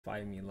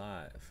Fight me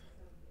live.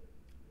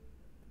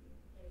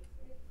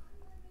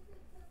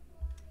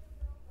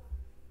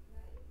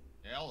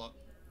 Hello.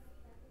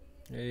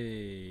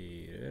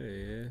 Hey, there it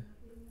is.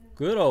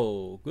 Good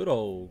old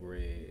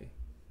Greg.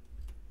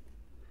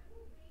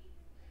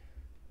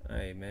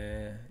 Hey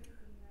man,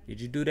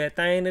 did you do that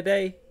thing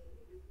today?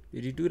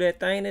 Did you do that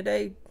thing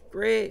today,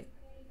 Greg?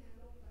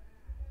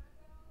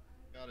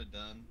 Got it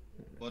done.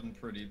 Wasn't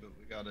pretty, but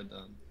we got it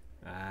done.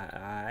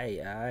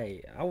 I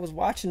was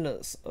watching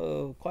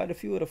quite a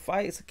few of the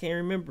fights. I can't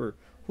remember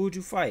who'd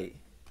you fight.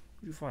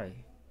 Who'd you fight?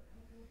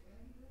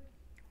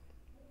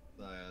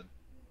 Sad.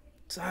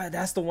 So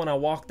that's the one I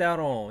walked out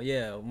on.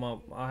 Yeah,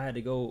 I had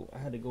to go. I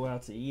had to go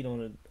out to eat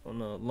on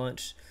a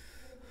lunch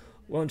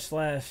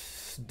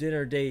slash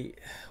dinner date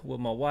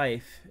with my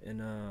wife,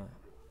 and I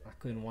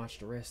couldn't watch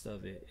the rest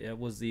of it. It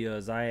was the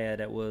Zayad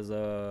that was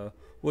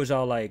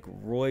y'all like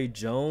Roy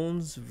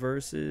Jones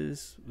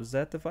versus, was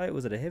that the fight?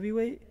 Was it a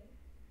heavyweight?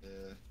 Yeah, it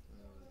was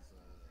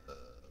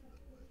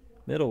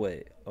midweight.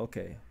 Middleweight.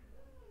 Okay.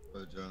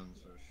 Bo Jones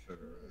or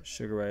Sugar Ray.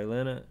 Sugar Ray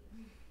Leonard.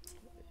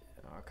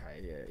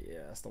 Okay,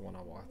 yeah, that's the one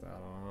I walked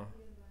out on.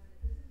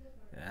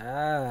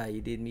 Ah,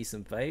 you did me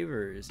some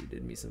favors. You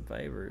did me some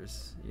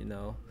favors. You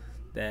know,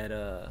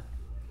 that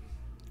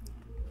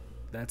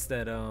that's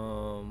that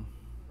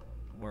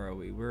where are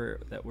we? We're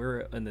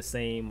in the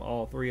same.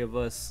 All three of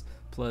us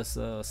plus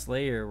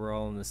Slayer. We're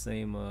all in the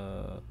same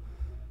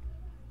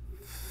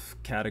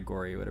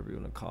category, whatever you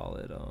want to call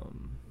it.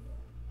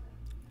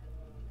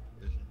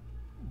 Vision.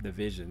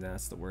 Division.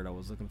 That's the word I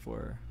was looking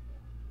for.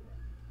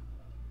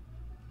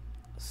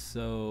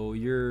 So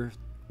you're,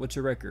 what's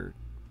your record?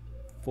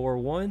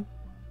 4-1.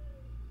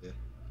 Yeah.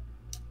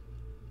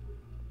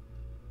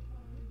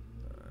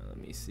 Let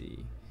me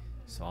see.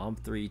 So I'm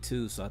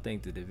 3-2. So I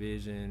think the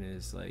division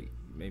is like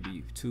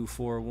maybe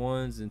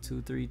 2-4-1s and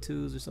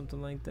 2-3-2s or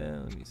something like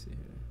that. Let me see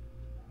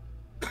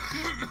here.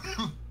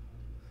 I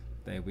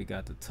think we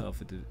got the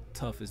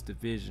toughest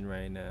division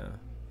right now.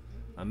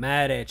 I'm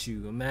mad at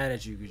you. I'm mad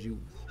at you because you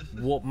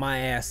whooped my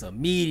ass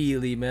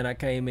immediately, man. I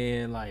came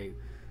in like,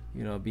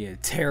 being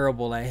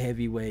terrible at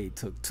heavyweight.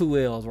 Took 2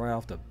 L's right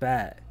off the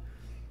bat.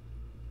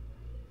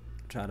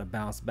 Try to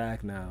bounce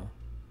back now.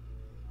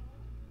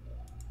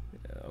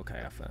 Yeah,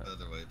 okay, I found.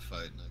 Featherweight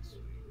fight next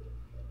week.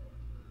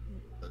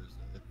 Thursday.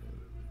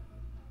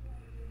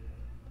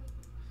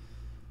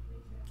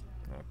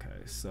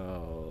 Okay,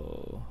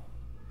 so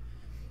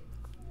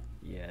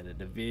yeah, the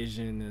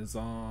division is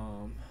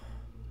yo,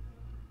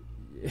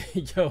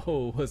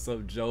 what's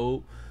up,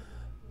 Joe?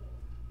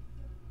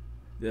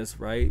 That's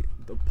right,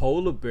 the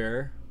polar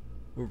bear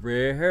with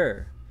red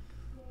hair.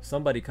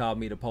 Somebody called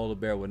me the polar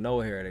bear with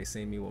no hair. They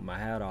seen me with my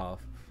hat off.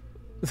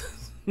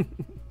 I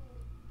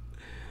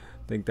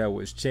think that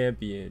was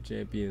Champion.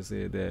 Champion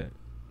said that.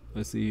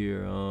 Let's see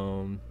here. There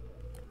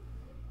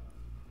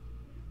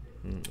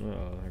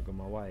go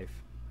my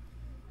wife.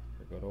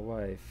 There go the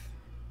wife.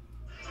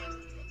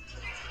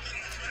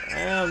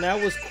 Damn,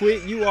 that was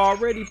quick. You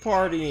already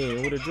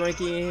partying with a drink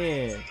in your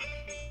hand.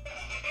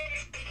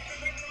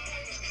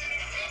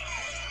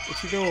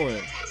 What you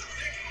doing?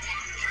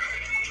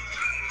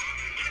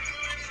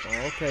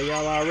 Oh, okay,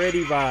 y'all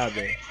already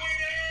vibing.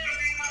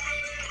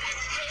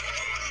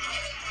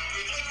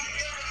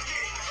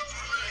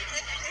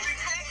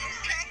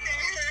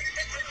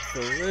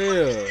 For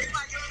real.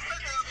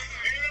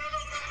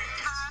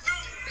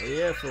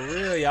 Yeah, for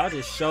real. Y'all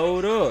just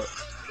showed up.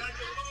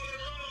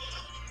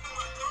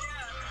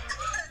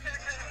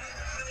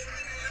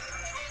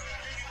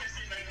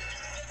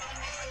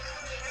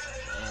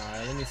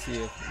 Alright, let me see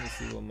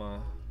what my,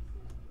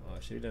 oh,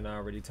 she done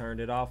already turned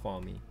it off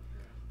on me.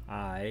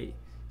 Alright.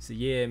 So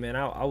yeah, man,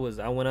 I went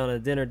on a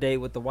dinner date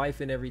with the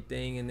wife and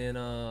everything, and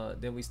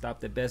then we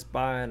stopped at Best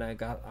Buy, and I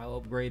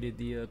upgraded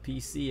the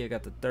PC. I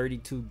got the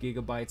 32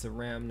 gigabytes of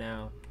RAM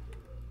now.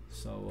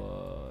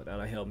 So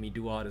that'll help me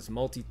do all this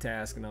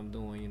multitasking I'm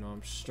doing.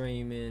 I'm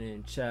streaming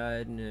and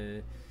chatting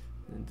and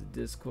the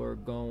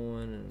Discord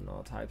going and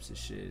all types of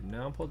shit.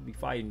 Now I'm supposed to be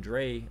fighting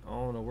Dre. I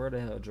don't know where the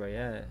hell Dre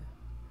at.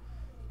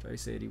 Dre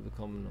said he would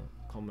come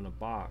in a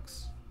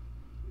box.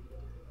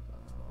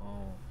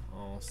 I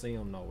don't see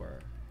him nowhere.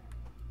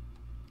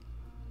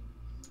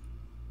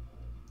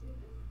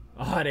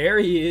 Oh, there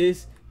he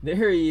is.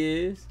 There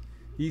he is.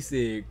 He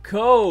said,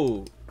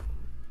 "Code."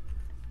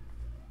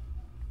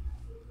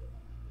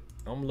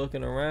 I'm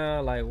looking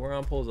around like where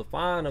I'm supposed to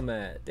find him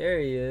at. There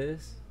he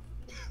is.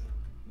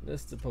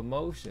 Mr.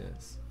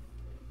 Promotions.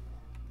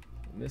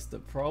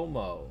 Mr.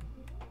 Promo.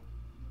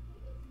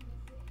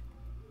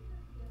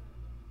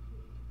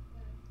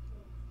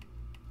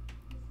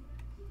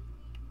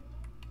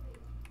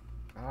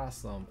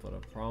 Awesome for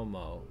the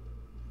promo.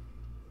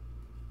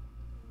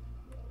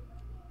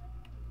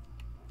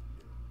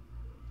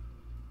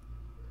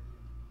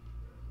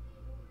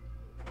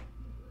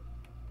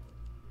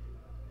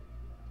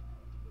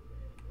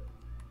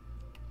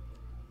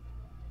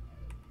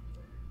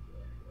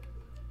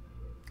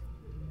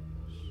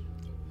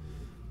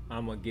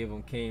 I'm gonna give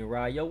him King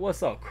Rod. Yo,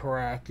 what's up,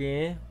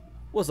 Kraken?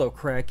 What's up,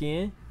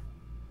 Kraken?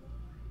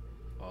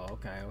 Oh,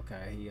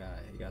 Okay.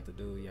 He got the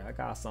dude. Yeah, I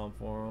got something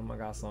for him.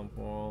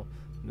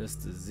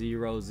 Mr.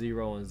 0,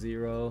 0, and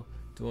 0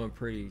 doing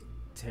pretty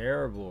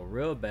terrible,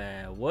 real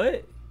bad.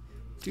 What?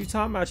 You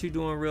talking about you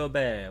doing real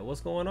bad?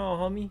 What's going on,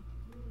 homie?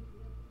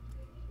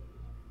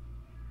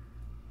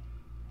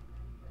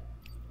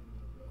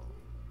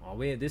 Oh,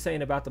 this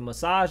ain't about the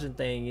massaging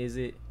thing, is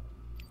it?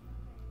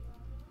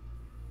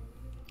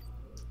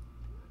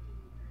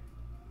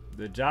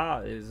 The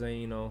job is,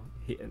 you know,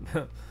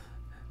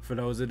 for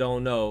those that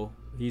don't know,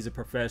 he's a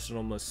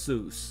professional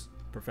masseuse.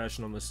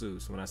 Professional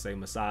masseuse. When I say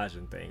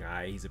massaging thing, all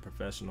right, he's a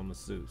professional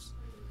masseuse.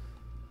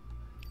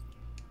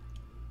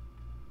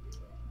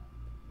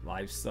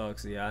 Life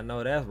sucks. Yeah, I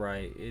know that's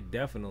right. It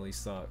definitely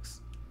sucks.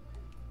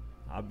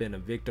 I've been a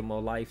victim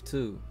of life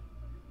too.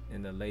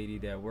 And the lady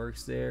that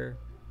works there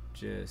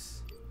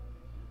just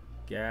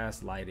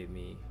gaslighted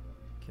me.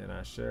 Can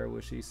I share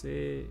what she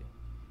said?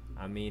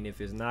 I mean,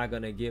 if it's not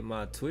gonna get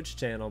my Twitch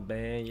channel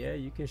banned, yeah,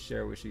 you can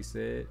share what she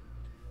said.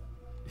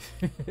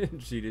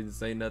 She didn't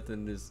say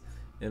nothing that's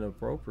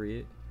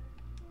inappropriate.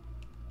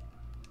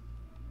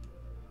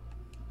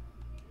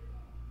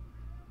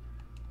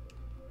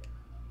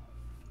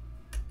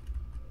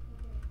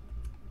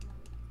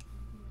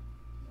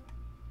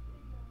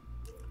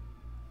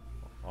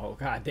 Oh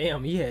god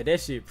damn, he had that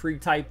shit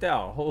pre-typed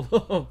out. Hold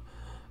up.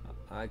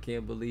 I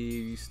can't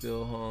believe you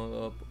still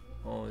hung up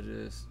on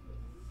just,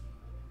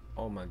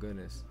 oh my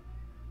goodness.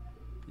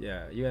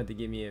 Yeah, you have to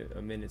give me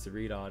a minute to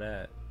read all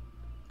that.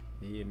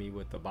 He hit me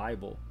with the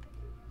Bible.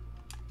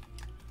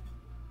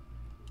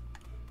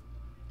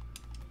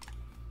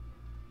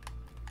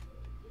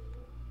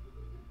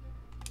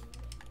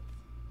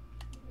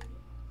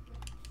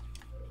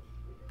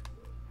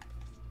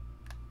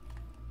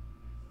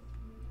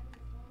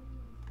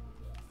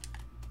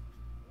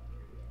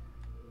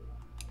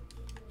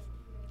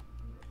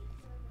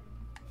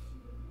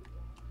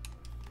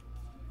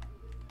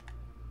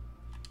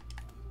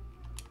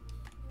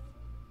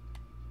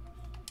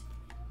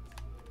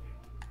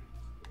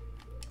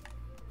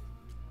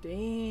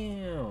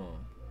 Damn.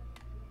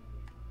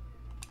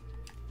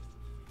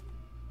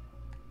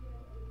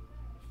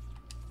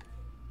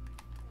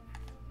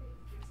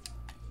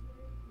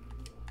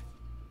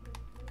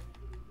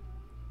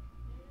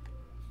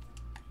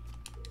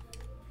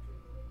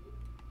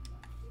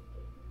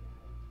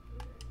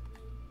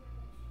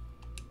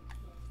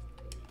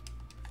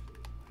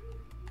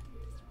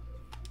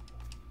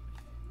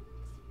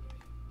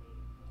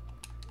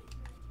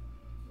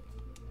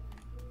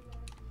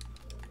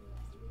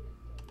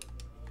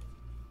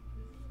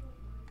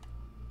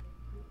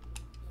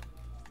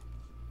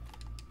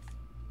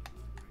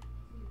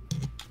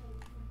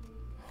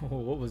 Oh,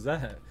 what was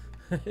that?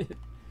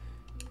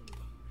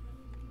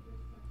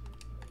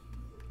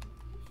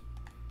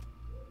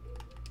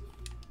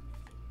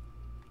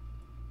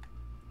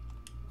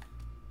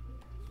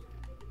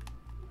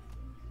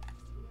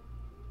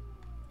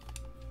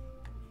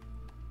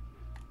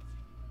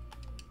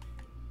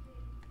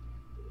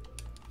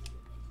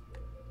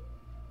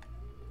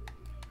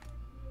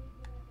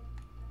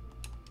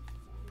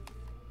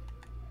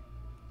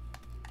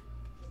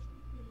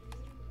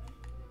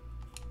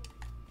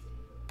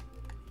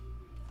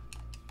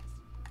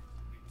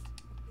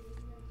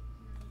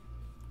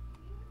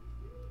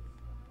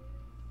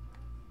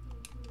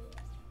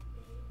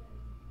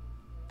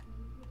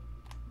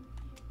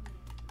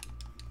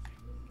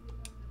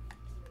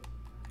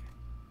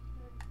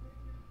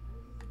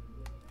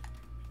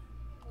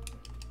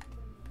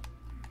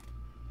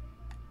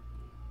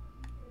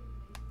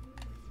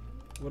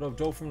 What up,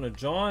 Joe from the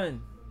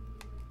John?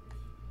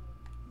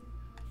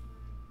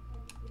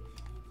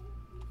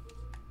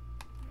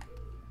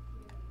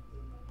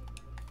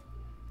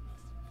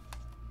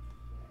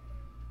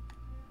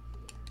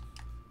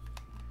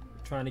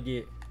 Trying to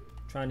get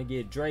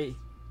Dre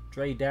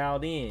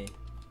dialed in.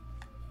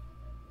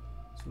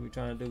 That's what we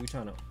trying to do. We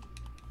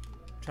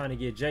trying to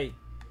get Jay.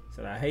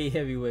 Said I hate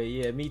heavyweight.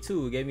 Yeah, me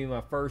too. It gave me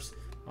my first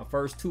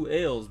 2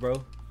 L's,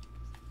 bro.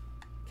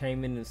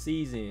 Came in the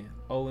season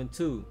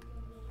 0-2.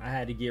 I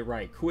had to get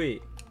right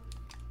quick.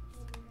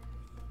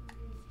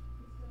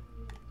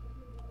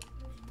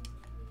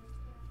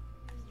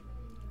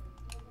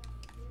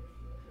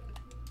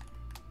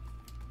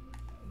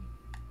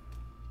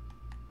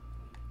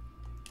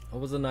 That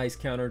was a nice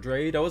counter,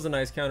 Dre. That was a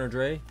nice counter,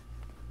 Dre.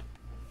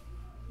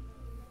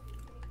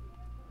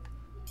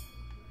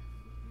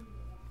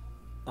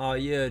 Oh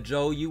yeah,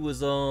 Joe, you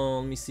was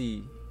let me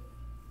see.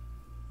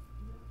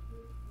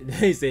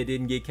 They said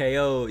didn't get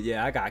KO'd.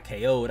 Yeah, I got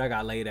KO'd. I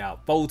got laid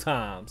out 4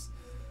 times.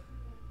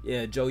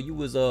 Yeah, Joe, you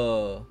was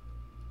doing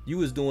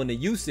the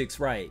U6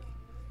 right.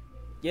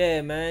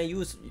 Yeah,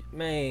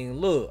 man,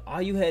 look,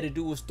 all you had to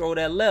do was throw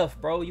that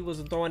left, bro. You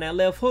wasn't throwing that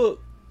left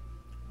hook.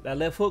 That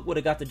left hook would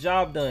have got the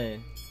job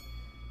done.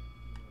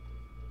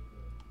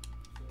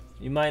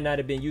 You might not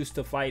have been used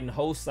to fighting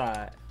host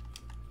side.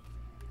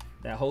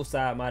 That host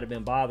side might have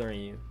been bothering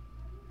you.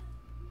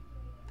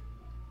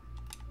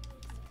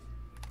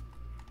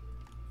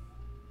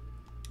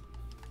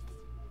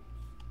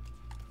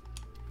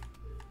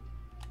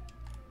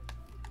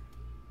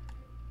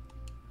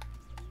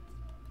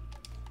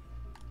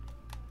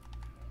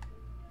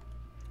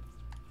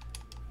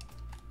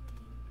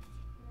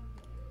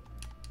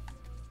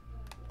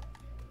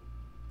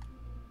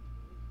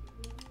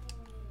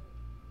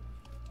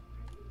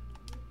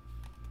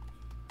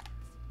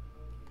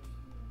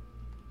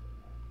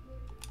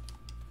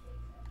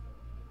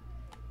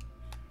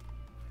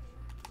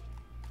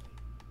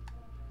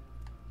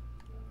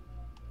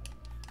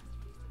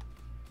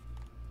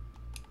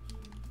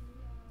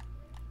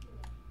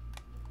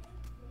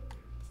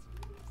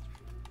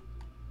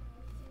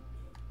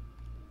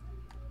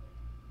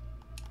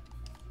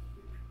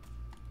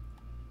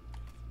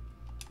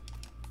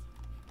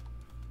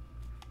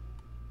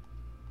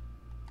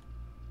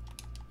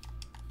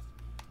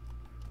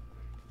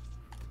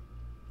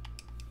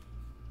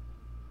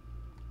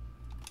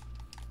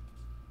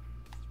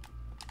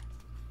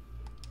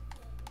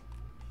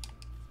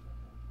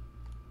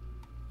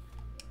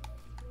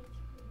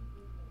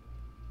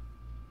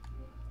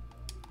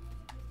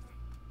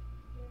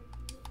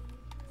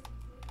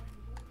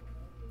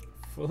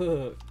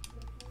 Fuck.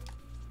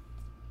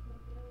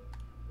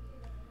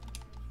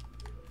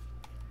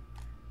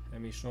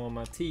 Let me show him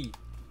my teeth.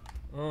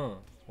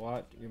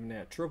 What? Give him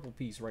that triple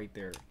piece right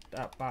there.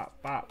 Bop,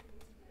 bop, bop.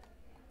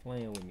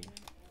 Playing with me.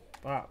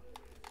 Bop,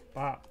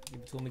 bop.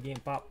 Give it to him again.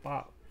 Bop,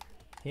 bop.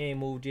 He ain't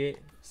moved yet.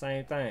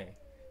 Same thing.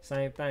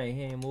 Same thing.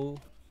 He ain't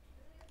moved.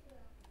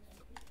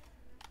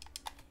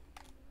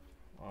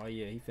 Oh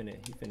yeah, he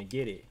finna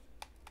get it.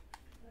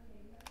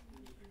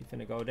 He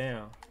finna go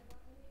down.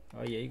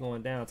 Oh yeah, he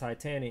going down.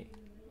 Titanic.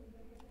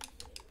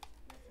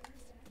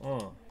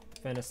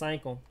 Finna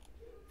sink him.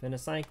 Finna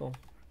sink him.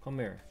 Come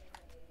here.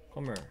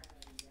 Come here.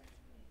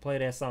 Play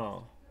that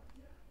song.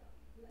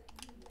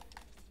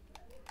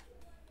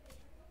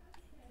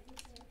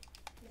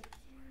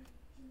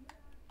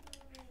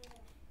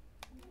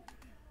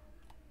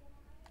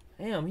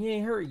 Damn, he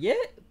ain't hurt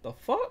yet? The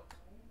fuck?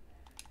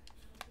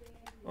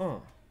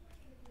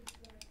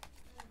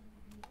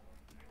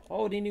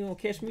 Oh, didn't even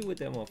catch me with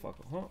that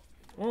motherfucker, huh?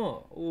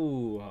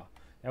 Ooh,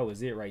 that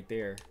was it right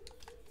there.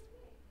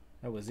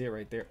 That was it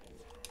right there.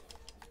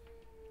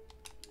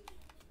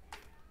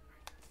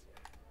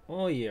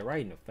 Oh yeah,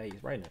 right in the face,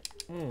 right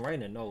in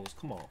the nose.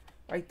 Come on,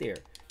 right there.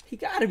 He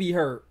gotta be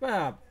hurt.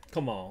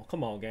 Come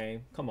on,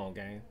 game. Come on,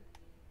 game.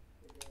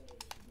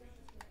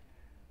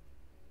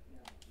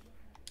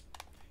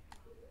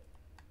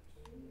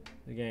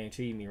 The game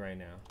cheating me right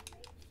now.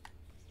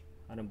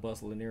 I done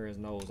bust Lanier's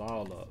nose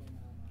all up.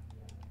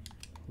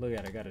 Look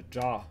at it, got a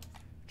jaw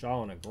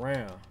on the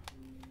ground.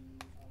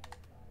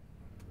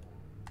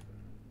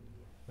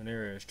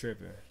 Lanier is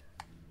tripping.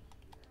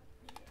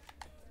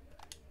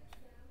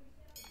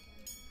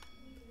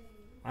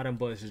 I done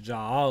bust his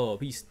jaw all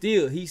up. He's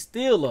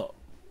still up.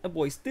 That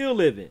boy still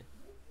living.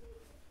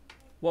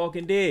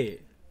 Walking dead.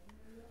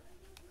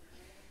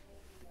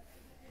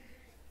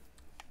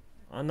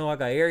 I know I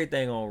got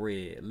everything on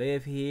red.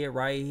 Left head,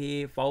 right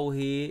head,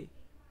 forehead.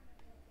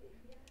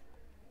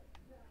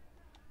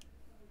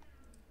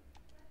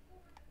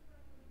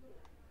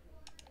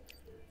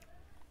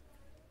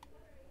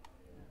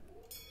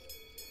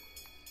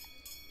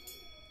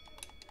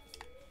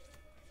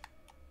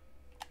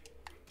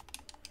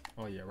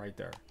 Oh yeah, right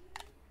there.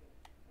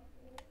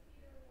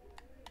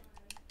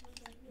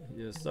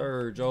 Yes,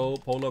 sir, Joe.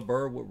 Polar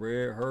bear with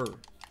red hair.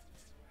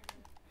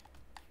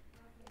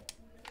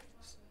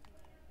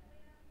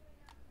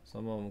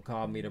 Some of them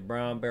call me the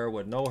brown bear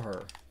with no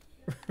hair.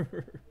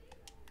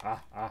 I'm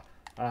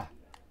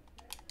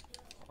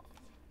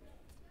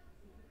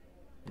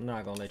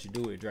not gonna let you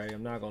do it, Dre.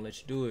 I'm not gonna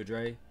let you do it,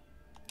 Dre.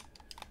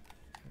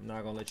 I'm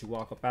not gonna let you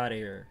walk up out of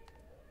here.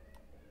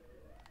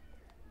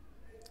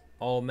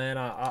 Oh man,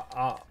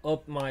 I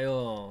upped my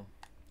I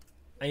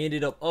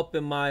ended up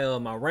upping my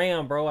my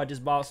RAM, bro. I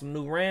just bought some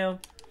new RAM.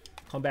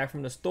 Come back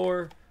from the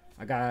store.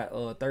 I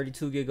got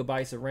 32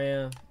 gigabytes of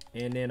RAM,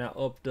 and then I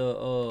upped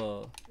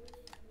the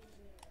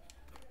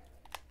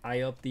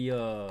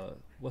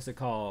what's it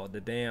called?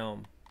 The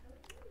damn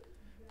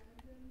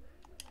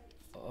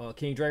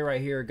King Dre right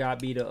here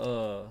got me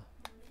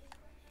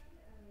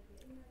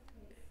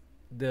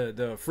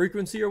the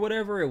frequency or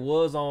whatever. It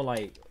was on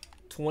like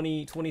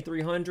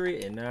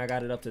 2300, and now I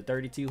got it up to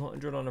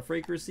 3200 on the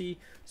frequency.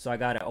 So I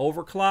got it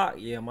overclock.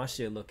 Yeah, my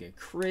shit looking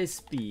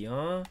crispy,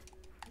 huh?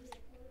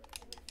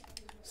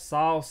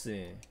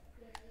 Saucing.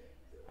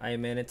 Hey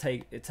man, it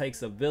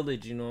takes a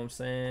village, you know what I'm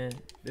saying?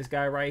 This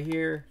guy right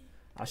here,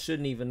 I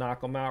shouldn't even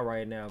knock him out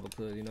right now,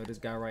 because you know this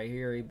guy right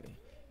here,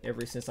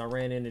 ever since I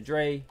ran into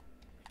Dre,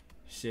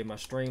 shit, my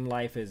stream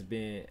life has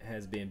been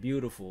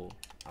beautiful.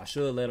 I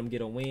should let him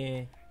get a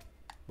win,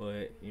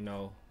 but you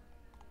know,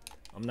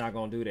 I'm not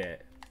gonna do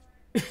that.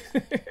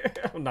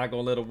 I'm not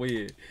gonna let him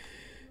win.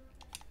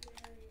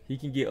 He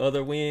can get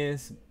other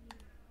wins,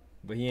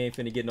 but he ain't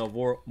finna get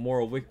no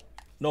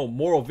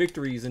moral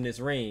victories in this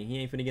ring. He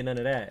ain't finna get none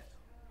of that.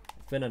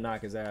 I'm finna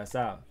knock his ass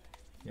out.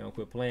 You know,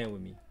 quit playing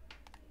with me.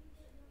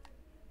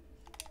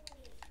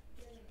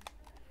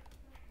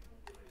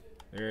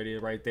 There it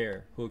is right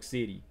there. Hook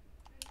City.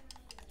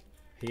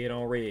 Head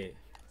on red.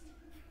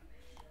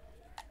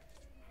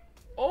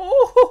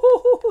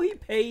 Oh, he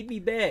paid me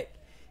back.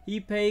 He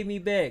paid me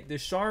back. The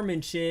Charmin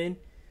chin.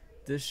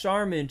 The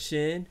Charmin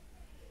chin.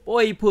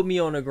 Boy, he put me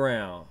on the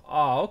ground.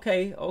 Oh,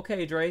 okay.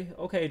 Okay, Dre.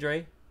 Okay,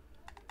 Dre.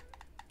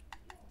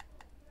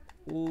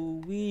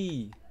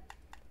 Ooh-wee.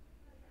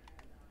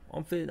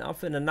 I'm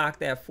finna knock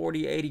that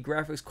 4080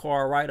 graphics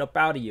card right up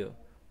out of you.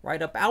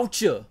 Right up out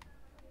you.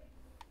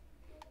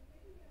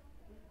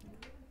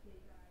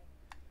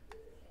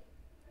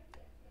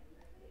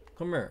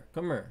 Come here.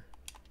 Come here.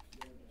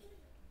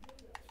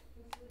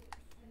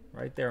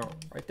 Right there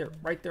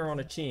on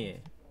the chin.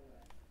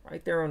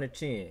 Right there on the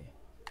chin.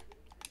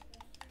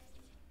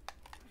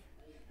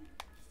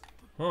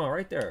 Huh,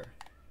 right there.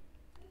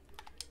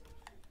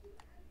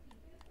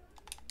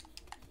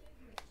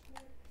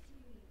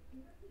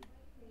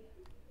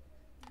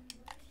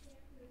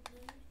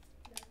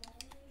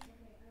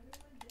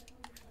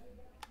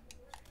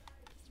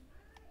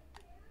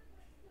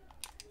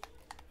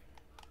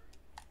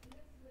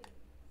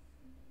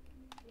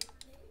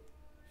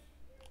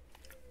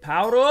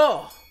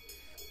 Powder.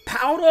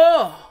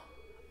 Powder.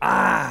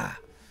 Ah.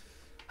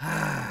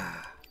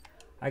 Ah.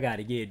 I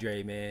gotta get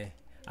Dre, man.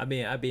 I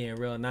been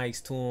real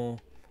nice to him.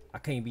 I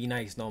can't be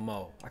nice no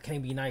more. I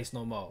can't be nice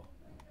no more.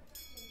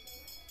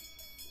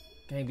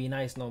 Can't be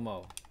nice no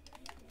more.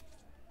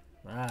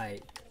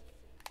 Alright.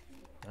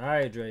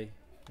 Alright, Dre.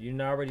 You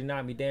already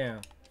knocked me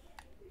down.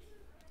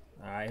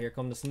 Alright, here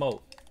come the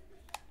smoke.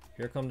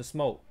 Here come the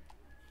smoke.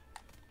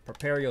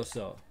 Prepare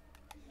yourself.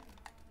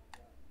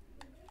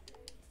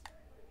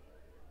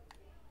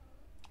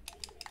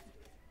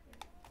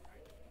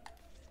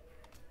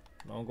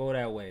 Don't go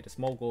that way. The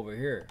smoke over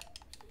here.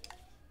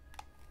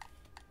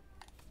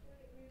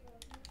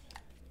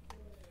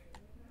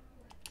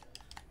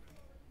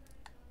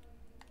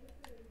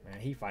 Man,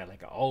 he fight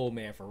like an old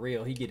man for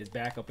real. He get his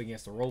back up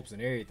against the ropes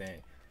and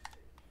everything.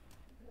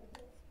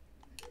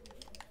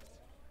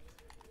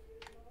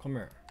 Come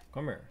here.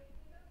 Come here.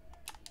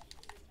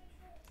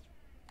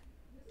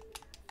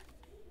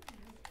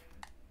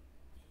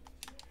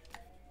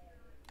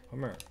 Come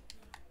here.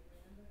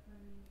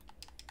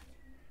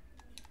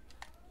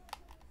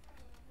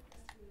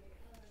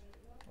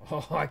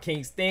 Oh, I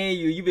can't stand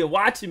you. You've been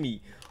watching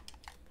me.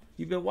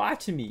 You've been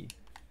watching me.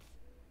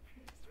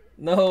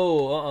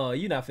 No,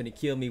 you're not finna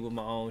kill me with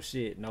my own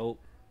shit. Nope.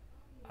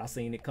 I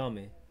seen it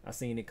coming. I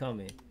seen it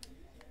coming.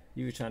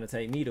 You were trying to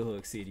take me to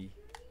Hook City.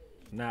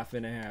 Not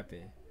finna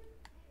happen.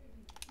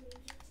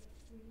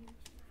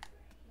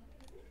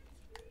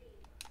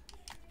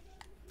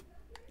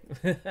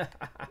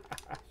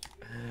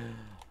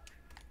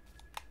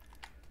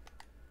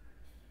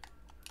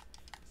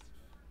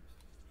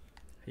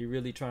 He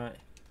really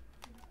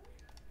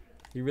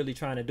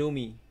trying to do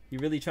me. He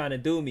really trying to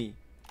do me.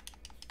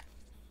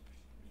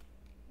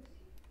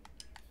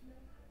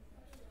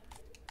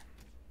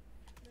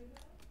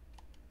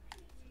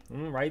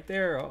 Right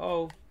there.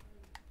 Uh-oh.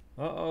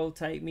 Uh-oh.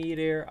 Take me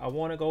there. I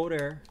want to go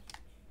there.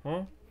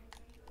 Huh?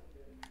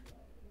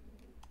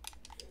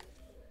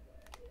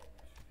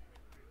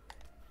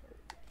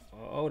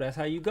 Uh-oh. That's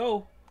how you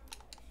go.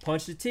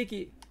 Punch the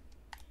ticket.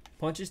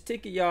 Punch his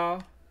ticket,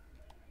 y'all.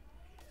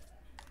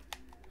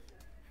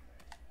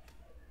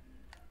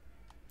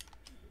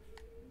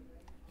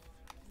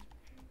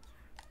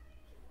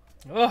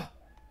 Ugh.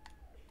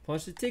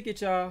 Punch the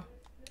ticket, y'all.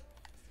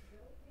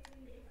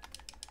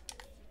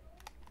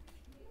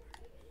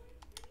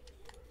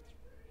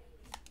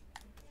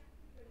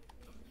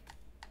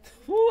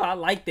 Woo, I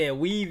like that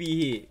weave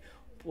he hit.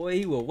 Boy,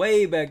 he was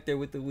way back there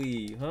with the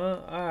weave, huh?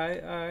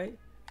 Alright, alright.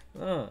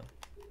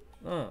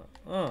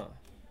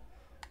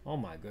 Oh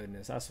my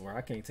goodness, I swear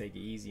I can't take it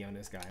easy on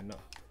this guy.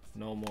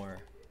 No more.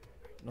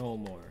 No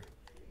more.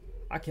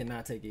 I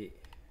cannot take it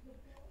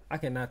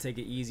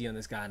easy on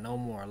this guy no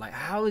more. Like,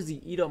 how does he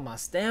eat up my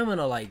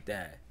stamina like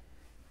that?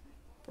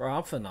 Bro,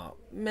 I'm finna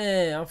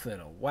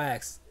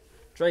wax.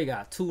 Dre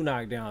got 2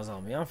 knockdowns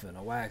on me. I'm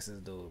finna wax this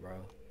dude,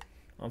 bro.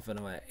 I'm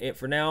finna it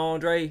for now on,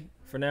 Dre.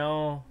 For now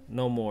on,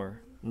 no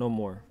more. No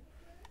more.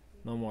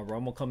 No more, bro.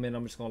 I'm gonna come in,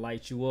 I'm just gonna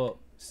light you up,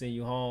 send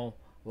you home,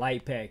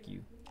 light pack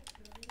you.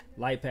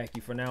 Light pack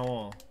you for now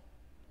on.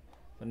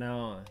 From now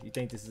on. You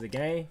think this is a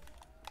game?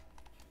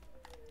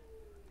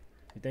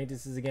 You think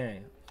this is a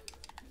game?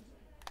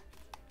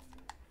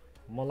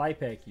 I'm gonna light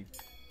pack you.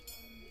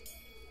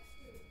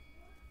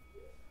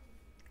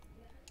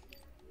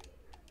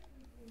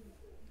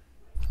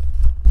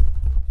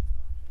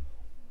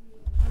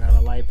 I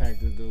gotta light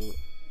pack this dude.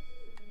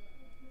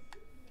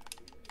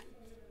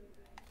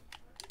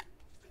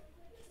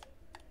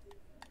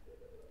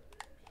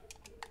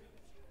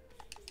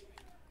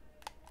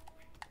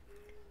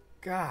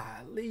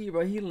 Golly,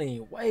 bro, he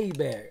leaned way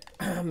back.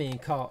 I mean, I'm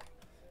talking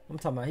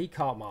about he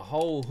caught my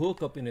whole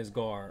hook up in his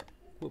guard.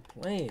 Quit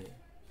playing.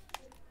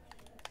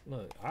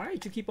 Look, all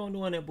right, you keep on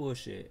doing that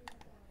bullshit.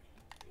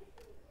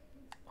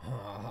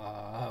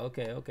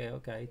 Okay.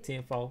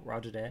 10-4,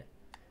 roger that.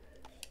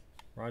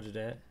 Roger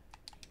that.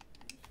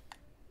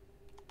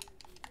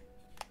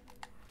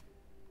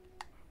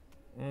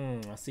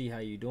 I see how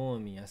you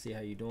doing me.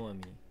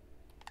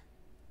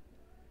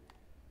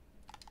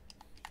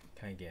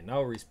 Can't get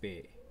no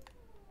respect.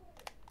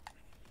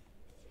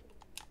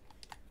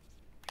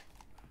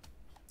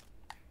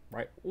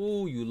 Right?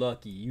 Ooh, you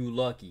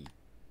lucky.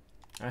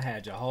 I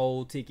had your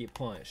whole ticket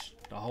punched.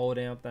 The whole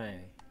damn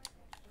thing.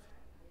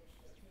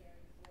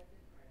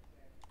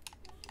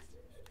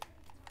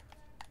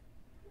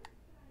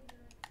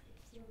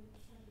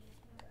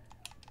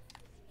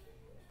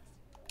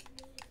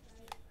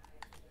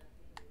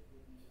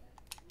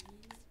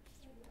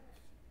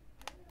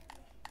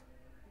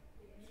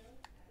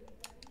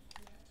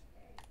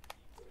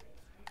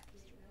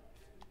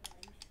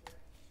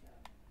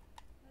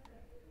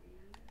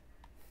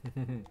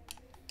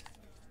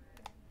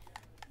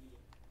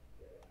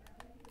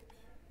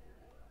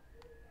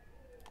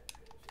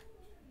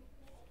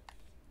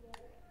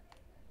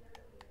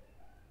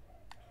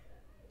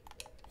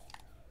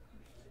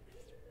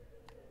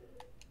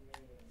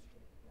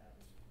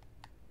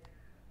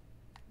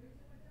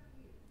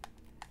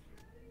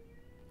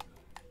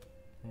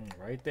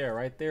 Right there,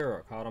 right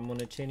there. Caught him on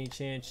the chinny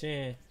chin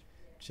chin.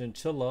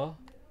 Chinchilla.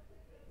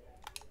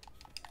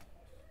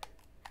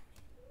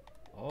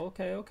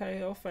 Okay,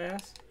 okay. Oh,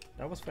 fast.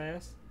 That was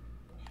fast.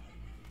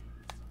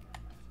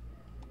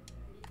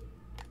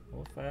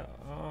 Oh, fast.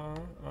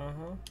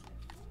 Uh-huh.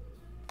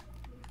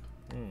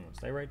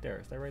 Stay right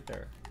there. Stay right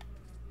there.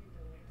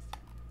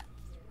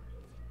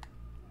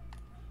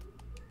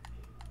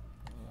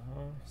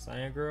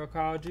 Same girl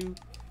called you.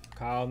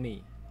 Call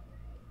me.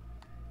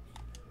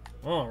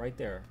 Oh, right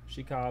there.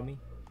 She called me.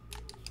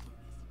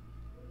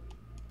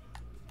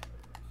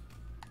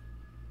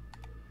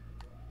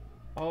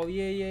 Oh,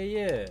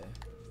 yeah.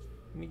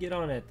 Let me get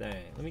on that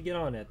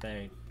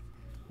thing.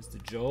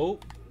 Mr.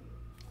 Job.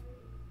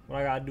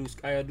 What I gotta do?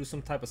 I gotta do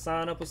some type of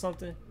sign up or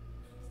something?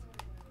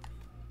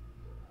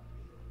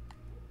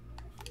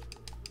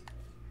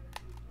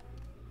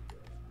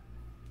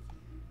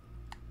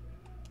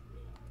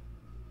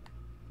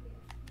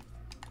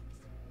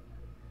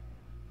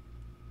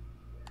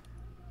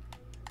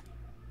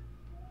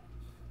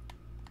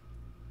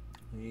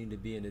 You need to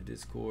be in the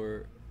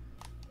Discord,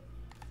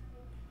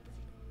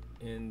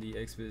 in the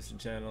Expedition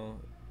channel.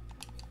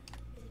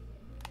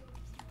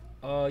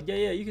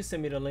 Yeah, you can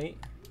send me the link.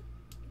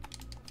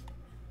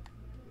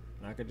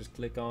 I could just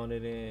click on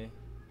it and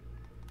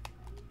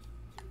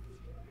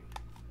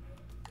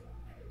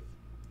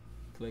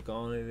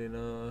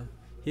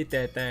hit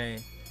that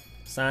thing,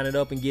 sign it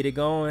up and get it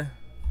going.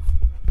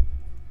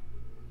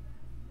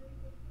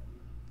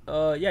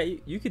 Yeah,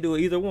 you could do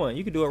it either one.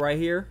 You could do it right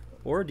here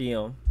or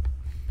DM.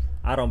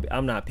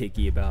 I'm not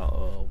picky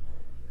about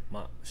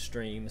my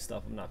stream and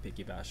stuff. I'm not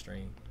picky about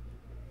stream.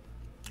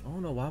 I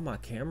don't know why my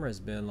camera's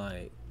been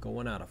like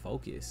going out of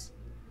focus.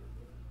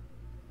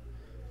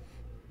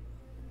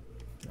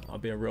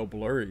 I've been real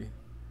blurry.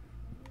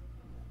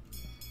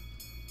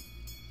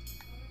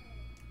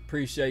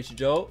 Appreciate you,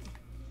 Joe.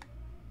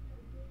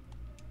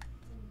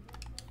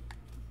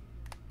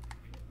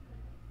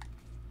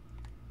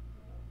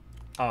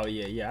 Oh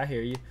yeah, I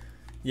hear you.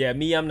 Yeah,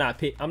 me, I'm not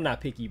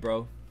picky,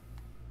 bro.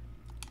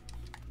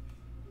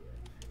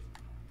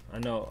 I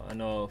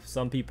know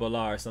some people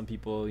are. Some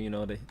people, you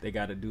know, they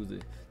gotta do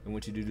they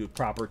want you to do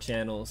proper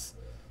channels,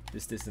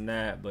 this and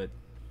that, but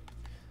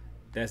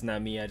that's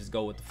not me. I just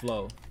go with the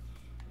flow.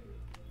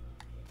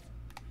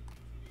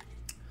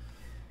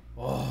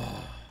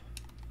 Oh,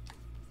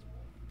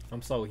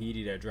 I'm so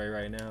heated at Dre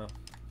right now.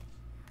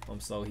 I'm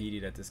so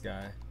heated at this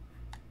guy.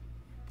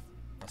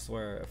 I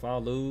swear, if I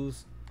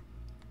lose,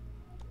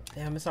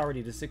 damn, it's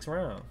already the 6th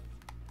round.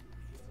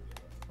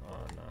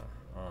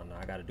 Oh no,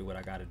 I gotta do what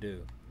I gotta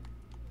do.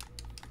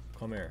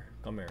 Come here.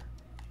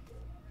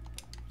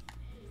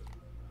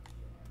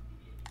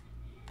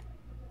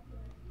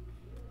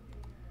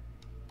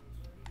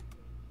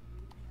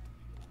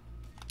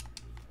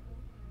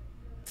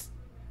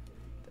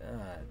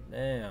 God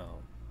damn.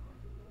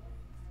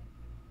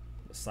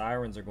 The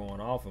sirens are going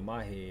off in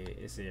my head.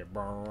 It said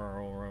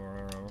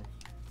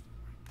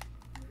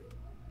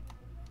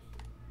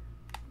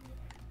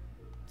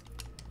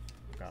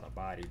gotta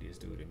body this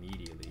dude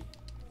immediately.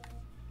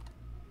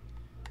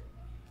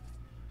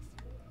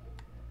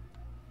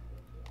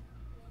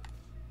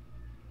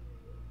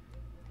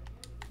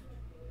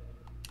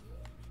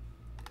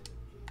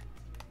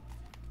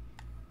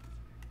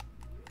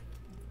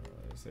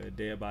 Said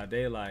Dead by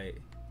Daylight.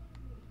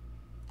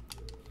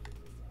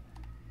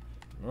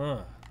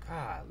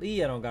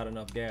 Golly, I don't got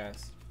enough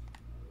gas.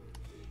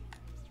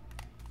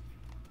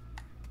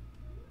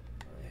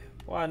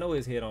 Boy, I know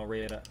his head on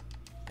red. I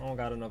don't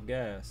got enough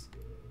gas.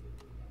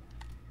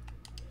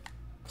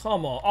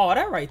 Come on. Oh,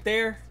 that right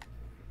there.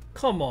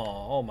 Come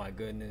on. Oh my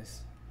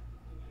goodness.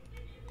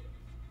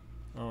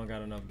 I don't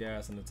got enough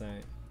gas in the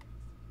tank.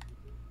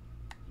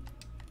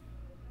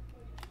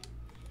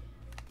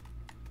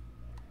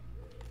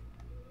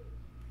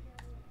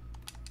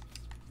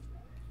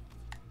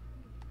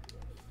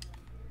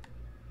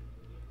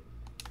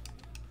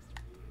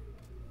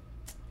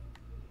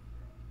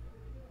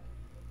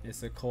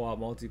 It's a co-op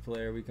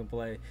multiplayer we can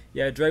play.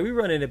 Yeah, Dre, we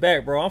running it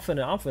back, bro. I'm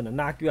finna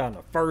knock you out in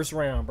the first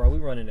round, bro. We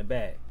running it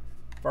back.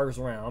 First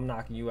round, I'm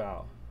knocking you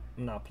out.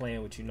 I'm not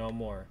playing with you no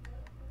more.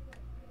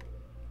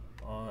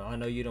 I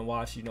know you done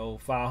watch,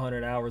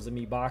 500 hours of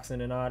me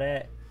boxing and all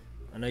that.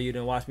 I know you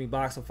done watch me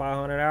box for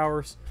 500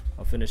 hours.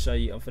 I'm finna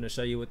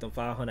show you what them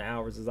 500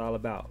 hours is all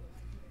about.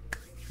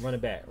 Run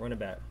it back.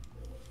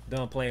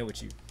 Done playing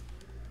with you.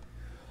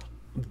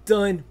 I'm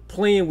done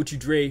playing with you,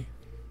 Dre.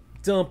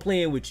 Done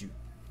playing with you.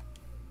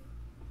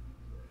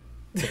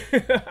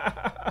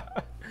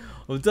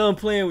 I'm done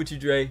playing with you,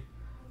 Dre.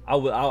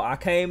 I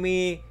came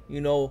in,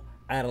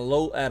 at a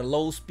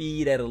low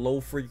speed, at a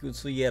low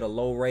frequency, at a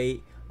low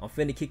rate. I'm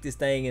finna kick this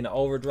thing into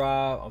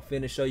overdrive. I'm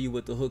finna show you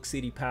what the Hook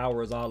City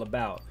power is all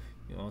about.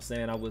 You know what I'm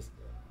saying? I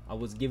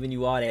was giving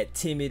you all that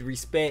timid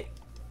respect.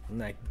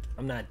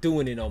 I'm not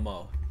doing it no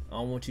more. I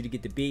don't want you to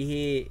get the big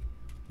head.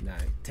 Nah,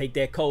 take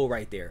that code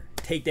right there.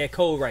 Take that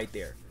code right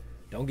there.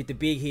 Don't get the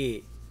big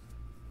head.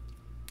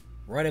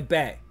 Run it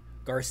back.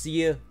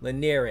 Garcia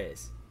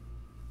Linares.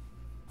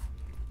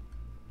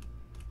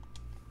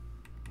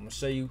 I'm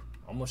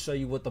gonna show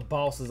you what the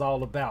boss is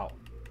all about.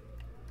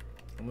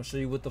 I'm gonna show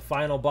you what the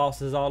final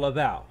boss is all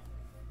about.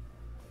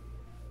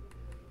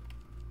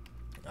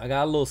 I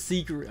got a little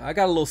secret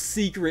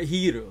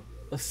heater.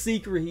 A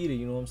secret heater,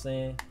 you know what I'm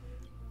saying?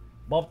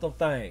 Bump them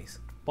things.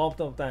 Bump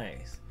them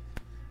things.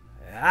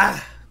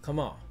 Ah, come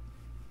on.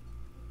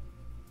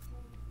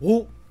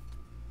 Whoop.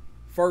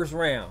 First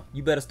round.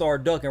 You better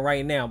start ducking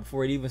right now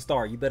before it even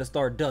starts. You better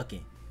start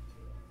ducking.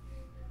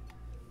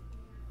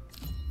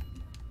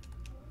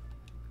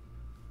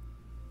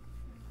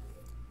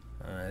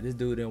 Alright, this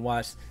dude didn't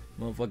watch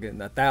motherfucking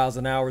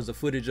 1,000 hours of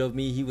footage of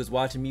me. He was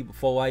watching me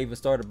before I even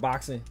started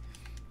boxing.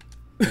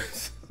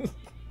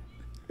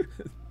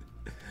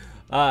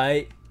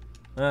 Alright.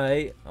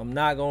 Alright. I'm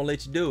not gonna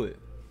let you do it.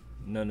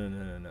 No.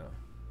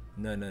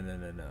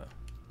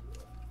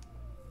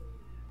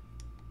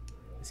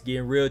 It's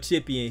getting real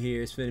chippy in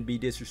here. It's finna be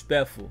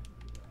disrespectful.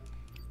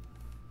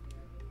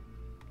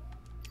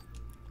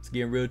 It's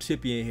getting real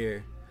chippy in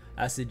here.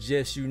 I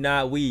suggest you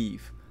not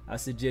weave. I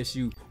suggest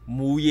you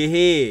move your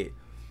head.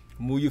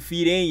 Move your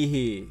feet and your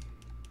head.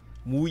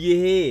 Move your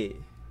head.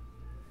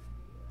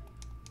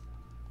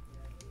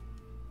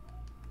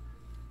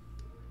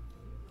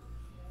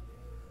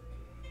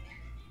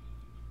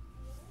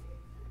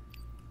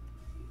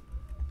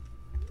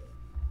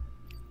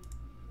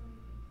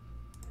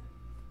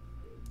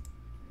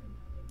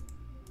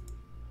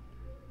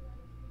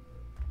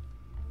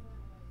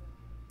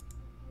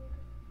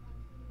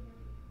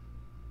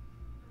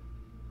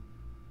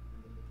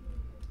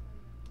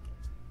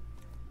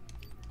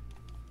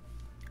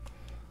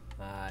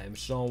 I'm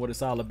showing what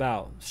it's all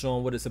about.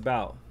 Showing what it's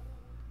about.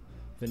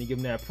 Finna give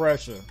him that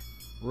pressure.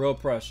 Real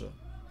pressure.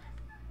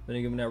 Finna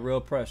give him that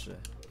real pressure.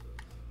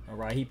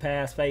 Alright, he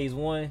passed phase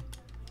 1.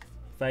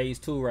 Phase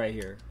 2 right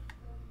here.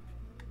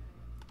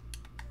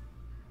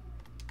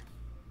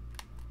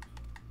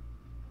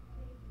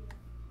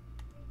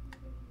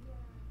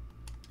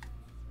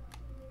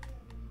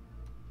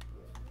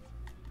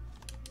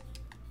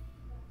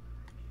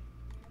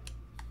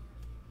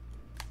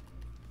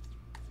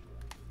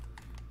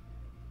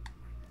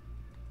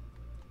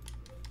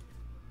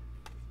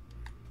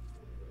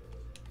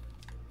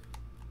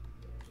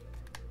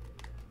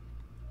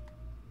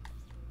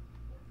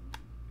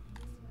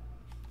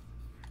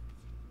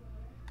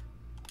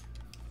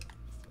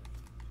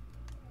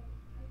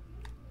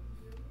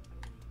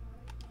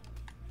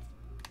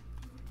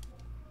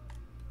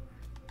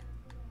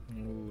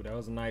 Ooh, that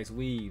was a nice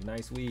weave.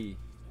 Nice weave.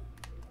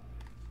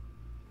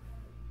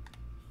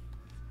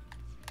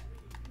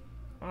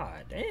 Ah,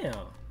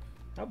 damn.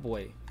 That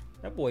boy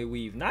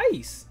weave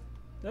nice.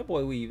 That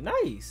boy weave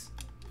nice.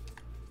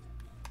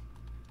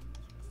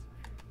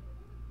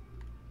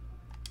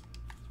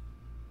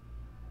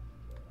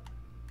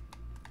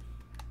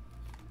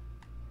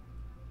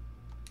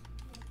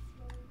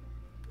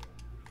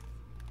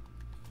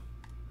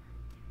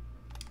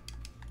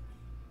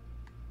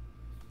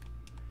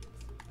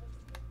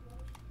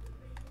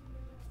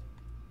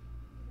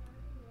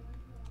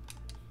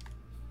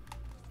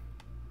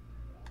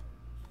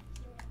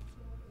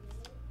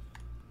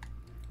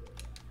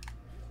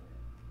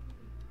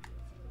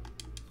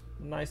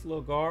 Nice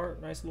little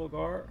guard. Nice little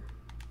guard.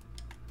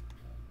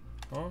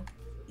 Huh?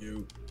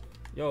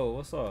 Yo,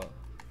 what's up?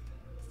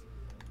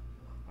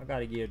 I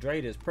gotta give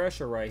Dre this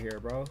pressure right here,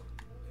 bro.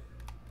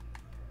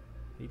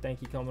 He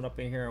think he coming up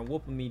in here and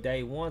whooping me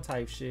day 1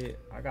 type shit.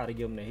 I gotta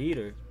give him the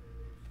heater.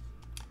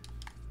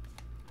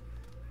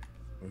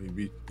 Oh, he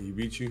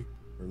beat you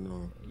or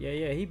no?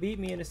 Yeah, he beat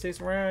me in the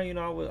 6th round. You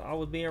know, I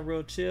was being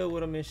real chill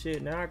with him and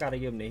shit. Now I gotta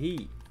give him the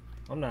heat.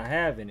 I'm not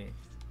having it.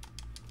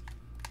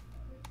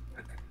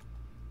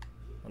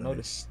 I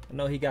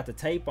know he got the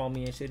tape on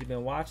me and shit. He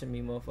been watching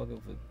me,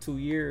 motherfucker, for 2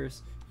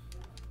 years.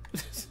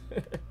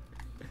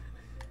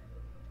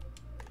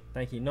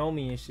 Think he know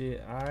me and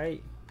shit. All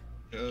right.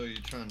 Yo, you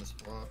trying to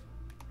spot?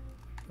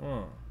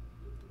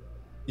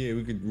 Yeah,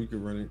 we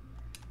could run it.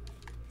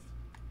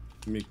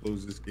 Let me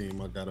close this game.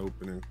 I gotta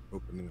open it.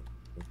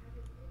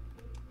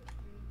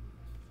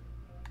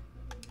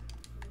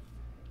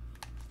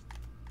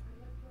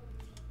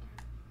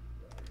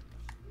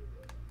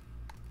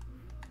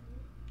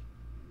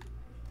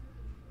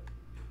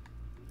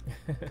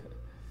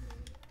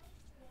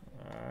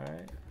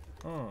 Alright.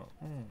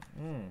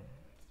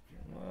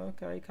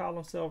 Okay, he called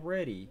himself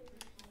ready.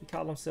 He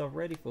called himself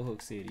ready for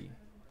Hook City.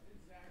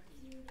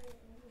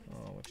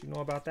 What you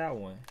know about that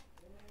one?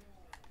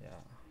 Yeah.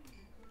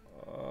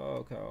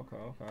 Okay.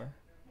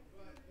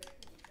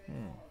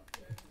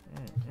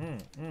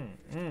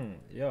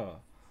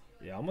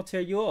 Yeah, I'm gonna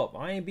tear you up.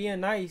 I ain't being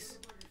nice.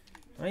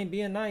 I ain't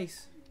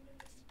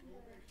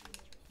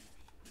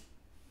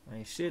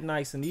shit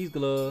nice in these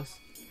gloves.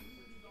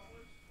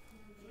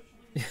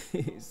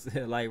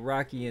 Like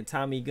Rocky and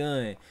Tommy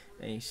Gunn.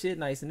 Ain't shit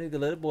nice in these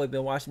gloves. That boy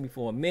been watching me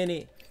for a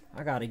minute.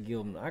 I gotta give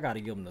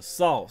him the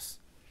sauce.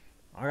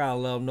 I gotta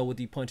let him know what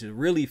these punches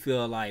really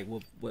feel like.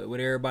 What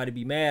everybody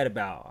be mad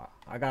about.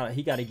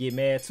 He gotta get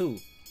mad too.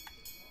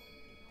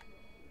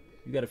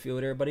 You gotta feel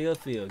what everybody else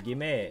feel. Get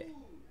mad.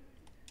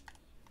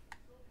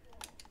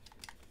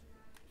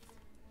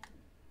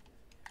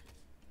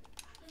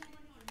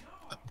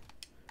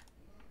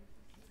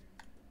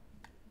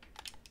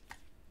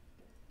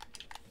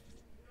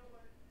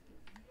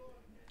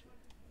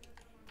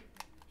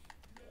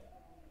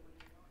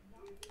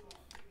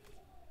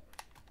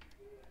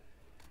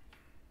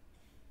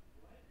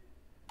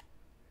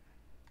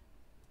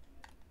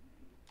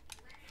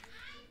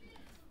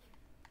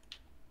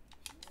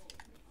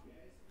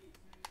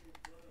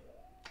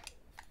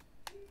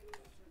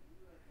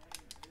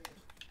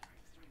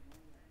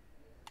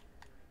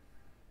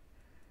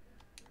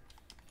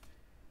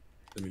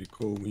 Send me the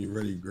code when you're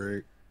ready,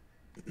 Greg.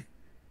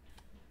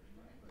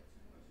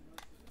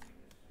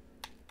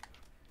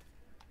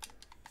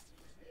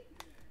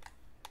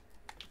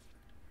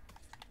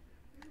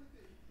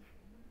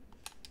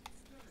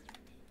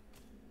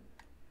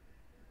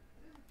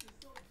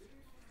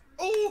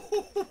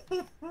 Oh!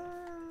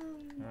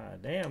 Ah,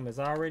 damn, it's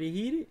already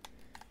heated.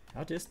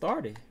 I just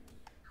started.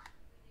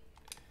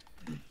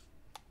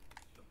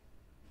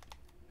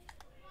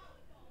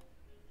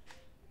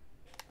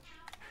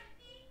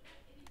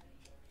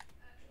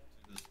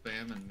 Just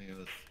spamming me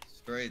with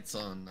straights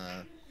on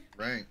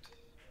ranked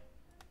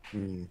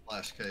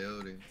Flash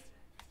Coyote.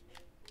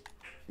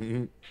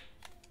 Mm-hmm.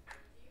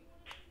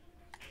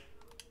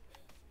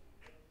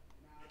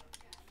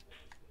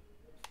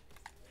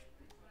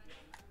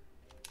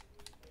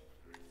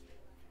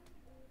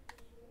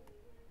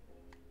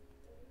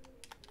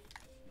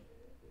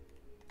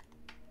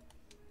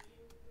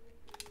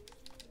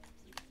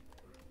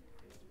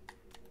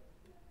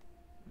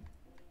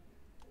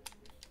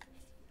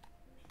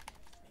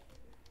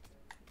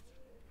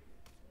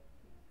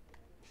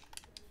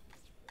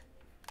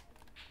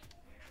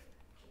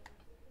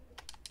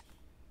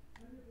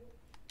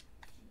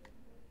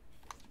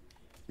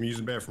 Let me use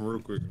the bathroom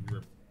real quick.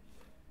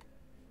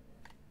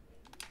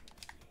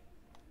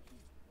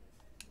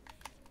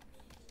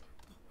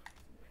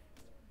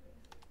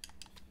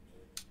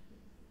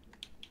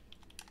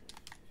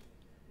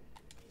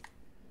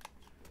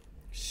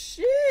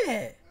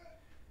 Shit.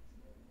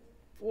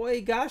 Boy,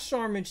 he got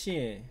Charmin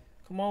Chin.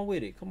 Come on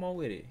with it. Come on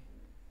with it.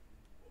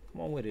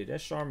 Come on with it.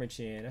 That's Charmin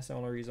Chin. That's the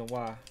only reason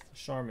why.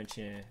 Charmin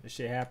Chin. This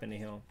shit happened to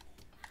him.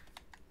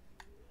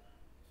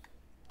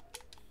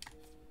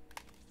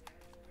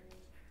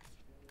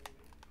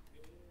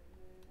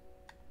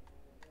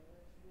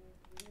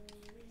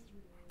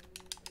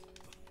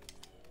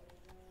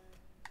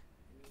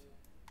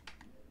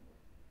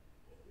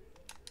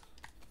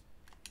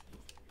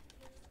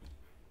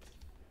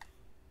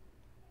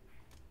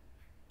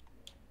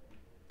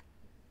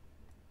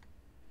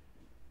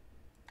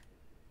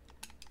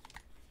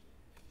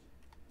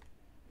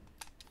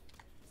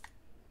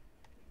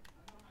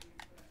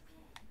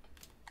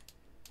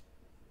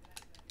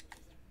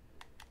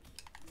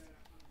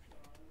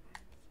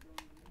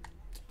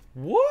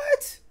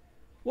 What?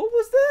 What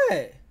was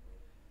that?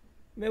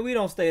 Man, we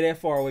don't stay that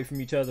far away from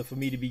each other for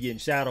me to be getting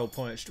shadow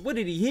punched. What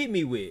did he hit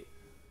me with?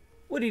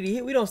 What did he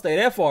hit? We don't stay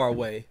that far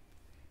away.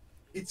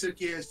 He took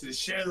your ass to the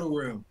shadow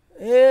realm.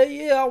 Hell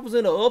yeah, I was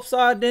in the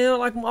upside down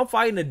like I'm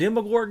fighting a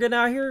Demogorgon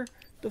out here.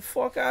 The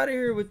fuck out of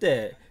here with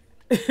that.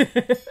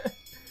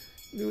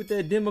 Me with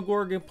that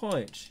Demogorgon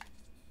punch.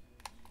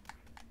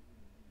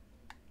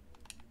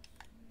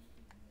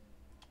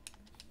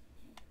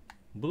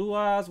 Blue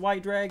eyes,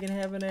 white dragon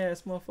having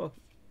ass motherfucker.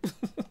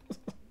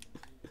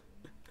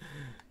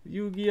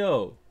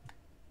 Yu-Gi-Oh!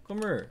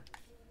 Come here.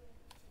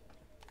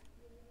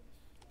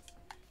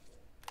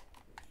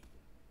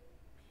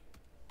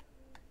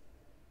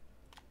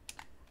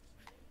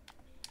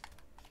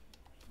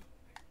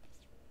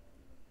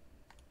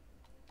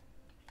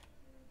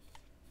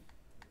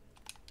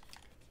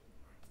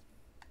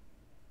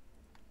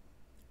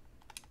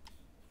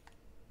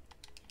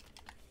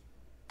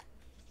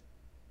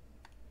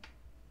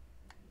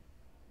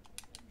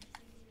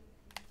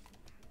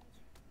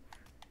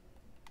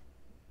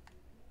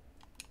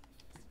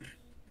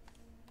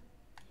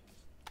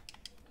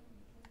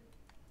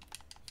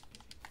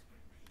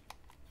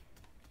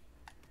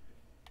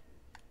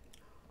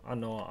 I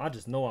know. I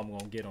just know I'm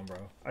gonna get him, bro.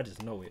 I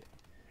just know it.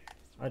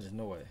 I just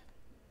know it.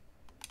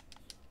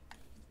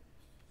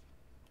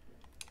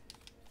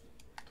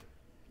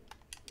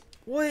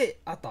 What?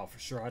 I thought for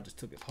sure I just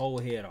took his whole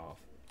head off.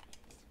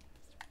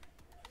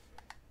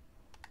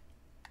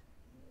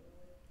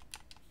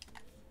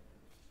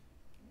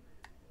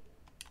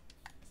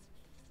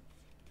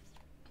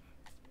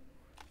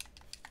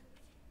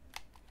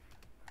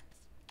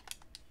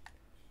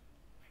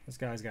 This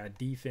guy's got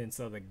defense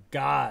of the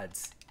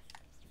gods.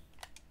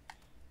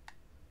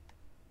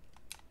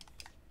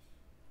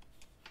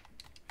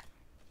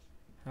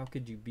 How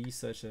could you be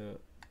such a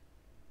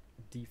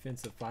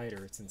defensive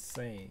fighter? It's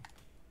insane.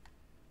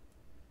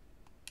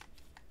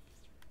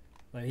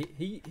 Like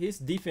his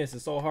defense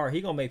is so hard.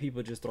 He gonna make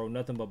people just throw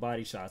nothing but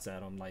body shots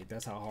at him. Like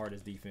that's how hard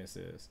his defense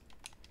is.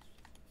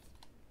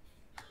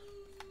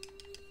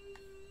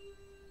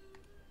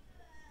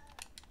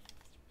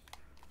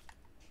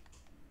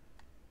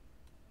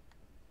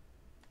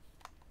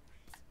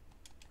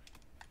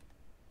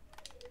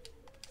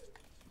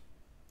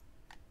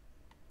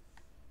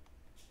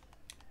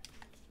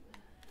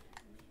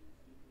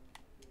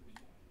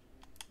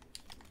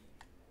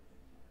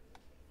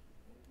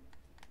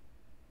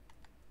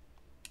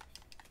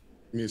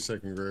 Give me a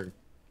second, Greg.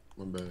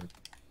 My bad.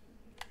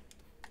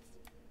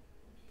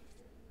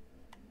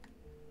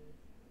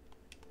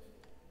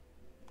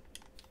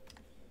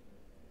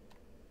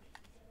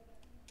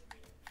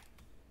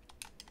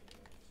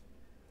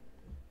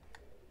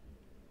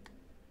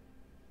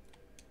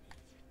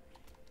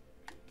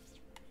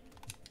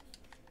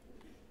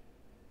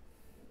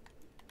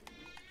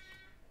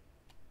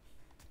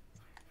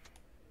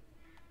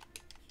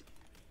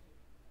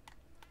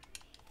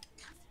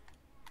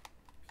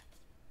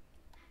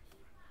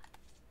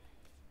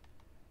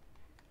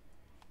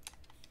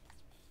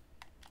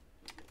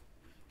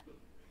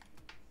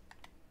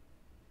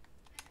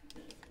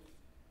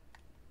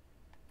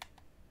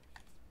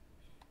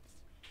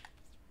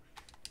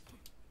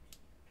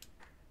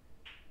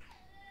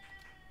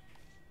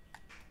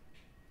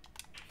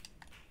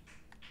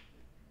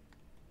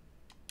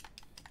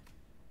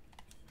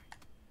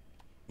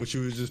 What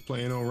you was just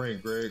playing on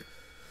rank, Greg?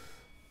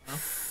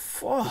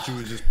 Fuck. What you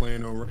was just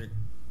playing on rank?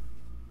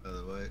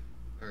 Featherweight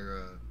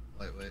or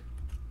lightweight.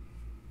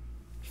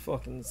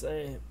 Fucking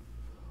insane.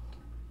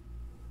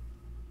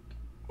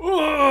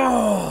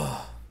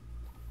 Ugh.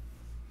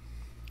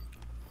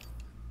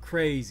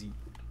 Crazy.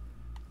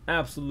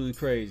 Absolutely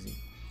crazy.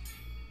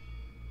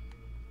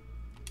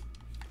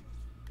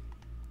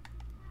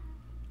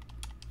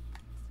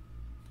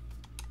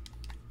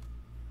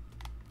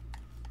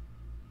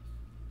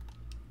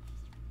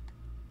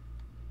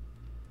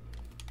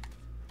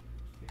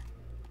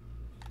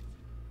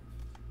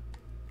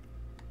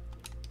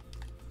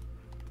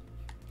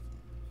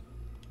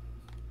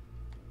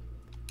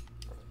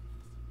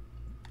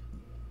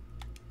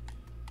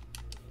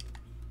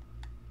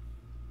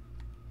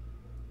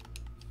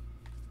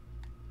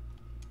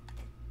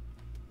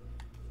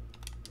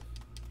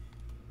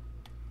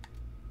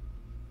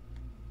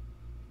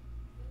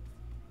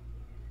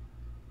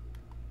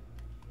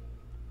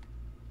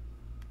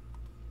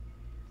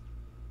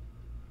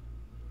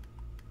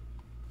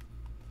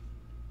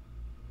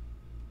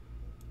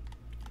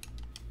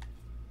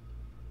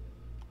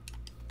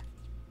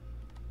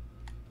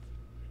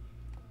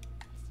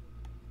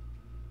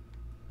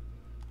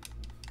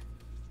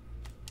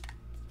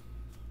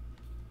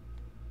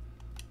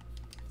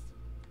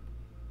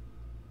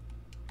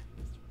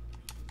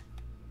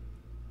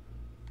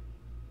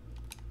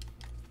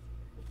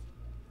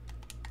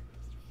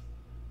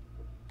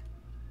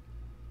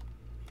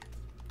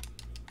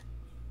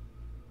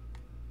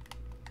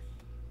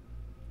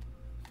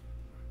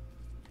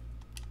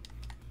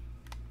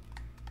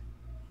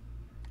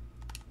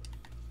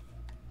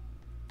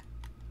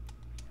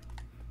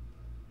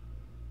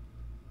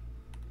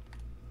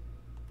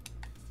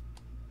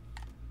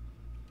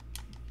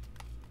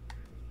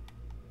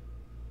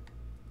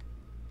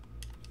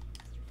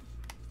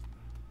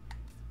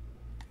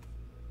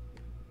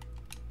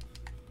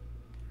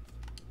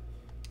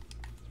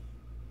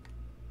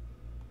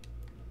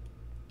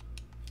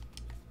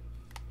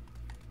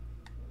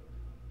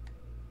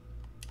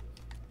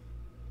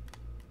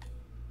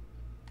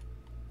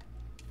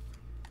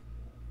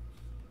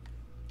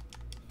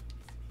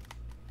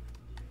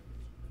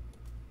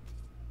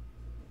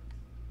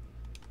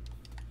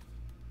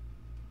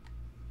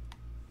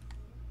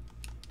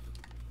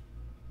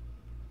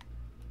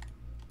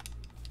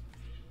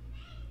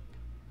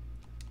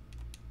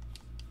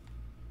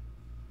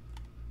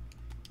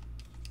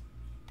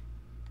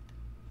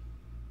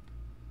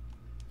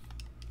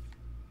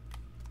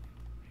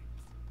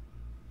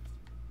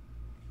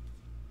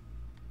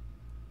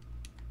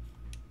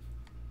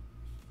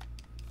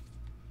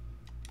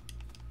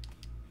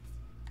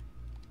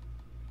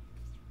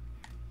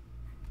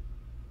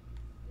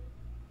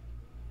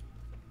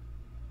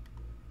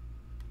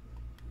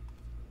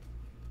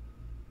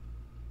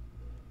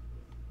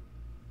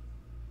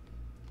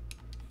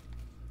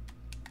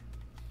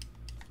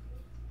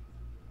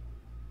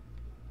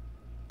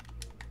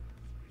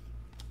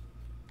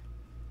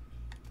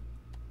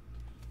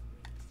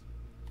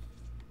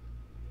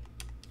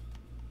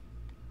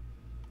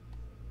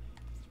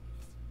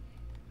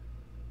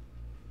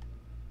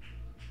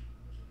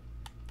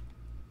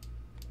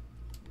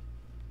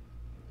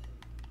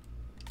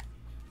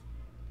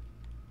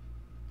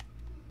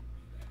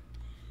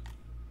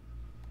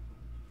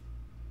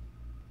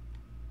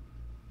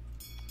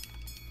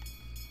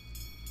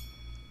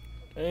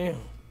 Damn.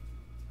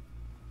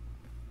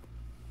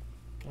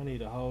 I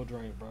need a whole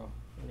drink, bro.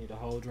 I need a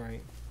whole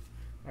drink.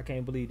 I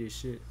can't believe this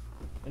shit.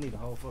 I need a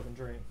whole fucking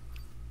drink.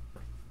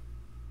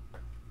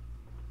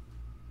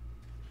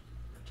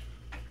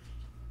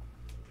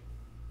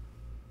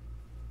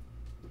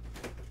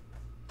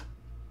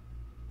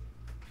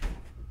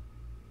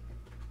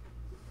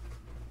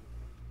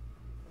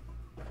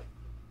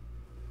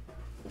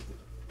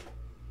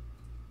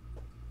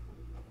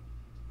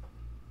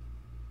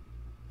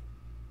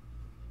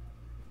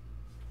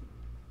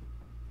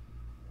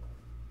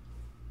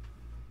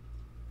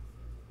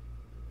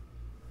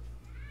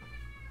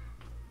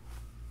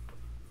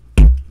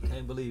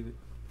 Can't believe it.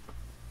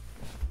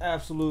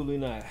 Absolutely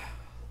not.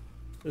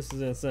 This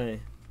is insane.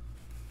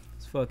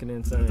 It's fucking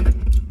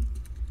insane.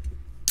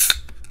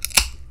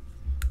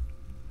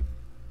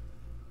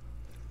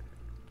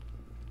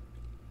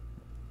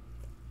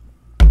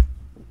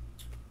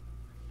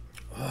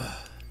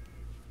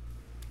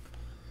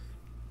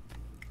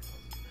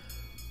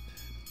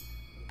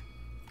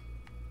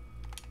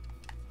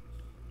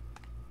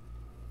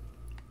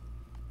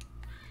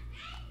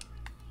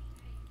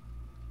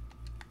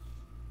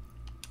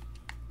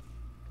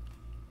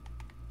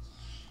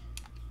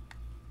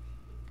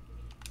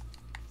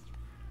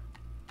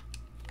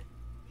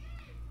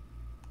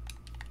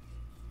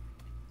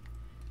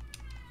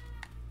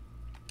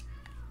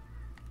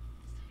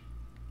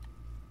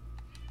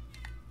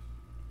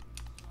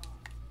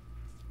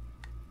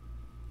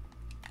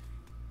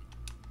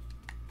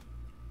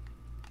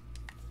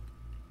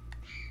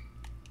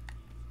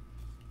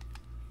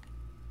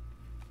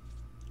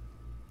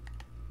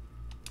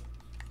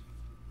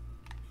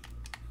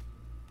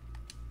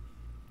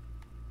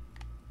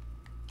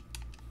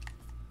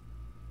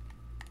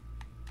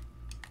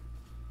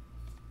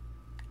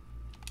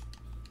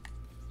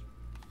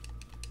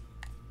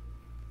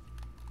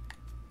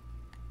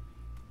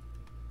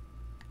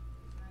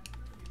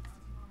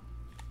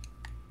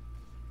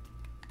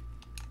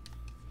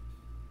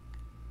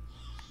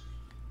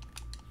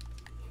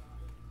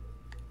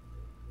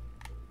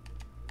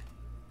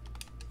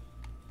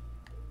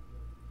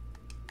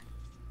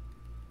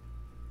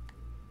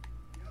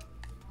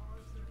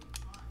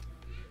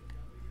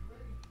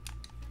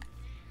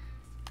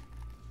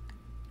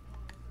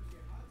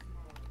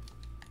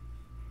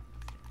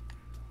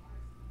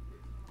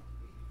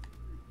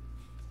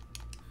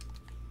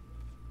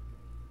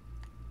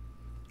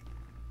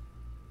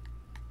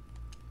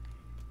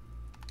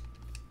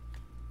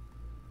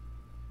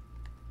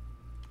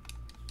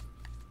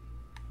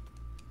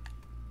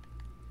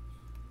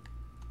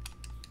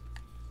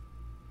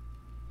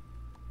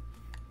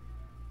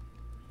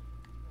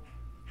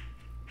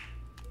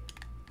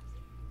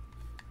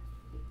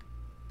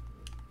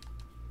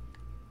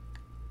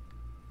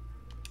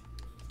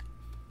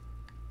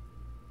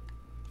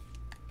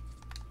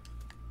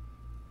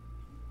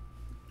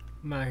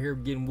 I'm out here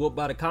getting whooped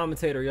by the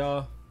commentator,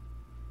 y'all.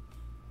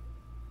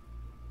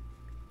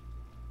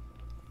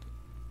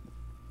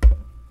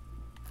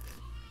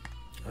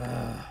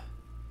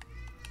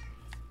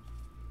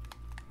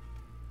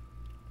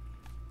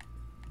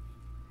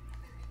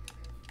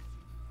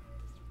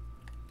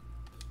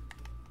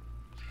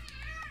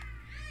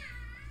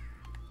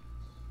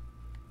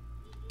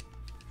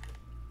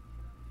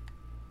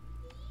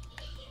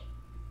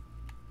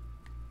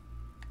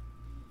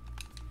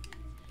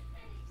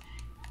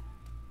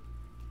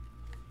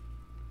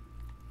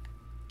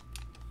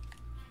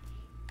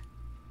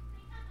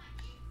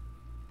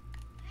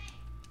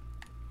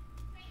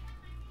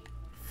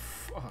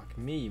 Fuck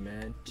me,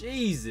 man.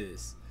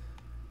 Jesus.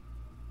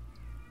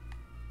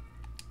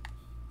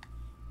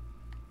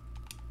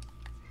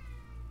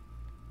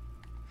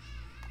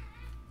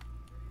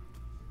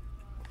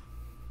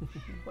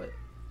 What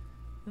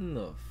in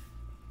the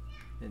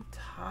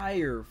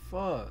entire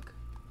fuck?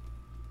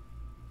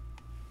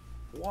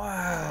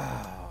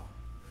 Wow.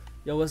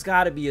 Yo, it's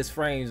gotta be his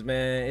frames,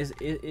 man.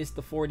 It's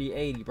the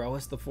 4080, bro.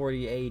 It's the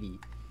 4080.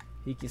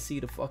 He can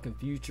see the fucking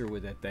future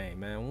with that thing,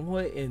 man.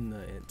 What in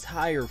the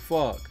entire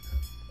fuck?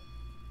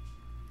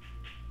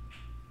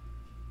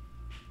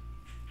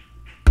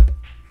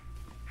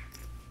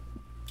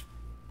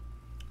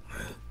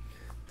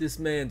 This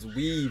man's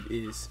weave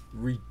is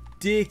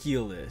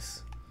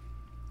ridiculous.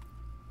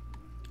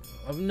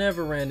 I've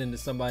never ran into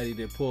somebody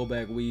that pull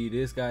back weave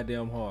this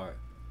goddamn hard.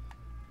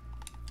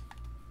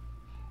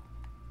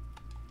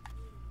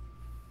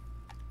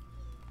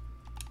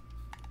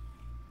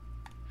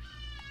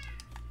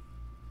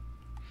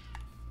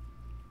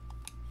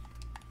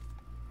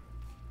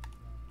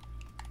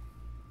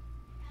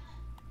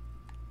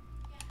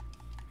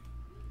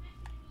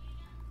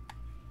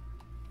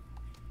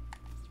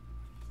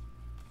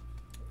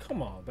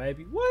 Come on,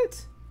 baby.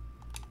 What?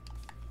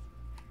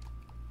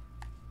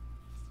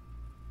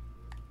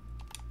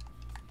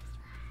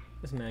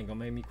 This man gonna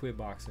make me quit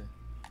boxing.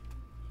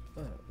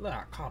 Look,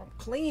 I caught him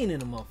clean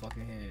in the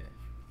motherfucking head.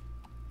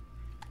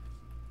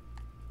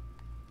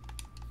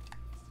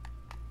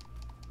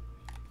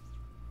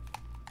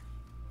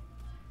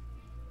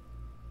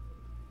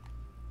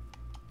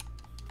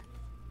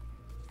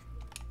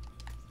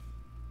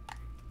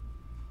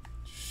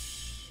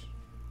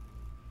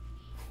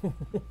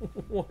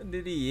 What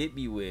did he hit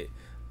me with? It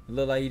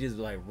looked like he just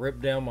like ripped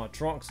down my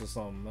trunks or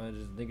something. I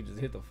just think it just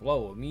hit the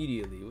floor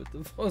immediately. What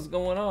the fuck's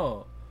going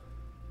on?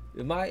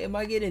 Am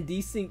I getting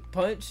decent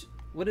punch?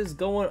 What is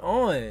going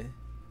on?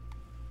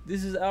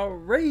 This is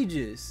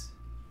outrageous.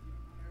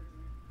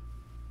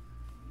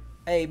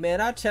 Hey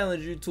man, I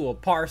challenge you to a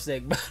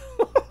parsec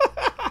battle.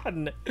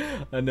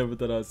 I never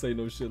thought I'd say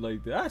no shit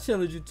like that. I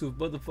challenge you to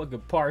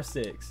motherfucking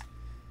parsecs.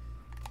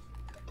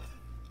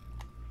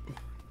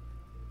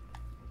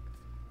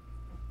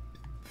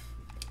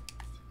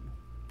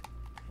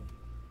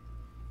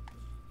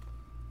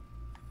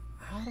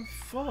 How the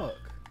fuck?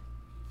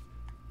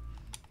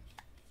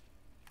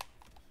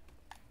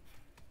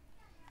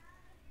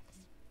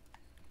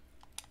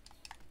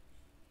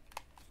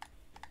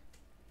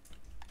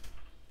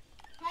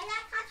 Hey, can I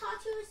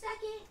talk to you a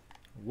second?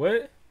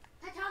 What?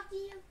 Can I talk to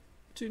you?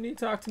 What you need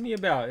to talk to me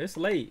about? It's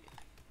late.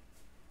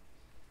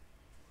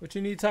 What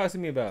you need to talk to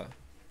me about?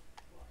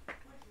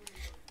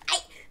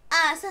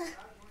 So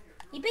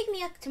you pick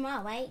me up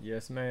tomorrow, right?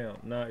 Yes, ma'am.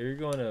 No, you're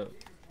going to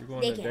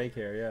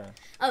daycare, yeah.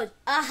 Oh,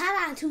 how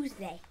about on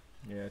Tuesday?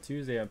 Yeah,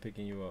 Tuesday I'm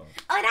picking you up.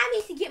 Oh, that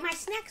means to get my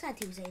snacks on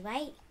Tuesday,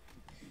 right?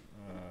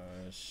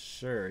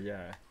 Sure,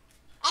 yeah.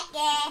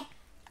 Okay.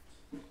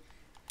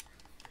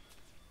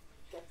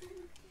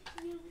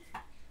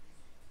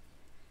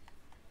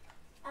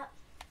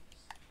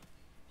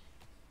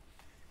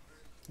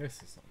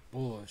 This is some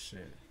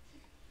bullshit.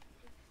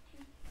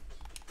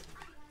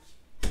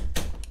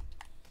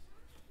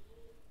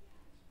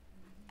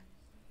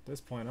 At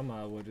this point, I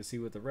might as well just see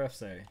what the refs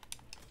say.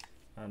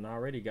 I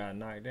already got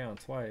knocked down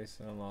twice.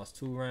 I lost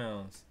 2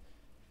 rounds.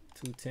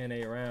 2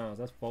 10-8 rounds.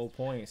 That's 4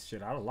 points.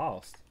 Shit, I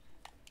lost.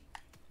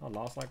 I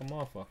lost like a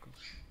motherfucker.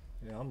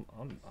 Yeah,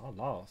 I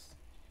lost.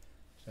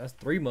 That's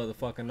 3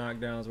 motherfucking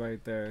knockdowns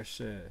right there.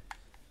 Shit.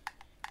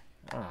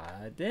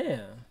 Ah,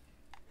 damn.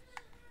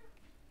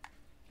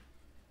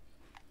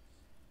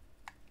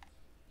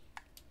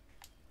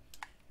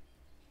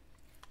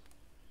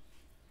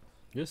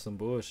 This some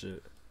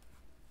bullshit.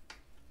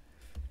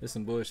 It's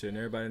some bullshit and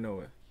everybody know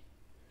it.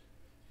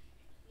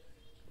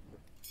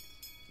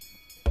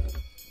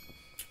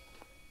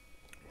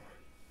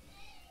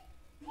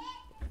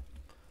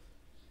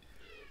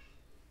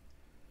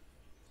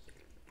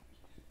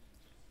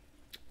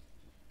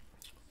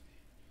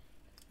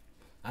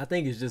 I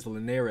think it's just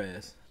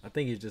Linares. I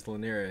think it's just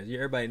Linares. Yeah,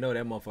 everybody know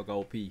that motherfucker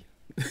OP.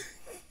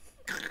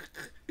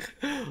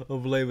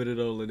 I'm blaming it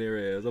on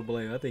Linares. I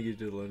think it's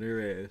just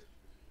Linares.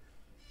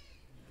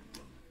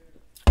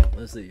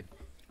 Let's see.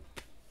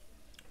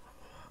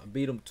 I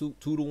beat him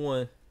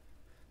 2-1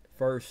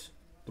 first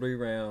 3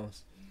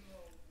 rounds.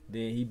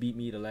 Then he beat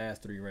me the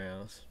last 3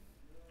 rounds.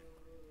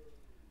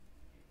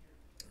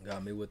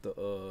 Got me with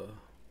the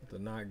The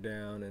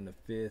knockdown in the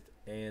 5th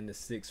and the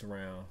 6th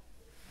round.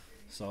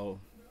 So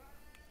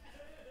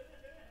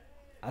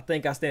I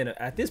think I stand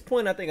at this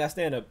point. I think I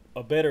stand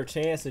a better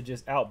chance of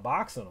just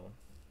outboxing him.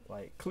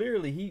 Like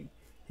clearly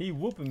he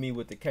whooping me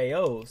with the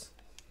KOs.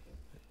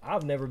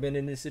 I've never been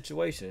in this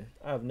situation.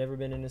 Let me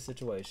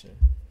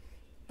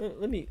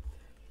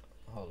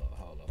hold on.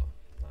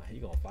 Nah, he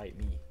gonna fight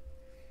me.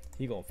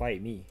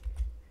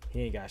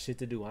 He ain't got shit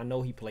to do. I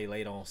know he play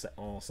late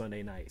on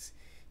Sunday nights.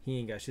 He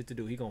ain't got shit to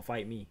do. He gonna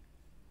fight me.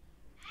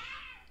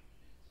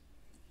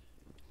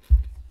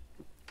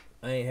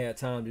 I ain't had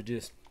time to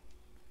just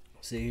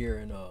sit here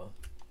and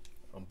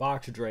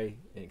unbox Dre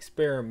and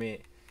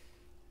experiment.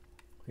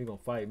 He gonna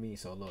fight me,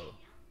 so look.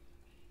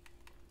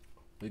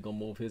 We gonna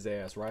move his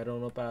ass right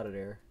on up out of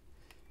there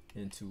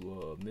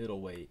into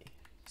middleweight.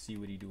 See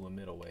what he do in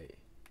middleweight.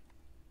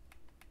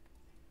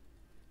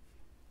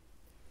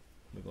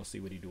 We're gonna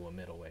see what he do in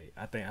middleweight.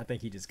 I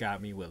think he just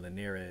got me with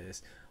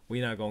Linares.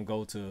 We not gonna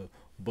go to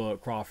Bud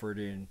Crawford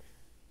and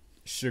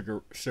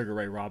Sugar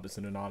Ray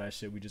Robinson and all that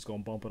shit. We just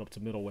gonna bump it up to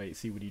middleweight.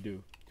 See what he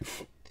do.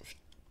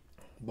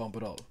 Bump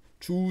it up.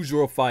 Choose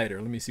your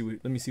fighter. Let me see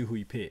who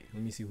he pick.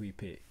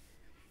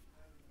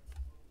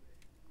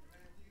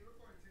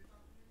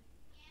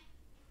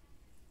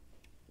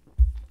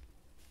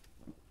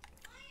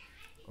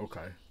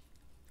 Okay.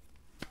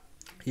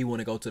 He want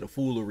to go to the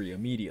foolery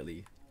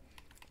immediately.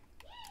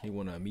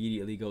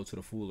 Go to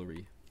the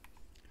foolery.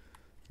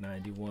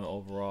 91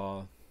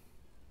 overall.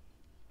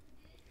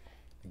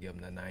 Give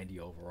him the 90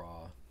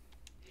 overall.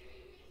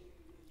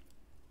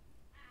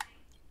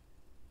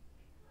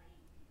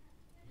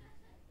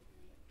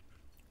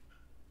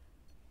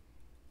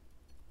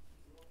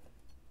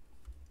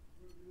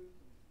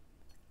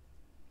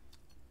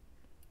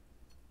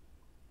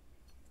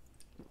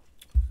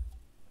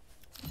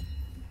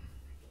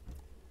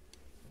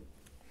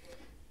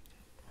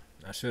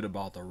 I should have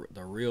bought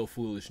the real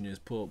foolishness.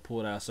 Pulled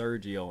out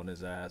Sergio on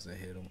his ass and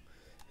hit him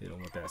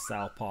with that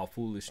southpaw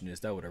foolishness.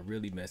 That would have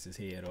really messed his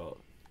head up.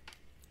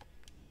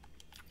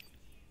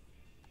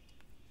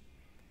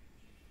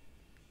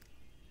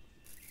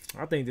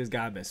 I think this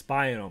guy been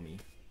spying on me,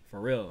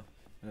 for real.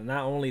 And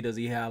not only does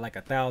he have like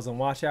 1,000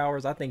 watch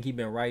hours, I think he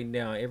been writing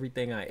down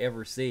everything I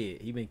ever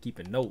said. He been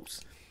keeping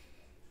notes.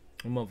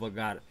 That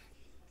motherfucker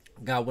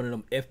got one of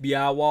them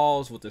FBI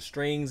walls with the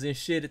strings and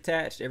shit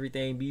attached.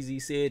 Everything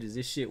BZ said, does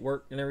this shit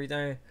work and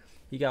everything?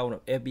 He got one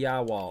of them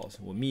FBI walls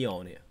with me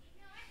on it.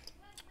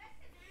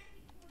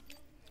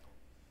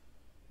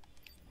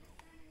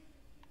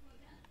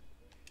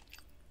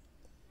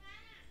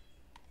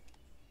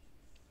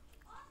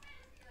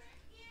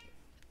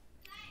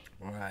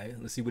 All right,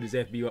 let's see what his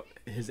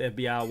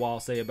FBI wall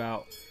say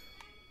about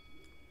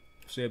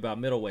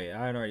middleweight.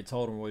 I already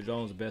told him Roy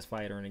Jones the best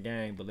fighter in the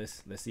game, but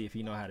let's see if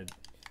he know how to,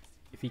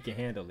 if he can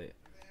handle it.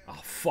 Oh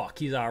fuck,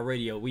 he's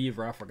already a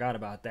Weaver. I forgot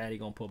about that. He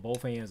gonna put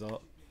both hands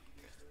up.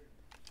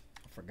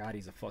 I forgot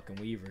he's a fucking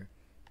Weaver.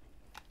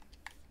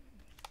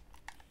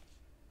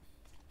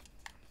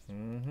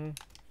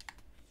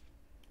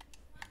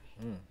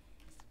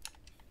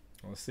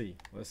 Let's see.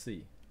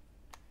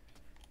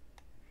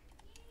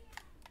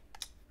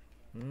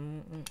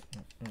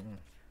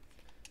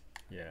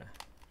 Yeah.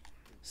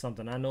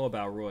 Something I know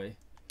about Roy.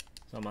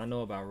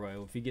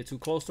 If he get too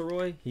close to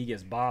Roy, he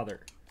gets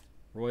bothered.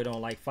 Roy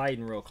don't like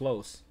fighting real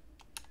close.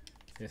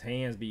 His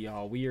hands be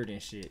all weird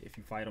and shit if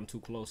you fight him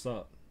too close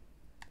up.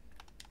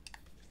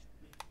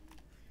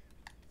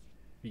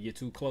 If you get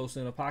too close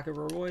in the pocket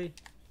with Roy,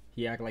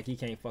 he act like he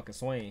can't fucking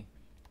swing.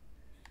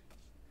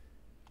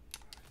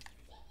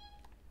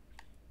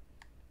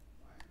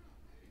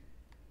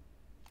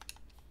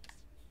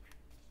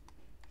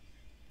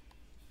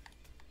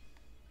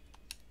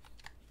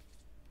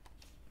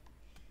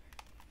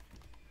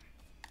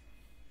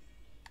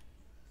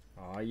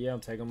 Oh yeah,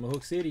 I'm taking him to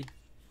Hook City.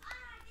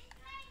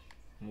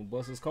 I'm gonna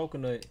bust his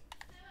coconut.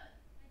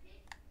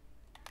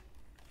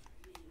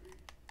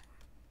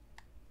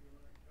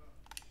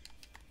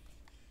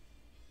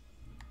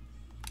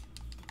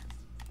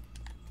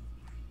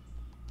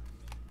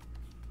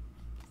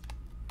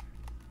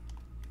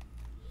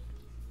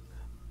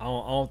 I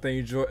don't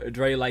think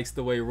Dre likes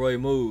the way Roy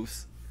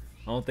moves.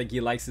 I don't think he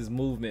likes his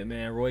movement,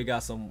 man. Roy got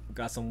some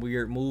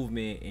weird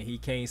movement, and he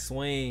can't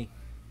swing.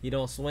 He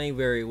don't swing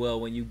very well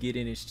when you get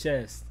in his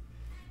chest.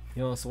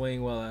 He don't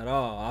swing well at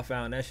all. I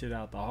found that shit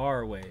out the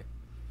hard way.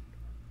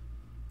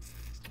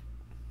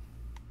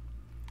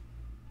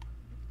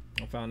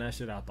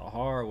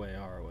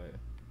 Hard way.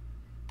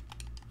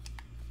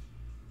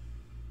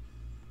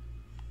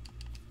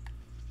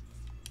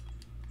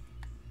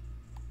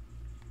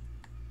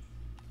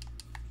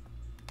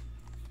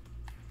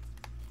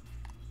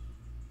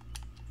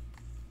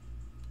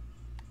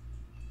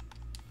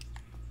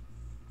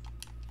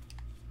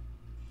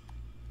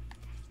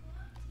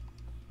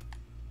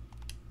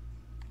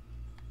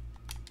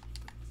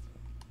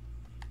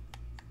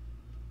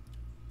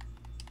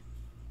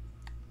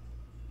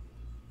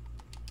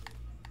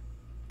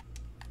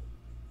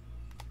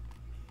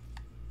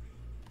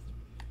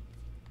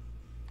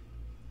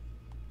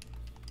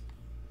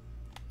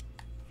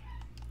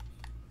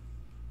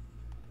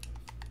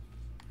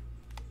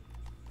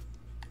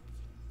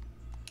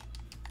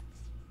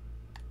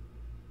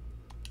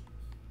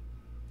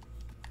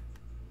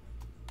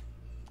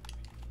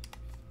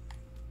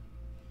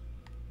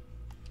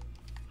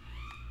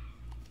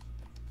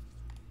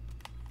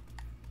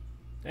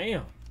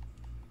 Damn.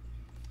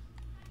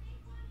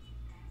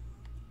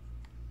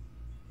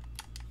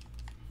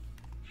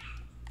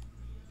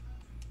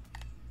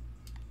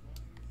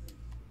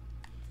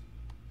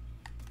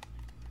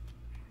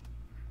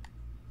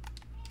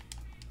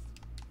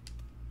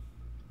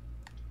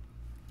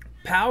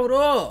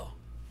 Powder.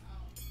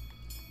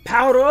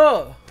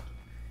 Powder.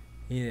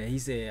 Yeah, he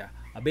said,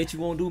 I bet you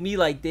won't do me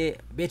like that.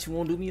 I bet you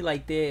won't do me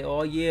like that.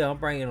 Oh, yeah, I'm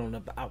bringing on the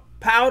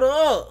powder.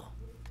 Oh,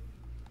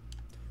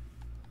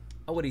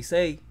 what'd he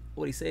say?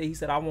 What'd he say? He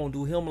said, I won't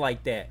do him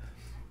like that.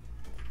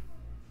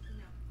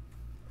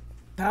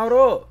 Powder.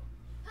 I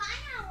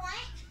don't want.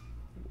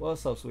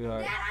 What's up,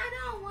 sweetheart? Dad,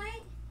 I don't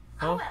want.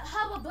 Huh? I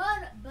have a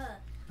bud.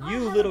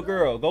 You little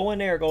girl, go in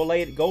there, go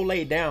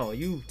lay down.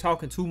 You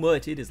talking too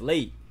much. It is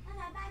late. Okay,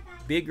 bye.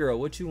 Big girl,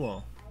 what you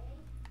want?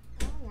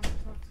 I want to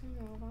talk to you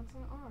about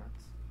some art.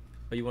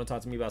 Oh, you want to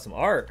talk to me about some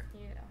art?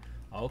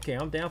 Yeah. Okay,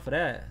 I'm down for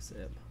that.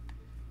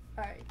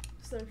 Alright,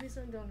 so the piece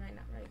I'm doing right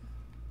now, right?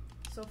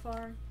 So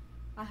far,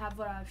 I have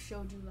what I've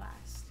showed you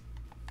last.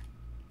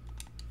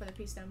 For the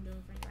piece that I'm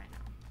doing for you right now.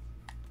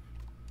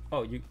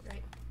 Oh, you.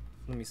 Right.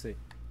 Let me see.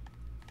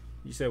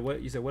 You said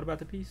what? You said what about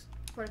the piece?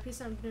 For the piece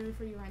that I'm doing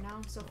for you right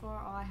now, so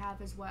far, all I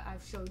have is what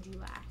I've showed you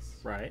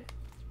last. Right.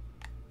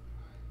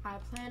 I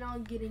plan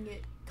on getting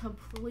it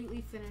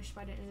completely finished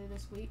by the end of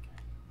this week.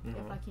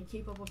 If I can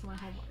keep up with my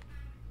homework.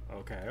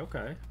 Okay. I'm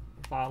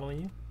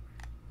following you.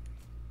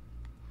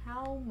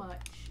 How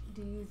much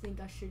do you think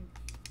I should,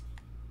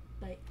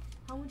 like,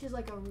 how much is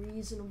like a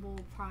reasonable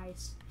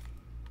price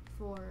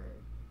for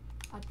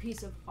a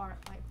piece of art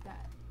like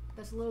that?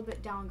 That's a little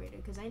bit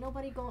downgraded because ain't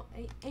everybody gonna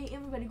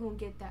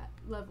get that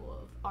level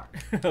of art.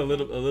 a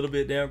little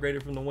bit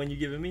downgraded from the one you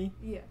giving me.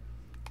 Yeah.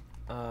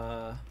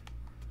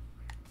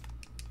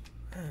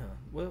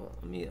 Well,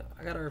 I mean,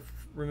 I gotta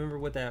remember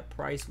what that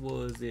price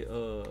was. Did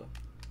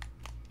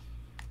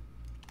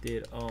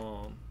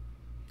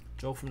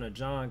Joe from the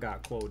John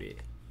got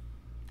quoted?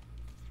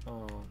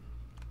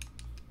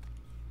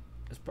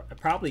 It's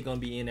probably gonna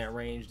be in that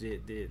range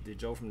that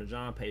Joe from the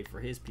John paid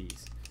for his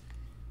piece.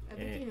 I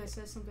think it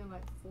says something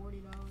like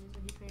 $40 that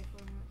he paid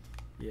for it.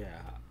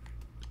 Yeah,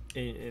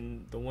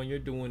 and the one you're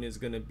doing is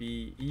gonna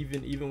be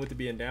even with it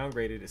being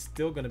downgraded, it's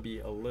still gonna be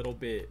a little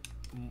bit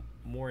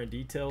more in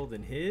detail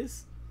than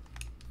his.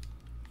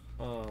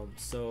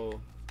 So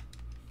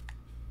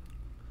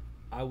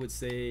I would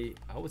say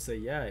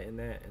yeah, in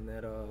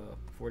that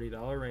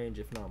 $40 range,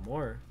 if not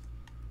more.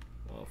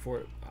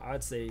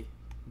 I'd say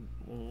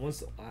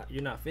once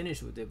you're not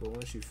finished with it, but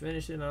once you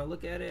finish it and I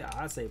look at it,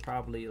 I'd say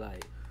probably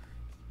like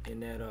in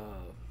that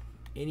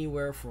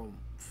anywhere from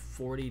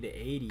 40 to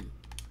 80,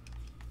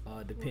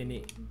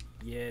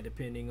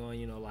 depending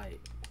on like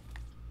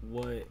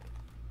what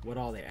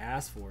all they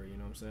asked for, you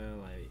know what I'm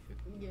saying,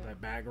 like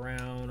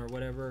background or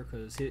whatever,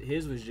 because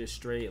his was just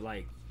straight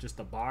like just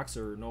a box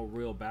or no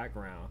real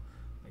background.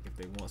 Like if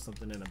they want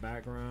something in the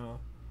background,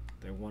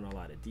 they want a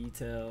lot of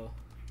detail.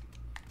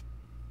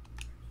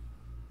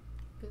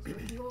 Because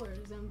with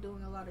yours, I'm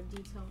doing a lot of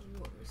detail in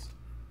yours.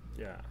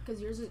 Yeah. Because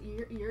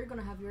you're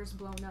gonna have yours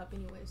blown up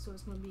anyway, so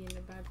it's gonna be in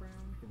the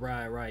background.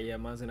 Right. Yeah,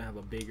 mine's gonna have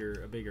a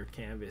bigger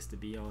canvas to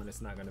be on.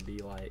 It's not gonna be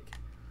like,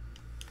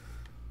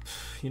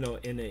 in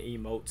an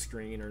emote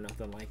screen or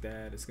nothing like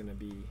that. It's gonna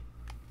be.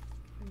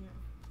 Yeah.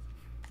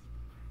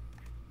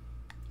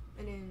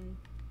 And then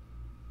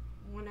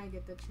when I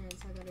get the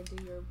chance, I gotta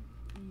do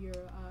your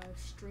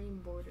stream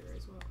border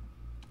as well.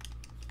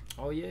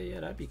 Oh yeah,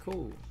 that'd be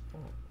cool.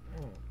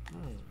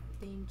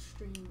 Themed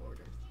stream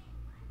border.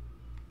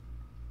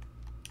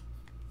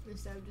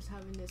 Instead of just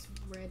having this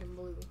red and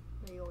blue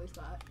that you always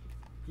got.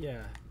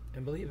 Yeah,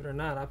 and believe it or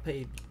not, I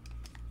paid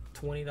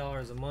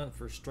 $20 a month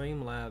for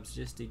Streamlabs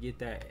just to get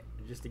that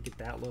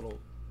little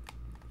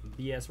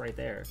BS right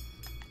there.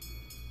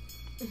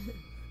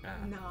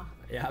 Nah.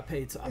 Yeah, I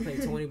paid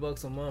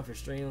 $20 a month for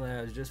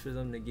Streamlabs just for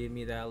them to give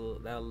me that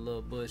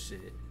little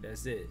bullshit.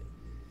 That's it.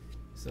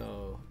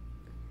 So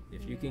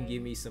if you can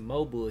give me some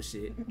more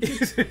bullshit.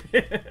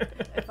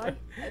 if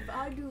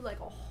I do like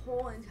a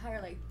whole entire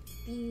like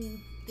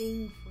theme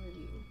thing for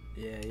you.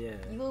 Yeah.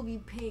 You will be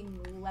paying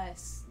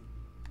less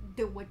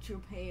than what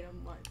you're paying a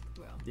month,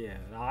 bro. Yeah,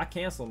 no, I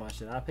canceled my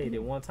shit. I paid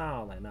it one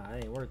time. Like, nah,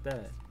 it ain't worth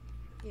that.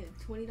 Yeah,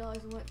 $20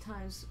 a month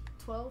times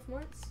 12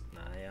 months.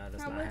 Nah, yeah,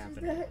 that's How not much is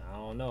happening. that? I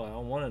don't know. I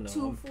don't want to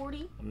know.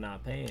 $240. I'm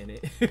not paying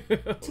it.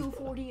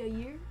 $240 a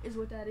year is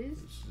what that is.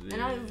 Shit.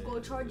 And I'm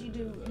gonna charge you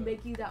to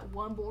make you that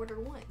one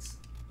border once.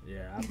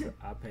 Yeah,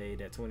 I paid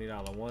that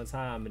 $20 one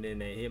time, and then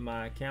they hit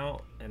my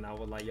account, and I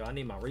was like, yo, I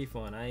need my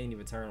refund. I ain't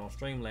even turned on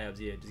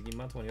Streamlabs yet. Just give me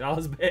my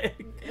 $20 back.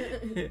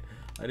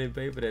 I didn't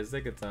pay for that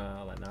second time.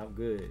 I was like, nah, I'm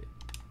good.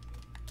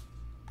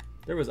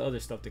 There was other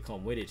stuff to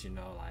come with it,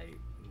 like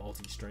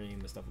multi-stream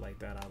and stuff like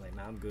that. I was like,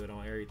 nah, I'm good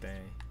on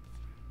everything.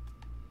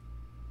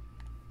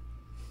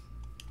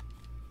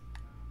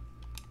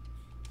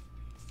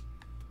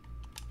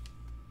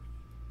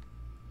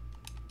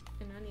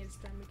 And I need to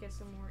start to get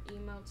some more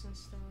emotes and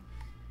stuff.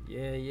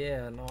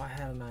 Yeah. No, I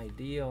had an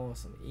idea on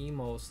some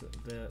emotes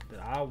that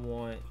I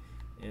want,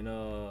 and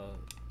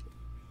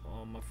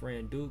My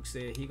friend Duke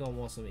said he gonna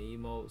want some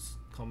emotes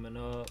coming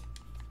up.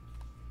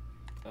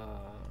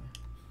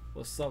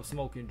 What's up,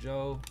 Smoking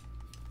Joe?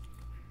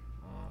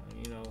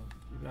 You know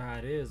how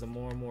it is. The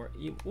more and more,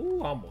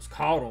 ooh, I almost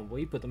caught him. Boy,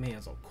 he put them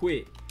hands on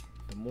quick.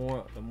 The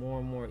more and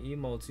more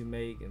emotes you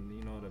make, and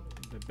you know,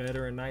 the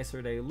better and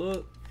nicer they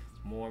look,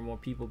 more and more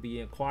people be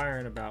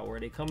inquiring about where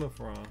they coming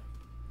from.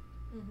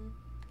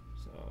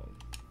 So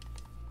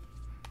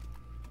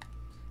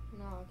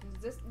No,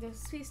 because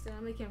this piece that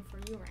I'm making for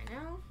you right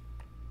now,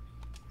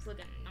 it's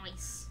looking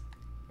nice.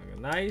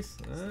 looking nice,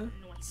 It's huh? looking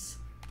nice.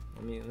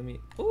 Let me.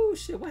 Oh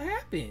shit! What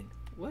happened?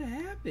 What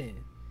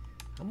happened?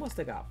 I must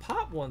have got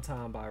popped one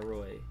time by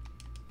Roy.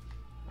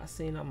 I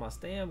seen on my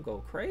stam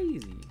go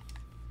crazy.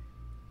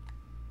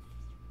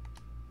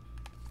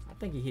 I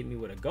think he hit me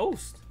with a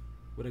ghost.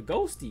 With a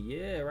ghosty,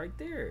 yeah, right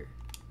there.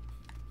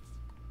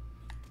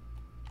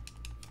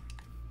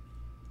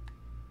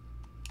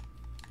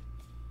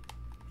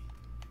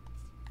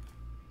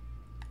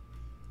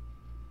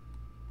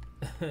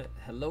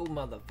 Hello,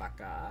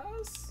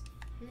 motherfuckers.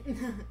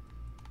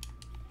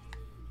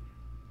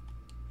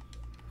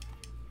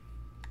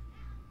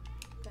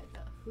 Got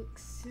the Hook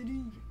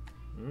City.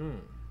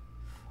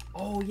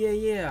 Oh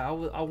yeah.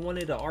 I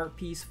wanted an art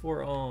piece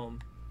for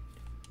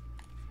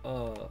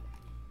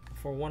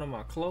one of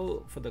my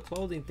for the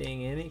clothing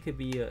thing, and it could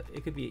be an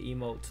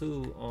emote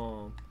too.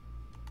 I'm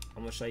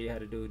gonna show you how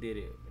to did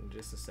it in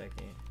just a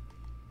second.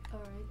 All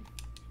right.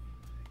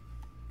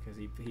 Cause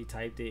he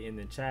typed it in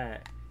the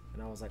chat,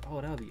 and I was like, oh,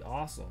 that would be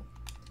awesome.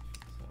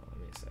 So let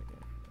me a second.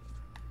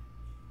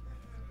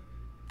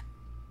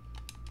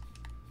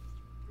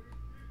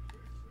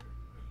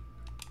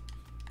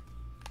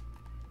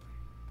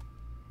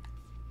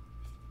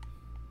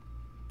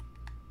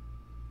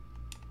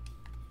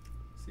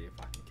 See if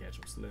I can catch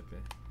him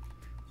slipping.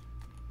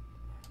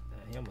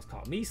 He almost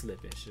caught me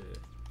slipping. Shit.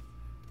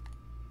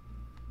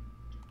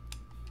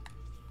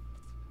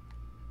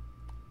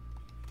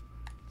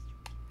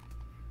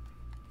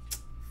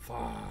 Fuck,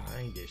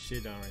 I ain't get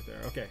shit done right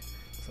there. Okay,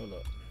 so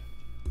look,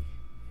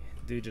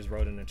 dude just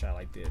wrote in the chat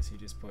like this. He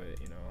just put,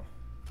 you know,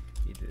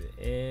 he did an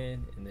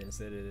N, and then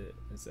instead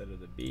of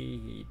the B,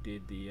 he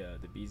did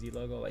the BZ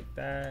logo like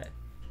that.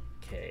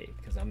 K,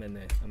 because I'm in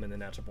the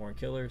Natural Born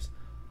Killers.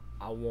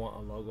 I want a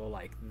logo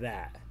like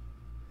that.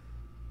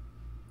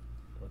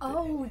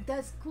 Oh,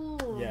 that's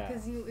cool. Yeah.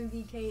 Because you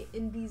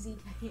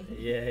NBZK.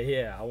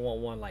 Yeah. I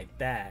want one like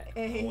that.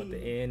 I want the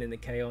Hey. N and the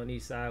K on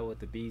each side with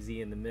the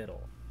BZ in the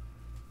middle.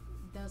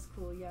 That's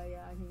cool. Yeah,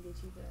 I can get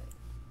you that.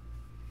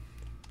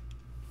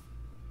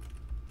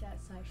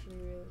 That's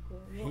actually really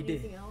cool. You want He did.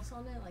 anything else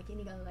on it? Like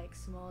any other like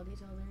small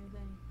details or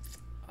anything?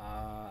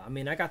 I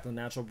mean, I got the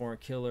Natural Born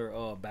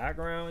Killer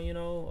background, you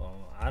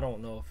know. I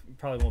don't know if you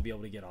probably won't be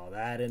able to get all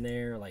that in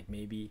there. Like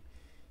maybe,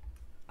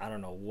 I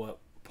don't know what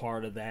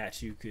part of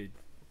that you could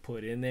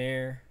put in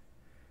there.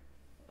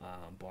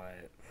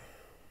 But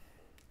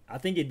I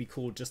think it'd be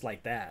cool just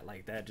like that.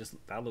 Like that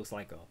looks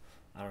like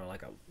I don't know,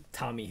 like a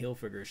Tommy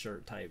Hilfiger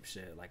shirt type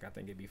shit. Like I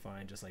think it'd be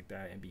fine just like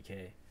that,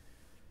 MBK.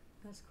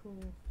 That's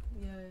cool.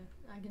 Yeah,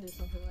 I can do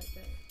something like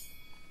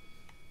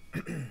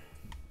that.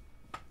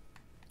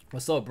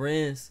 What's up,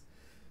 Brins?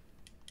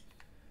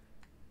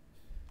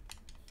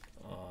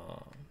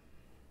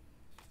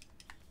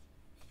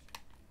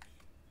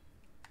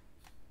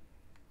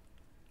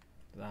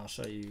 I'll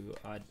show you.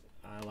 I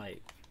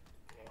like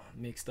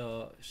mixed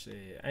up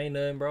shit. Ain't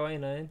nothing, bro.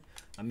 Ain't nothing.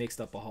 I mixed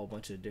up a whole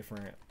bunch of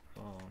different,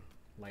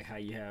 like how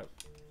you have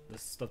the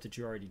stuff that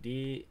you already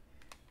did.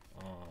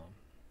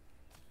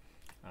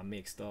 I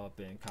mixed up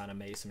and kind of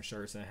made some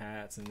shirts and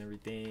hats and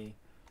everything.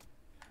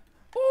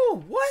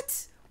 Oh,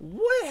 what?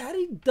 What? How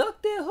did he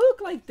duck that hook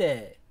like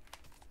that?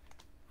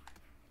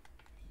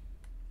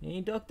 He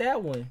ain't ducked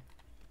that one.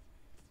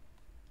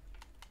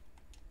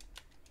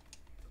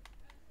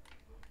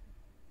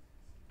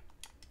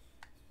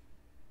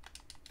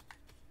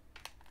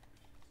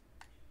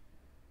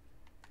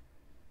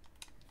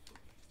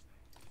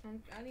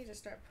 I need to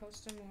start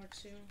posting more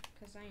too,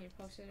 because I ain't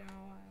posted in a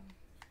while.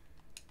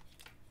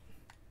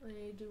 I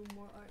need to do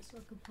more art so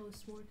I can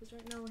post more, because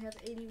right now we have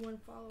 81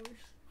 followers.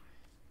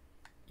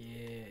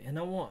 Yeah, and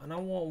I want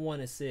one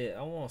that said,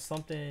 I want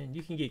something.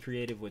 You can get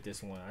creative with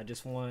this one. I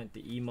just want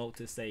the emote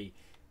to say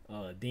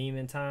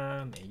Demon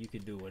Time, and you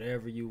can do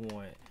whatever you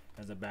want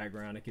as a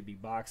background. It could be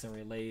boxing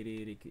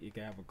related. It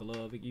could have a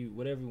glove.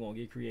 Whatever you want.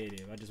 Get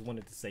creative. I just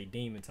wanted to say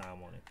Demon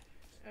Time on it.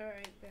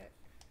 Alright, bet.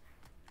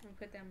 I'll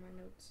put that in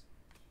my notes.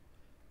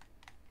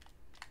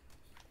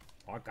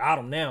 I got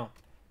him now.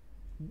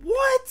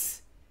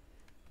 What?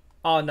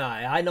 Oh, nah.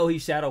 I know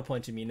he's shadow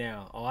punching me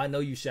now. Oh, I know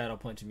you shadow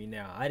punching me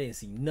now. I didn't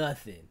see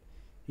nothing.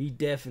 He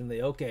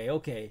definitely...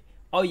 Okay.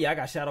 Oh, yeah, I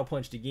got shadow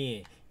punched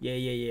again.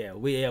 Yeah.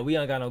 We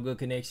ain't got no good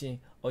connection.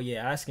 Oh,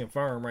 yeah, that's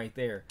confirmed right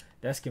there.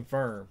 That's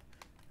confirmed.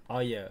 Oh,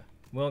 yeah.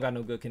 We don't got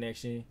no good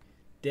connection.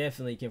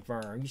 Definitely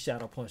confirmed. You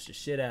shadow punched the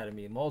shit out of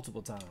me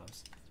multiple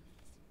times.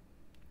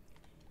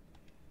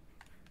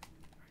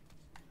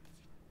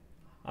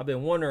 I've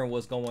been wondering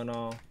what's going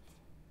on.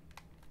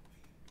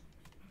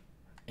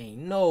 Ain't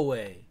no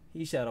way.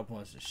 He shadow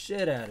punched the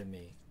shit out of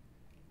me.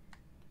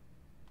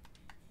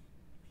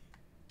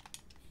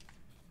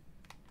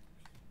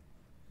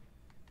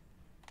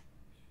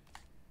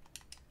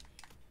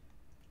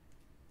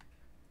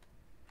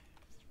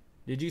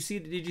 Did you see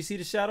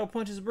the shadow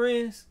punches,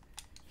 Briz?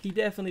 He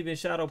definitely been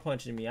shadow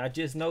punching me. I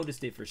just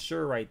noticed it for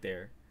sure right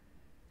there.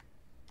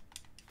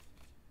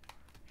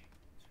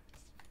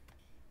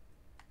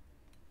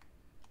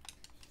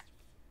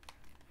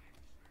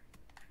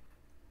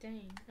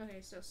 Dang.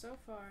 Okay, so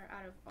far,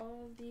 out of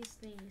all these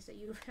things that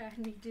you've had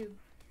me do,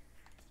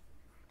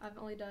 I've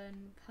only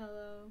done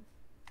Pello,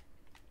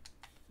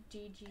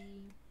 GG,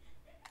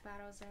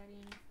 Battle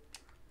Zaddy.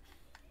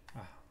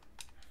 Ah.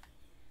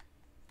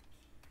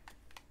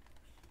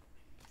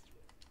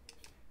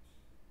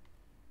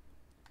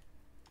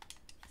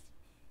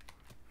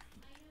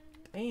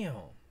 Damn.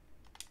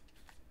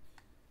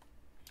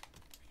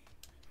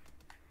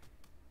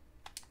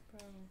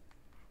 Bro,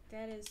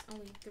 that is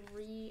only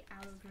 3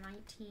 out of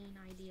 19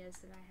 ideas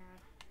that I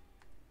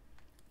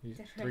have.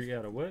 3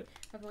 out of what?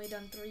 I've only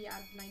done 3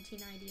 out of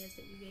 19 ideas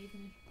that you gave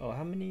me. Oh,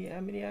 how many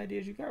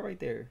ideas you got right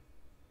there?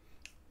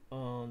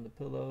 The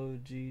pillow,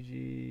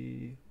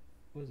 GG.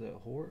 What is that?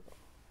 Horde?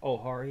 Oh,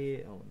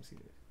 hardhead. Oh, let me see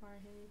this.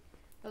 Hardhead.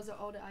 Those are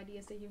all the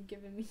ideas that you've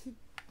given me.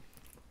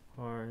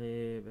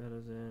 Hardhead,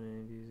 Battle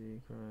Zen, NBZ,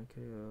 Crime,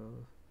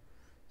 KO.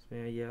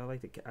 Man, yeah,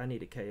 I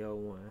need a KO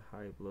one.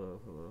 Hype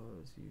love,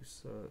 hello, you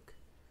suck.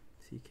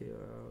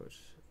 TKO, ouch.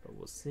 I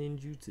will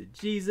send you to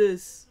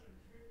Jesus.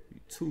 You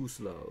too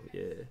slow,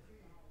 yeah.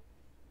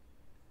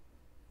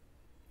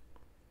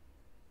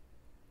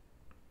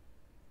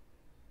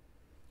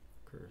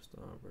 Cursed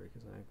arm, break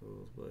his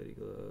ankles, bloody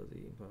gloves,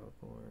 eating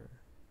popcorn.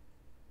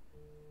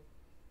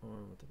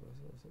 Arm with the bus,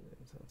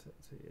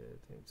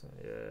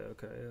 yeah,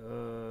 okay,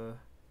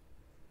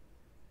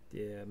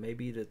 yeah,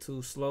 maybe the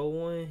too slow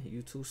one.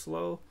 You too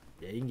slow.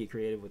 Yeah, you can get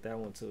creative with that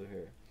one too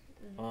here.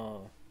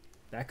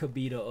 That could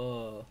be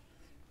the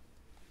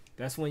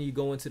that's when you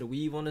go into the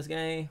weave on this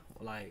game.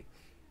 Like,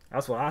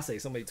 that's what I say.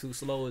 Somebody too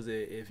slow is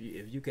if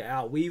you can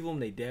outweave them,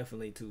 they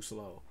definitely too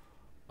slow.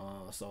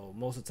 So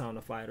most of the time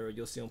the fighter,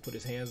 you'll see him put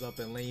his hands up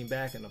and lean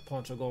back, and the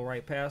punch will go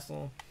right past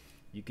him.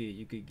 You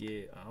could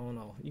get, I don't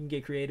know. You can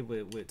get creative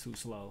with too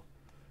slow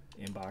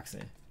in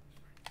boxing.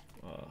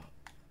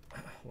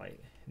 Like,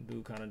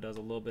 dude kind of does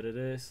a little bit of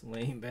this,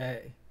 lean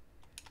back.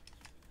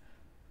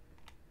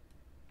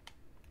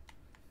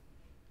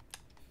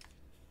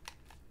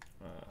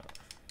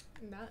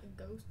 Not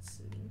Ghost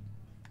City.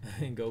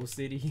 Ghost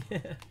City.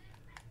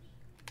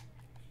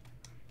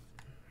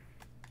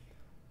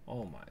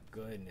 Oh my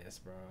goodness,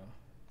 bro.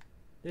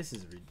 This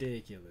is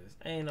ridiculous.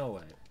 Ain't no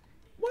way.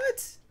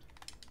 What?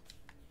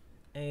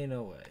 Ain't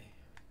no way.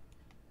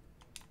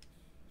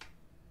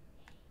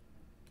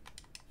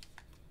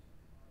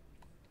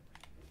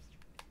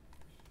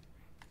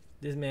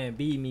 This man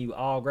beat me with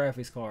all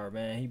graphics card,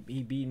 man.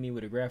 He beat me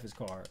with a graphics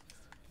card.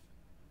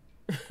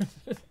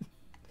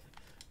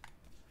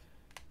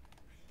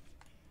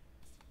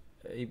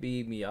 He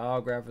beat me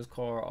all graphics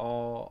card,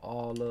 all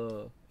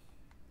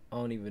I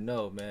don't even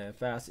know, man.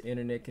 Faster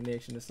internet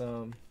connection or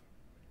something.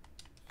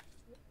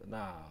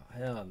 Nah,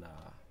 hell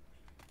nah.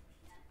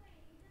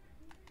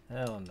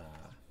 Hell nah.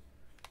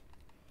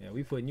 Yeah,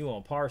 we putting you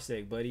on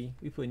Parsec, buddy.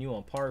 We putting you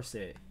on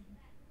Parsec.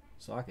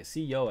 So I can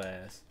see your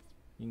ass.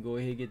 You can go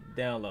ahead and get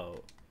the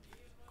download.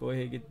 Go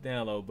ahead and get the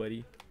download,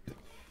 buddy.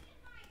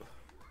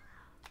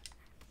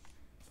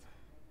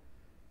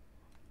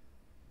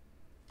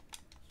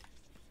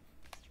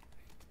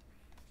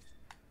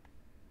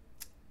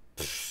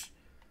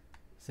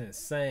 It's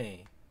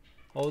insane.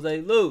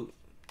 Jose Luke.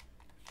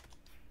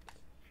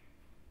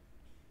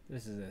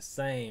 This is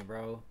insane,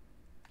 bro.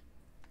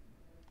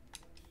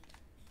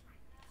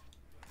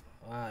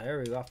 Ah, there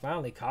we go. I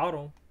finally caught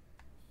him.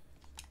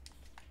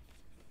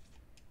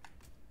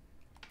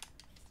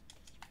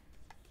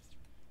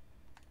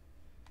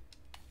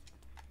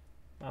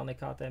 Finally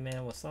caught that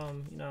man with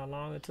something. You know how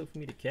long it took for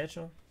me to catch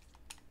him?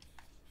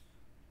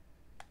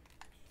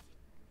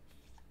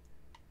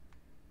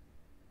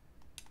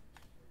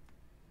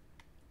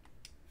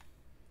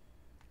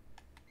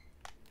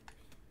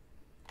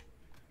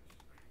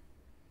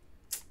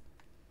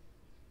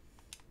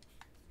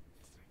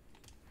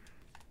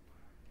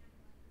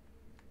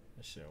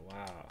 That shit,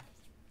 wow.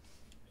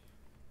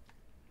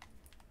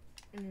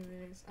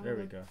 Anyways, There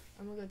we go.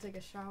 I'm gonna go take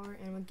a shower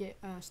and we'll get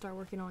start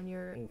working on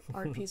your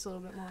art piece a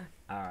little bit more.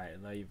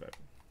 Alright, love you, baby.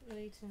 Love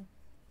you too.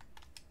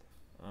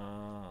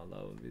 I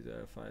love when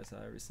BJ fights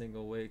every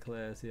single weight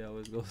class. He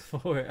always goes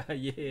for it.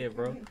 Yeah,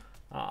 bro.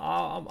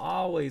 I'm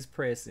always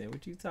pressing.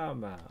 What you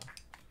talking about?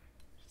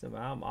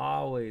 I'm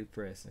always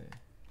pressing.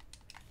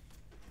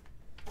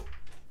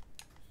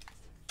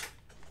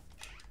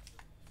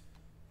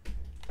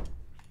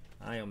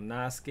 I am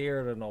not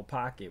scared of no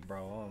pocket,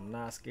 bro. I'm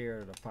not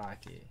scared of the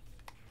pocket.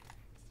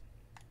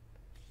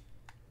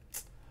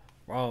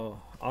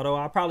 Bro, although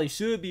I probably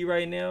should be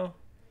right now.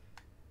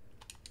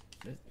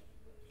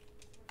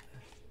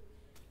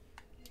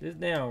 This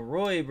damn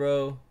Roy,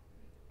 bro.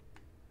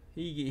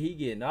 He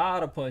getting all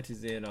the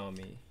punches in on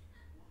me.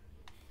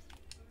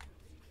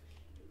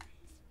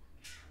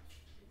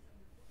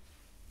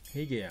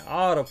 He getting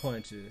all the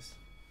punches.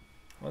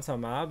 I'm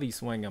talking about I be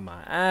swinging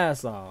my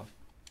ass off.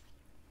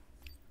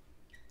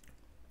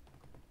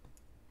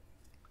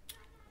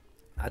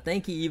 I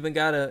think he even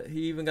got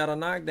a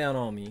knockdown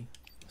on me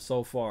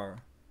so far.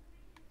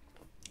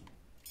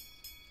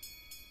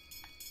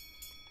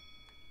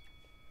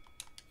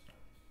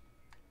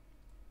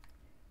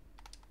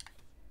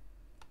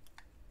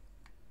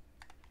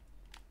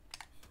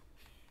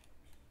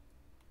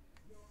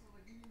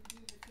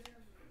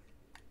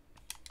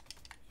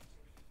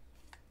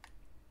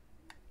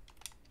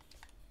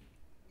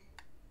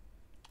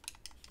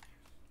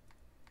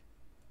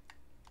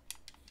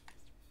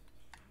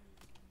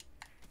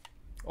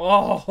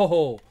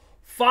 Oh,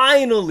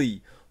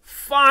 finally.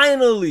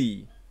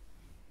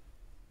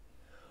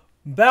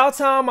 About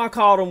time I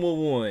caught him with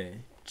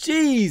one.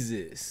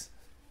 Jesus.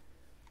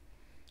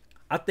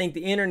 I think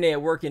the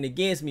internet working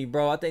against me,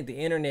 bro. I think the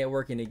internet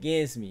working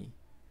against me.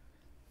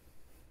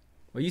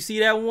 Well, you see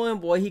that one?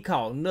 Boy, he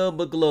caught nothing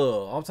but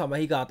glove. I'm talking about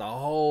he got the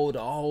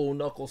whole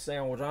knuckle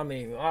sandwich. I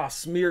mean, I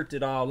smeared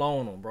it all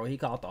on him, bro. He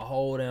caught the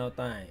whole damn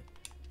thing.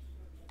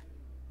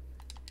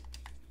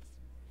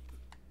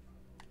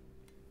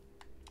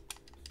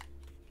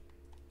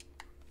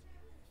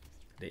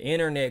 The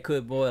internet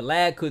could, boy,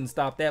 lag couldn't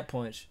stop that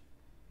punch.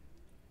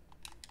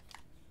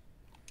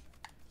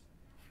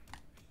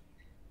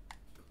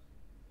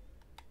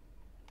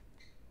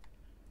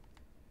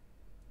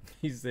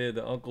 He said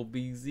the Uncle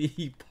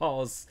BZ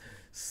paws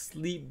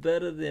sleep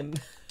better than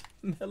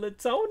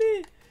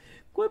melatonin.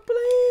 Quit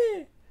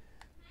playing.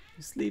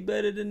 You sleep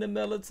better than the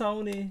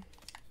melatonin.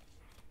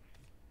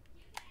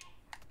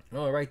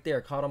 Oh, right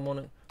there. Caught him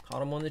on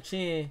the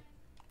chin.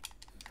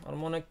 Caught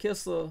him on the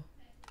kisser.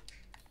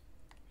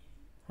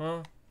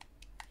 Huh?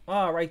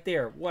 Oh, right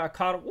there. Boy, I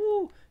caught him.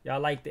 Woo! Y'all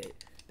like that?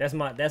 That's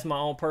my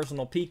own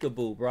personal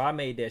peekaboo, bro. I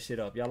made that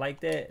shit up. Y'all like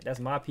that? That's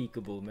my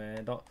peekaboo,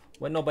 man.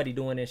 Wasn't nobody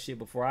doing that shit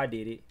before I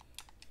did it.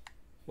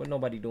 Wasn't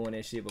nobody doing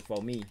that shit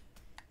before me.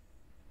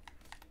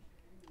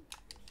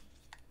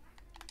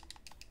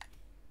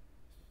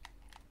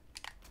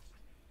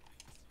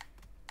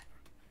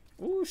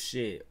 Ooh,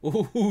 shit.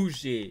 Ooh,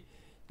 shit.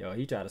 Yo,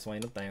 he tried to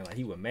swing them thing like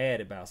he was mad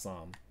about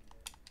something.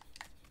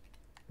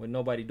 When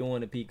nobody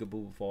doing the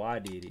peekaboo before I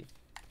did it.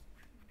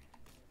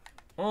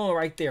 Oh,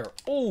 right there.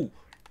 Ooh.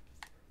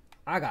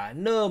 I got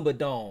none but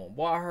dome.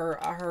 Boy,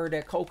 I heard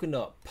that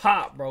coconut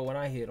pop, bro, when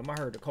I hit him. I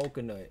heard the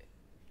coconut.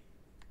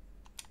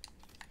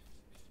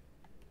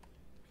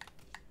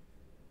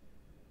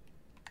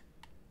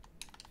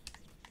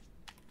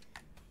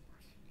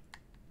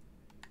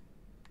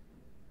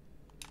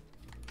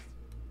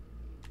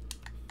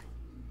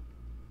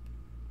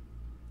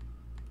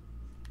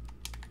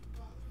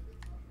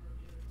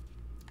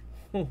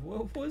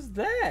 What was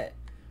that?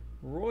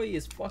 Roy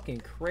is fucking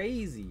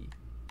crazy.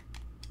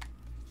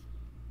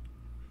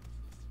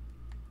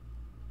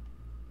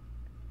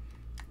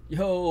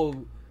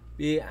 Yo,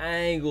 Big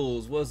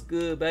Angles, what's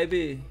good,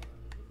 baby?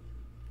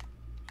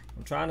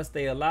 I'm trying to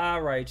stay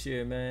alive right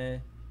here,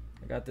 man.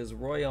 I got this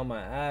Roy on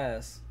my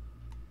ass.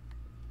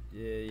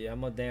 Yeah,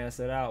 I'm gonna dance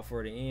it out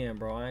for the end,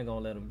 bro. I ain't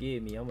gonna let him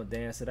get me. I'm gonna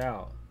dance it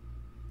out.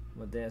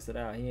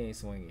 He ain't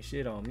swinging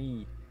shit on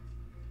me.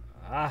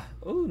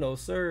 Oh, no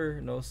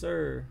sir, no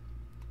sir.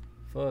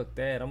 Fuck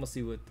that. I'm gonna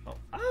see what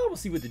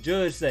the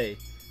judge say.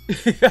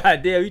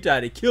 God damn, he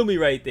tried to kill me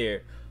right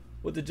there.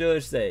 What the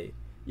judge say?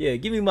 Yeah,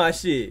 give me my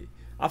shit.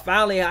 I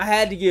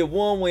had to get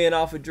one win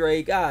off of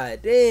Dre. God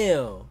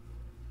damn.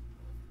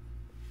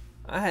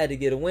 I had to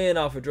get a win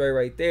off of Dre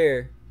right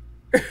there.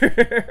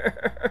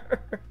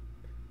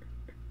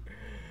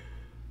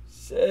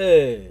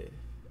 Shit.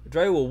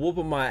 Dre will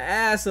whooping my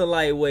ass in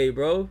lightweight,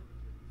 bro.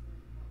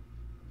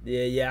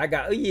 Yeah, I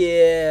got,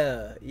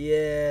 yeah,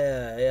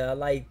 I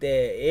like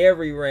that.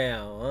 Every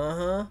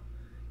round,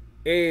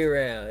 every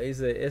round. This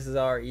is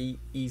our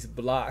East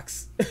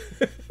Blocks.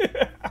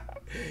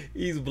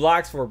 East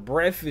Blocks for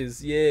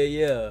breakfast,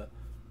 yeah.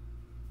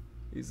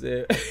 He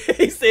said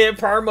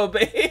perma,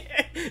 baby.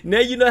 Now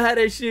you know how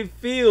that shit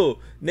feel.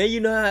 Now you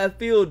know how it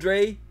feel,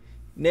 Dre.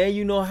 Now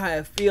you know how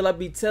it feel. I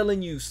be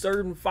telling you,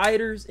 certain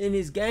fighters in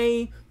this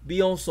game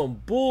be on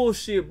some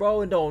bullshit,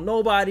 bro, and don't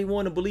nobody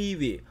want to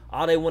believe it.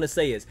 All they want to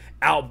say is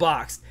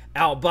outboxed.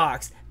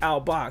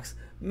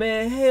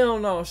 Man, hell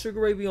no.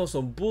 Sugar Ray be on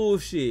some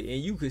bullshit,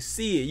 and you could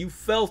see it. You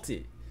felt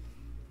it.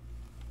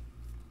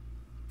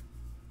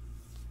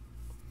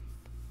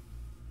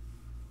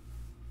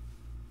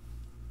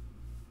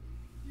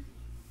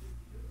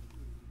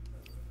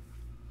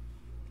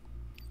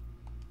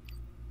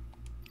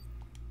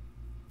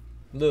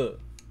 Look,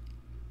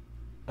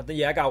 I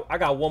think I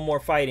got one more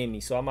fight in me,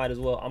 so I might as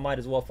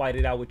well fight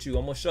it out with you.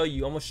 I'm gonna show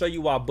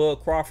you why Bud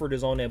Crawford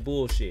is on that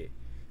bullshit.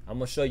 I'm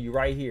gonna show you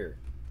right here.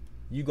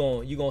 You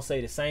gonna say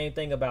the same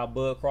thing about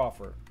Bud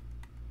Crawford.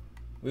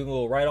 We gonna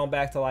go right on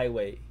back to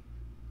lightweight.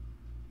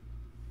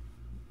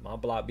 My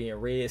block being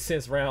red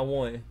since round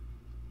one.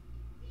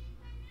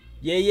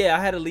 Yeah,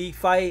 I had a league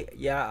fight.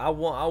 Yeah, I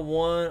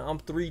won. I'm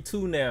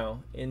 3-2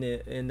 now in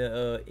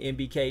the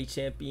NBK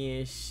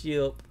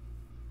Championship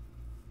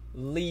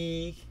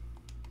League.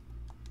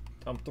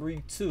 I'm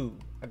 3-2.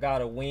 I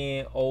got a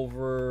win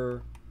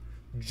over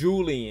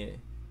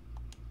Julian.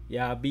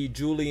 Yeah, I beat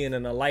Julian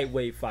in a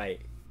lightweight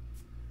fight.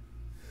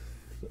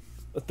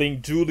 I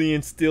think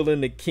Julian's still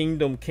in the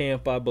Kingdom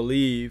camp, I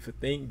believe. I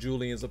think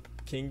Julian's a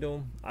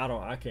Kingdom.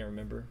 I can't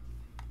remember.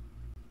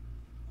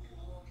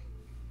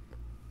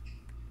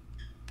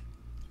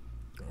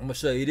 I'm gonna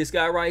show you this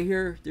guy right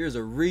here. There's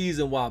a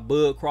reason why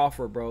Bud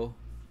Crawford, bro.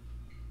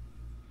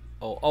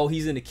 Oh,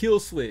 he's in the kill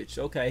switch.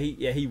 Okay,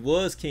 he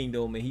was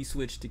Kingdom and he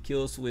switched to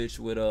kill switch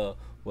with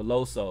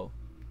Loso.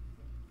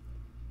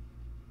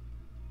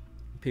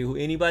 Pick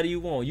anybody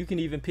you want. You can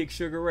even pick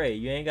Sugar Ray.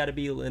 You ain't gotta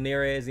be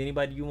Linares,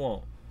 anybody you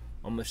want.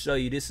 I'm gonna show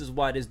you. This is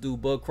why this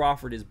dude Bud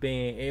Crawford is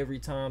banned every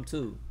time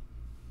too.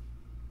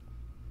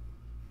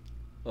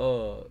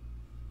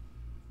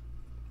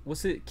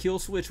 What's it? Kill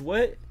switch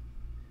what?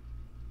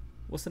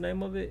 What's the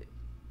name of it?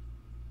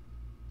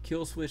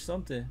 Kill switch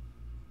something.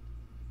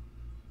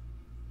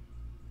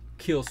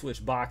 Kill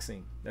switch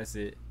boxing. That's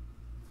it.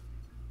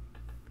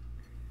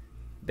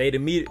 They the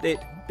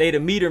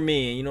meter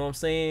men, you know what I'm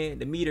saying?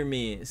 The meter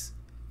mans.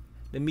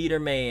 The meter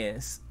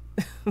mans.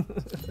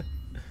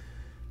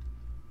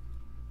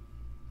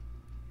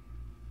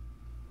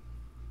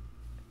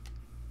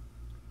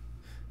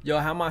 Yo,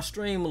 how my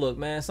stream look,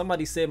 man?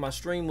 Somebody said my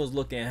stream was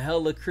looking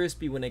hella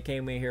crispy when they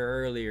came in here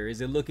earlier.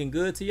 Is it looking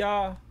good to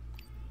y'all?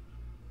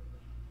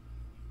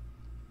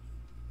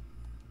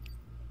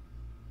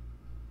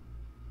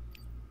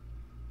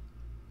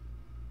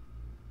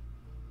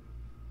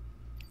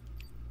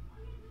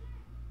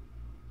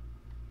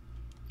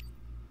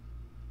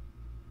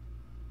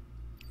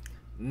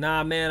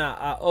 Nah, man,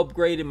 I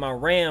upgraded my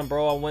RAM,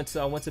 bro. I went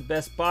to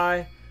Best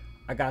Buy.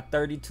 I got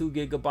 32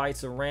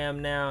 gigabytes of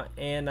RAM now,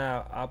 and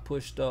I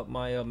pushed up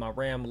my my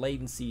RAM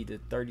latency to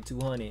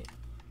 3200.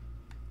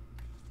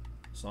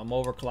 So I'm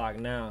overclocked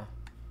now.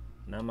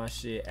 Now my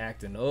shit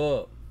acting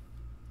up.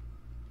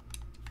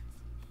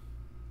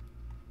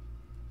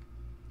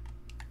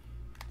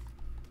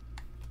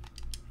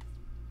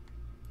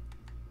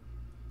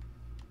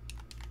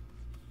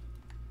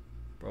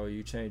 Bro,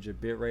 you change your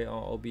bitrate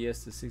on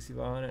OBS to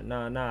 6500?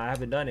 Nah, I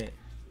haven't done it.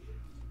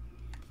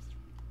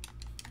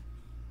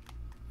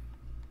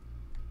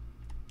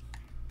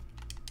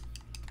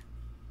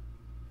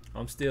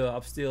 I'm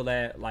still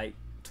at like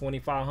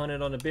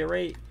 2500 on the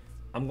bitrate.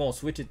 I'm gonna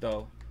switch it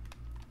though.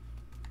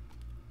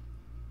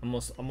 I'm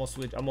gonna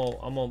switch. I'm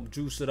gonna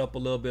juice it up a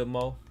little bit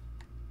more.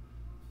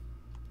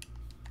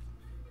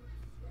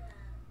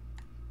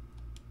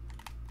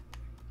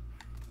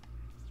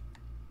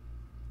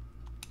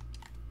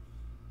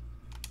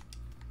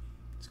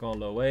 It's gonna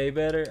look way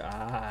better.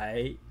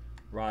 Alright.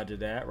 Roger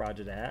that.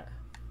 Roger that.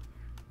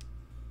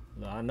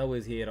 No, I know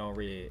his head on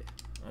red.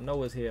 I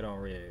know his head on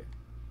red.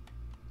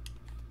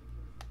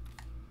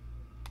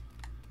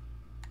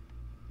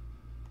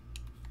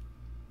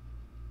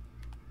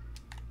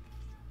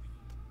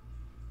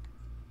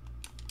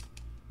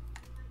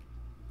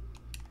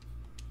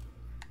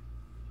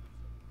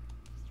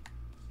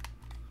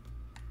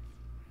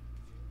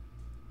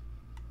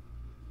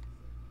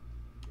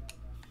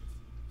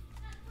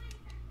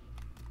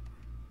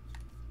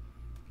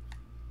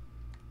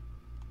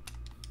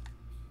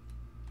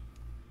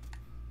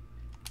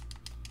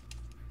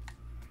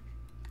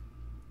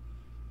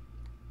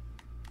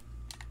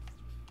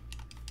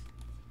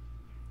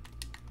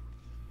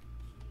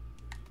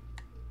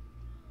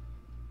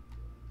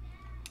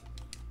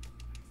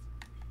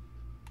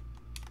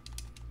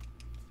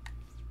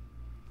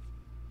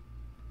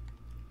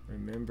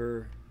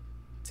 Remember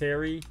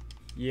Terry?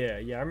 Yeah,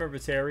 I remember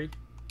Terry.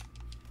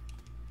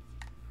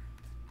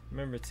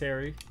 Remember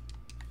Terry?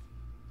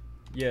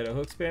 Yeah, the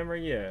hook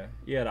spammer, yeah.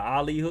 Yeah, the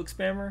Ali hook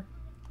spammer.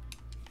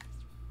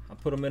 I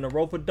put him in a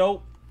rope of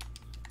dope.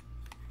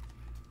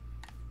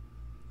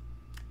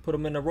 Put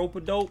him in a rope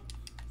of dope.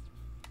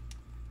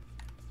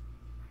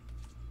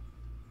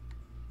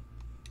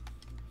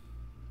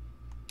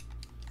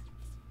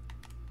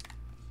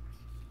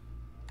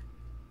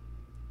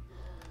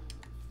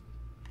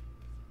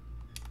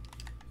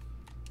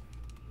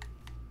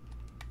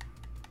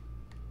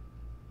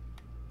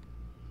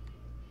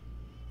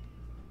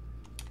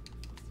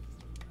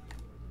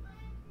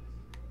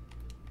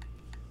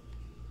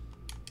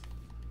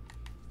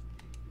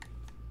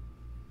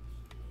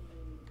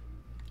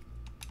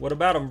 What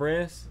about him,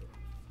 Brance?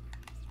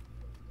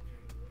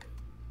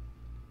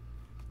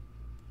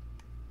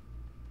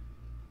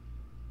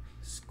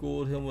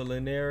 Schooled him with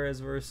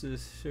Linares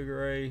versus Sugar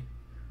Ray.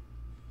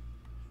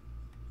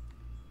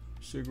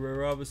 Sugar Ray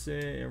Robinson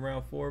in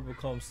round 4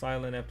 becomes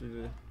silent after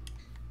the...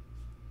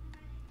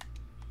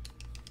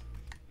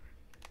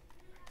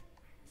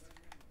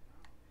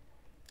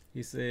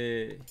 He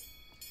said,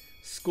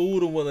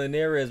 schooled him with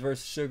Linares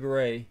versus Sugar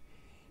Ray.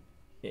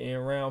 In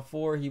round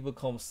 4, he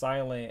becomes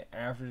silent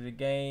after the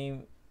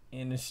game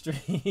in the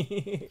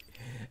street.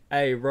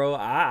 Hey, bro,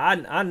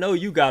 I know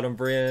you got him,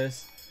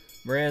 Brands.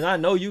 Brands, I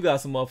know you got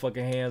some motherfucking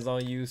hands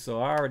on you, so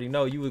I already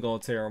know you was gonna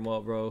tear him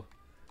up, bro.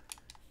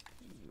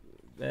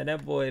 Man,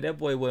 that boy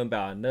wasn't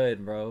about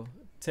nothing, bro.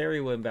 Terry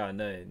wasn't about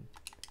nothing.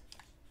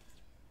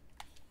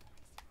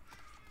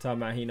 Talking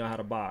about he know how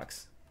to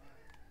box.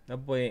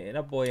 That boy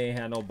ain't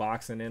had no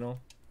boxing in him.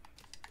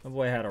 That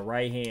boy had a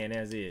right hand,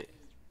 that's it.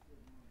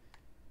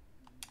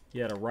 He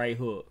had a right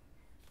hook.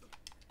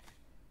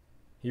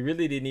 He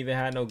really didn't even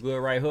have no good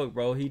right hook,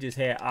 bro. He just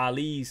had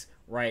Ali's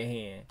right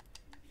hand.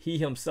 He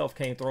himself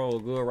can't throw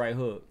a good right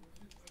hook.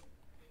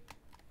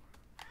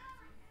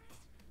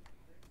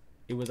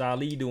 It was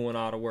Ali doing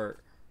all the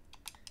work.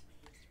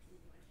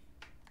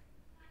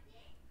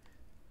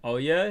 Oh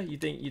yeah? You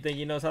think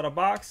he knows how to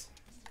box?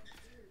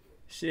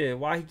 Shit,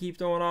 why he keep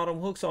throwing all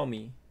them hooks on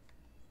me?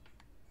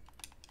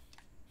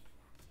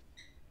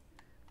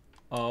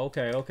 Oh,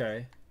 okay,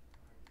 okay.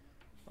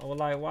 I was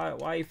like,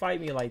 why he fight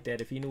me like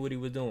that if he knew what he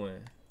was doing?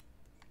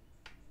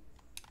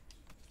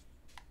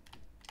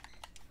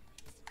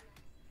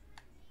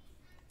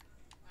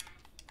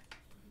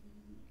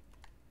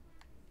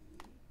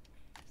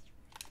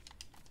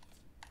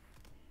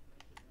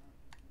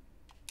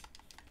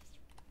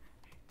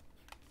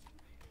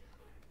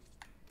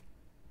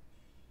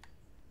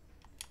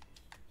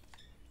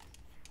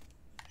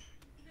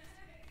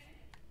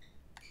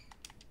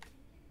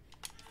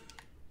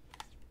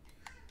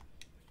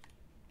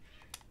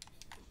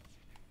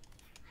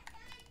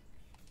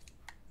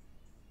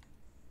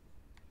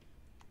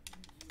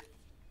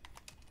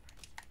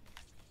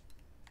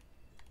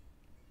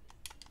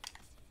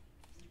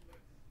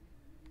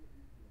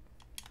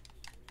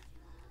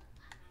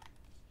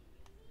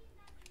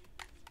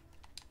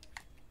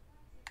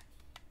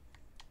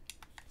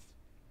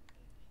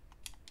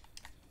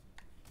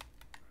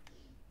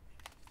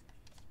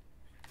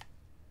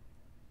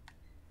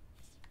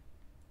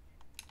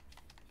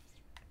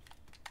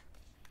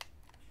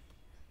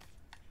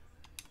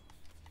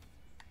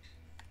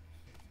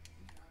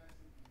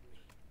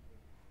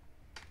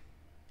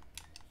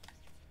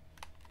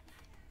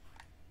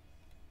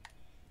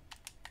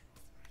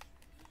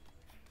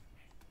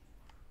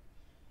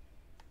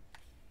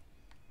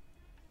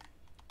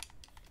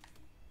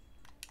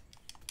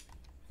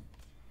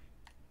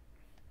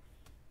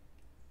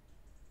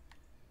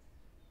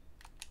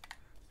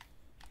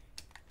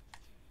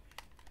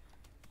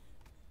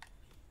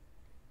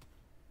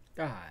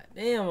 God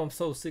damn, I'm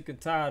so sick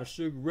and tired of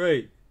Sugar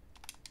Ray.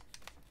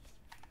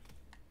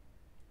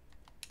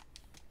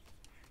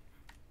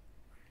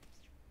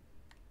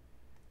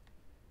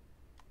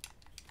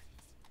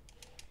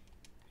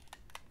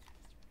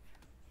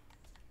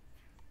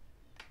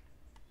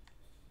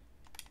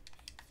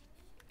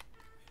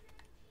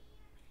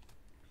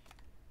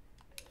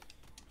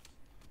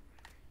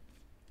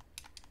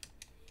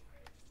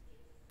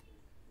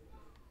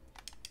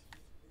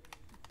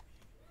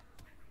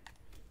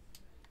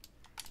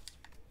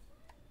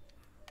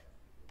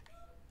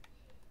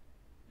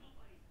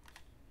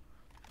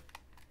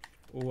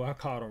 Oh, I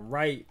caught him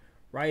right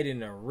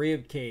in the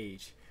rib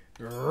cage.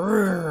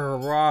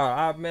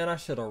 Man, I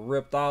should have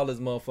ripped all his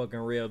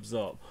motherfucking ribs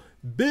up.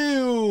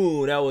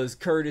 Boom! That was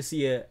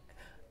courtesy of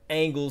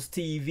Angles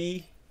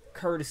TV.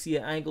 Courtesy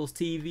of Angles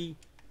TV.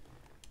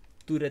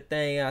 Threw that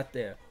thing out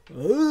there.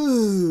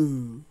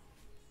 Ooh.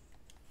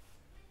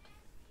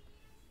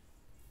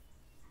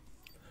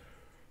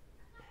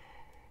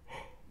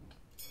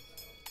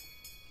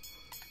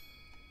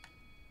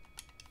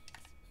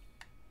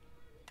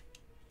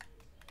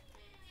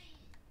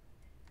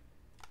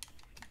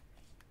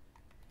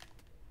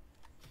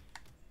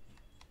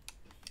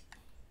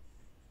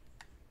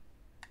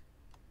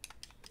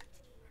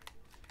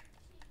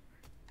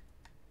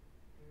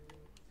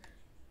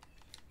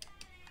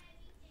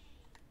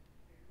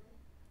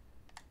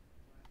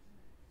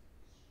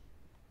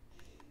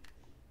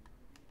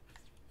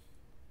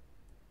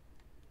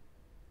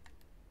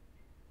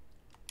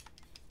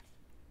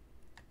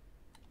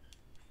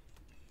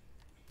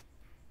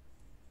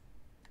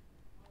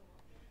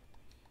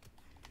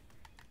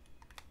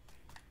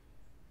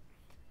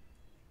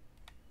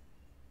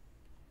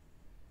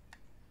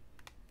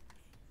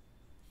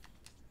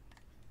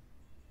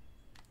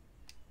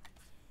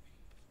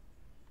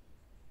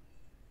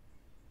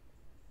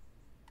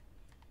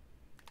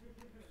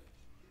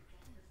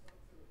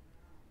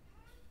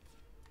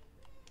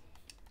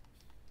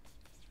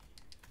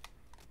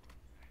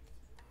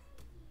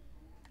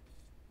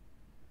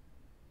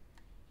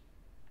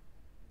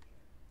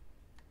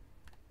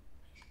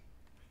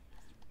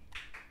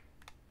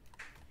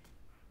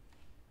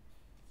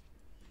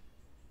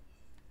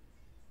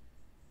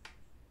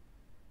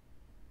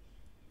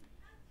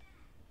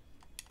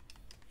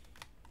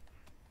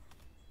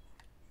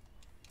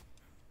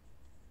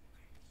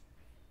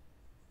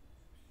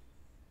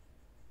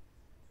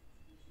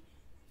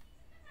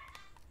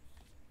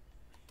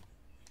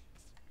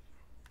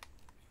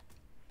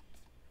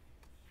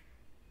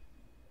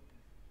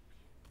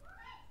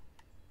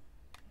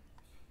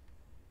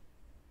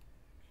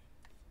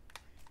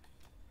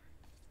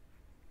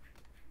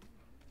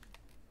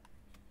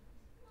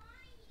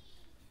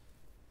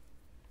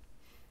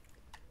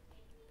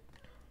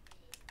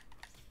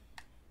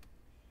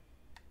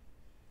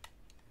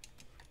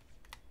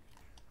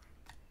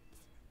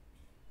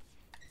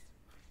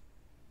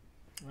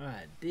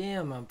 God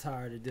damn, I'm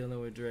tired of dealing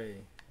with Dre.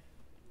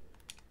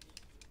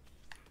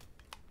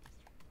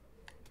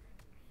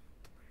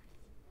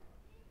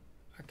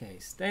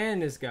 can't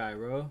stand this guy,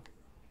 bro.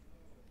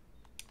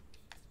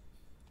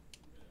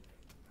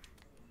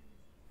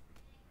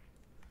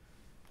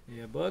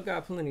 Yeah, Bud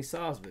got plenty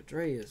sauce, but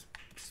Dre is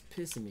just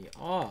pissing me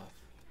off.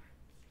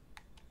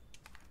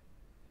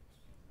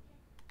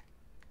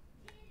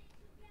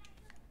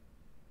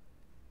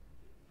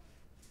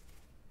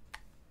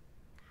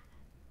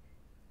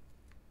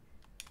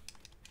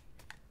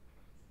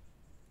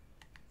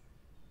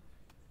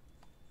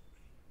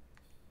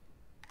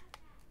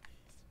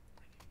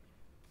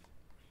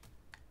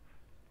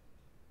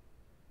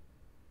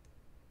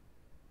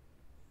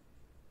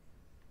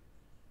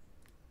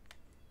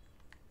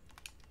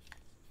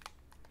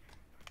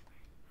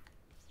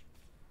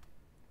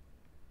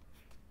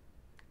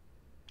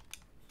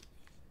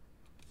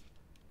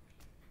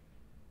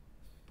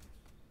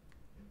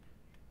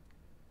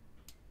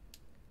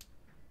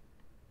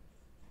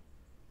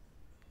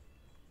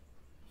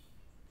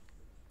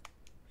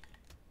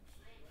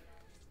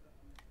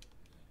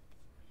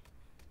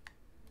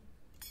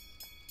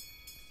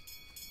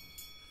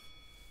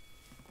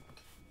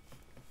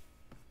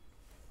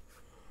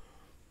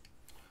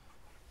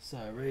 It's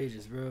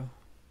outrageous, bro.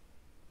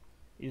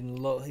 He done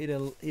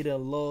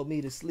lulled me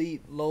to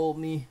sleep, lulled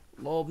me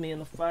in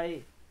the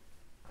fight,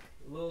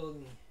 lulled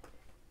me.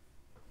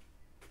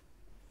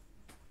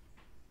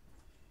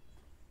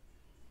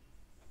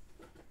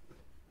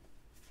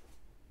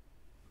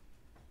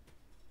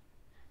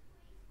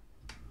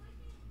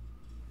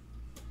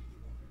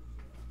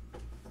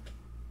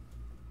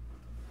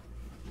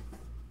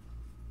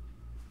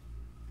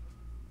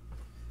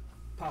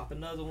 Pop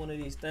another one of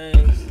these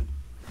things.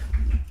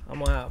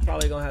 I'm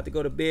probably gonna have to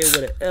go to bed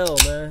with an L,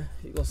 man.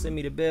 You gonna send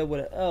me to bed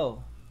with an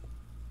L.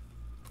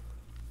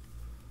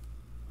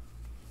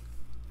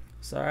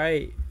 It's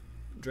alright.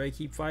 Dre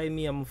keep fighting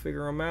me, I'm gonna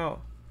figure him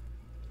out.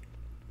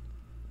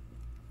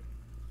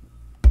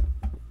 I'm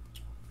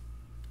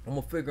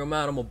gonna figure him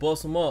out, I'm gonna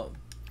bust him up.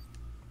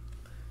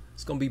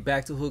 It's gonna be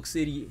back to Hook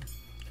City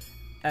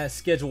as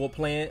scheduled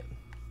planned.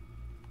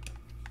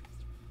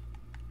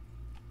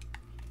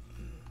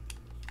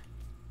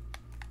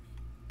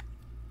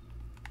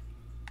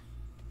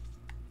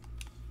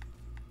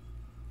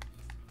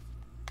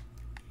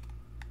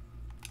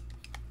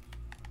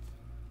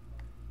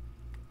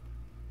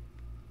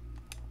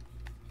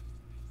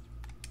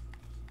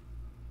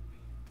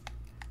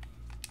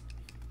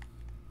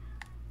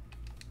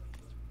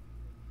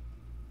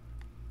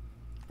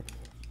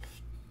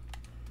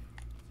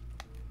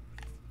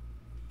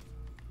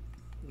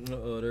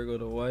 Uh-oh, there go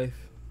the wife.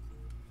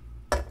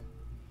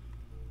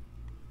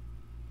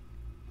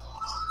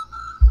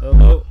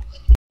 Hello.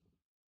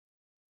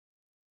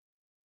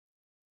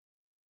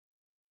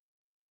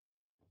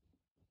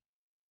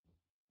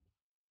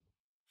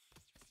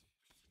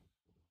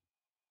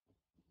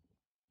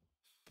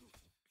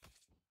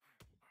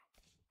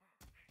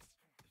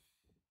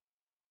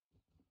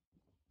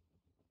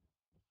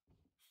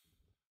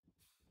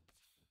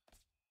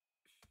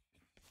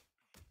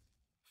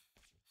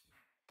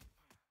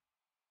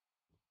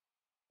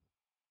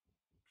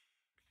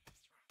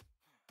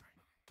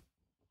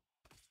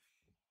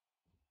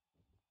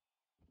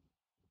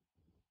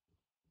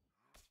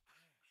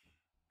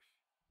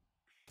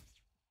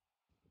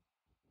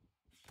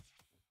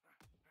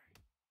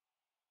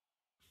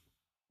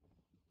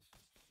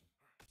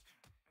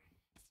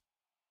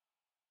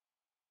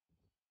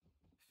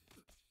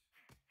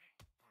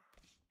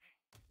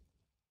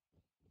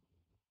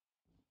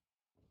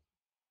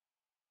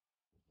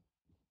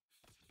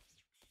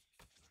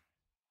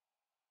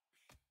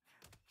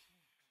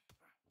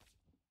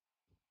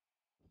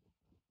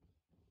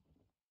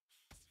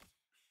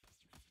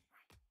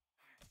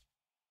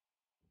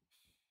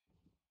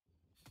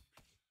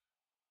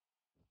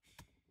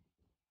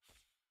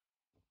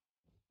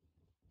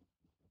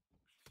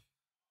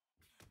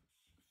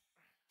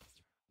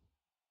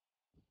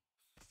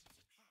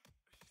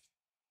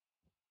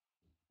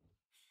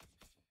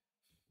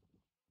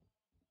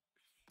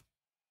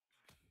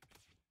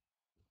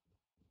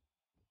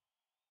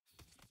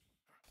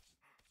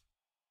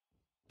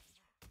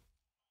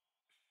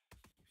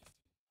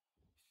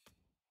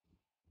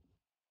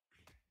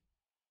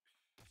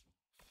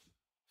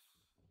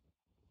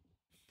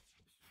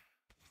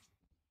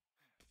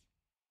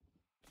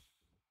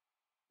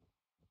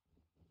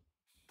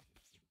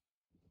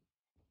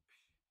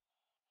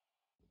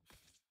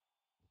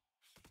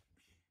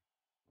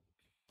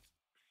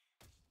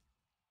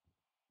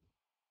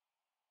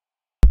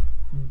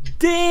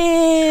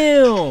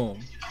 Damn!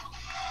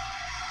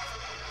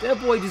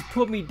 That boy just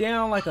put me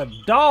down like a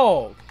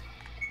dog.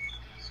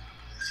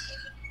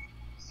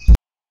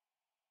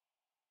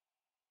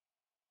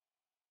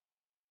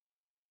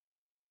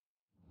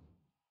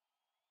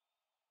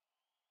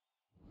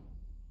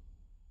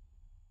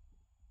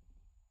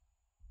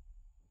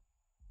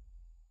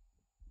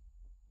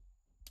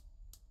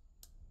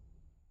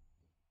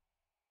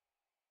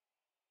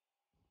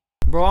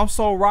 Bro, I'm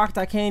so rocked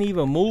I can't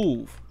even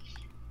move.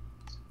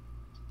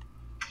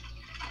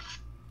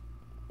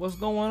 What's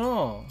going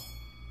on?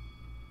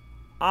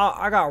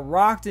 I got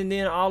rocked, and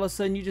then all of a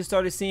sudden you just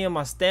started seeing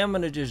my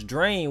stamina just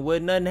drain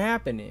with nothing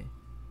happening.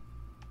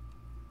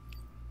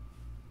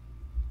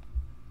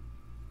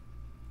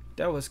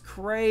 That was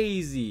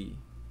crazy.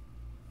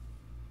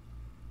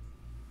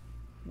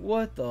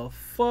 What the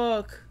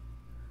fuck?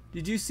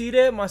 Did you see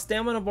that? My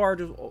stamina bar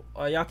just...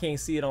 y'all can't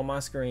see it on my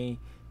screen.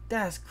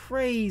 That's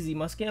crazy.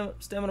 My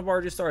stamina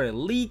bar just started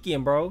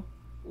leaking, bro.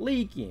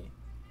 Leaking.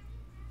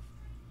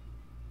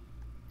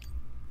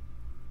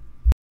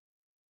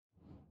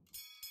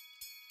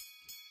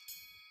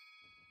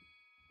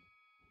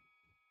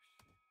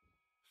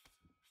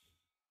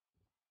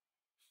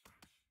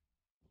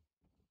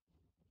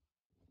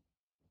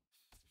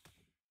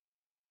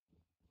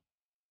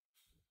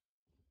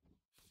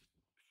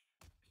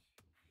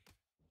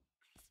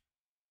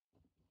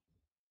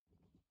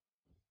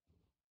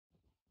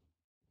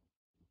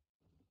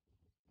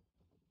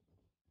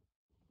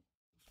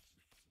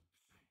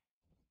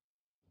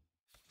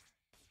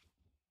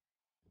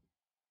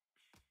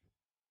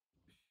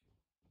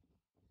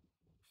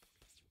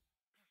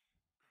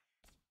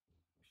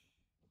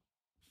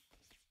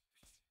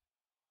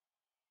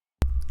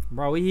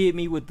 Bro, he hit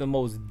me with the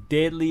most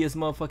deadliest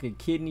motherfucking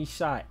kidney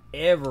shot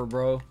ever,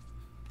 bro.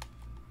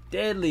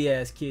 Deadly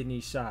ass kidney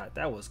shot.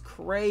 That was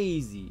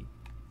crazy.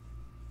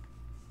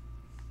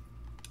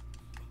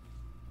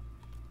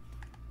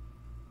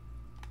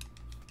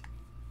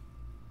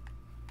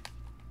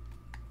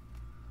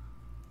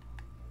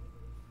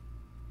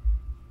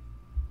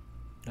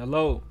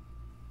 Hello.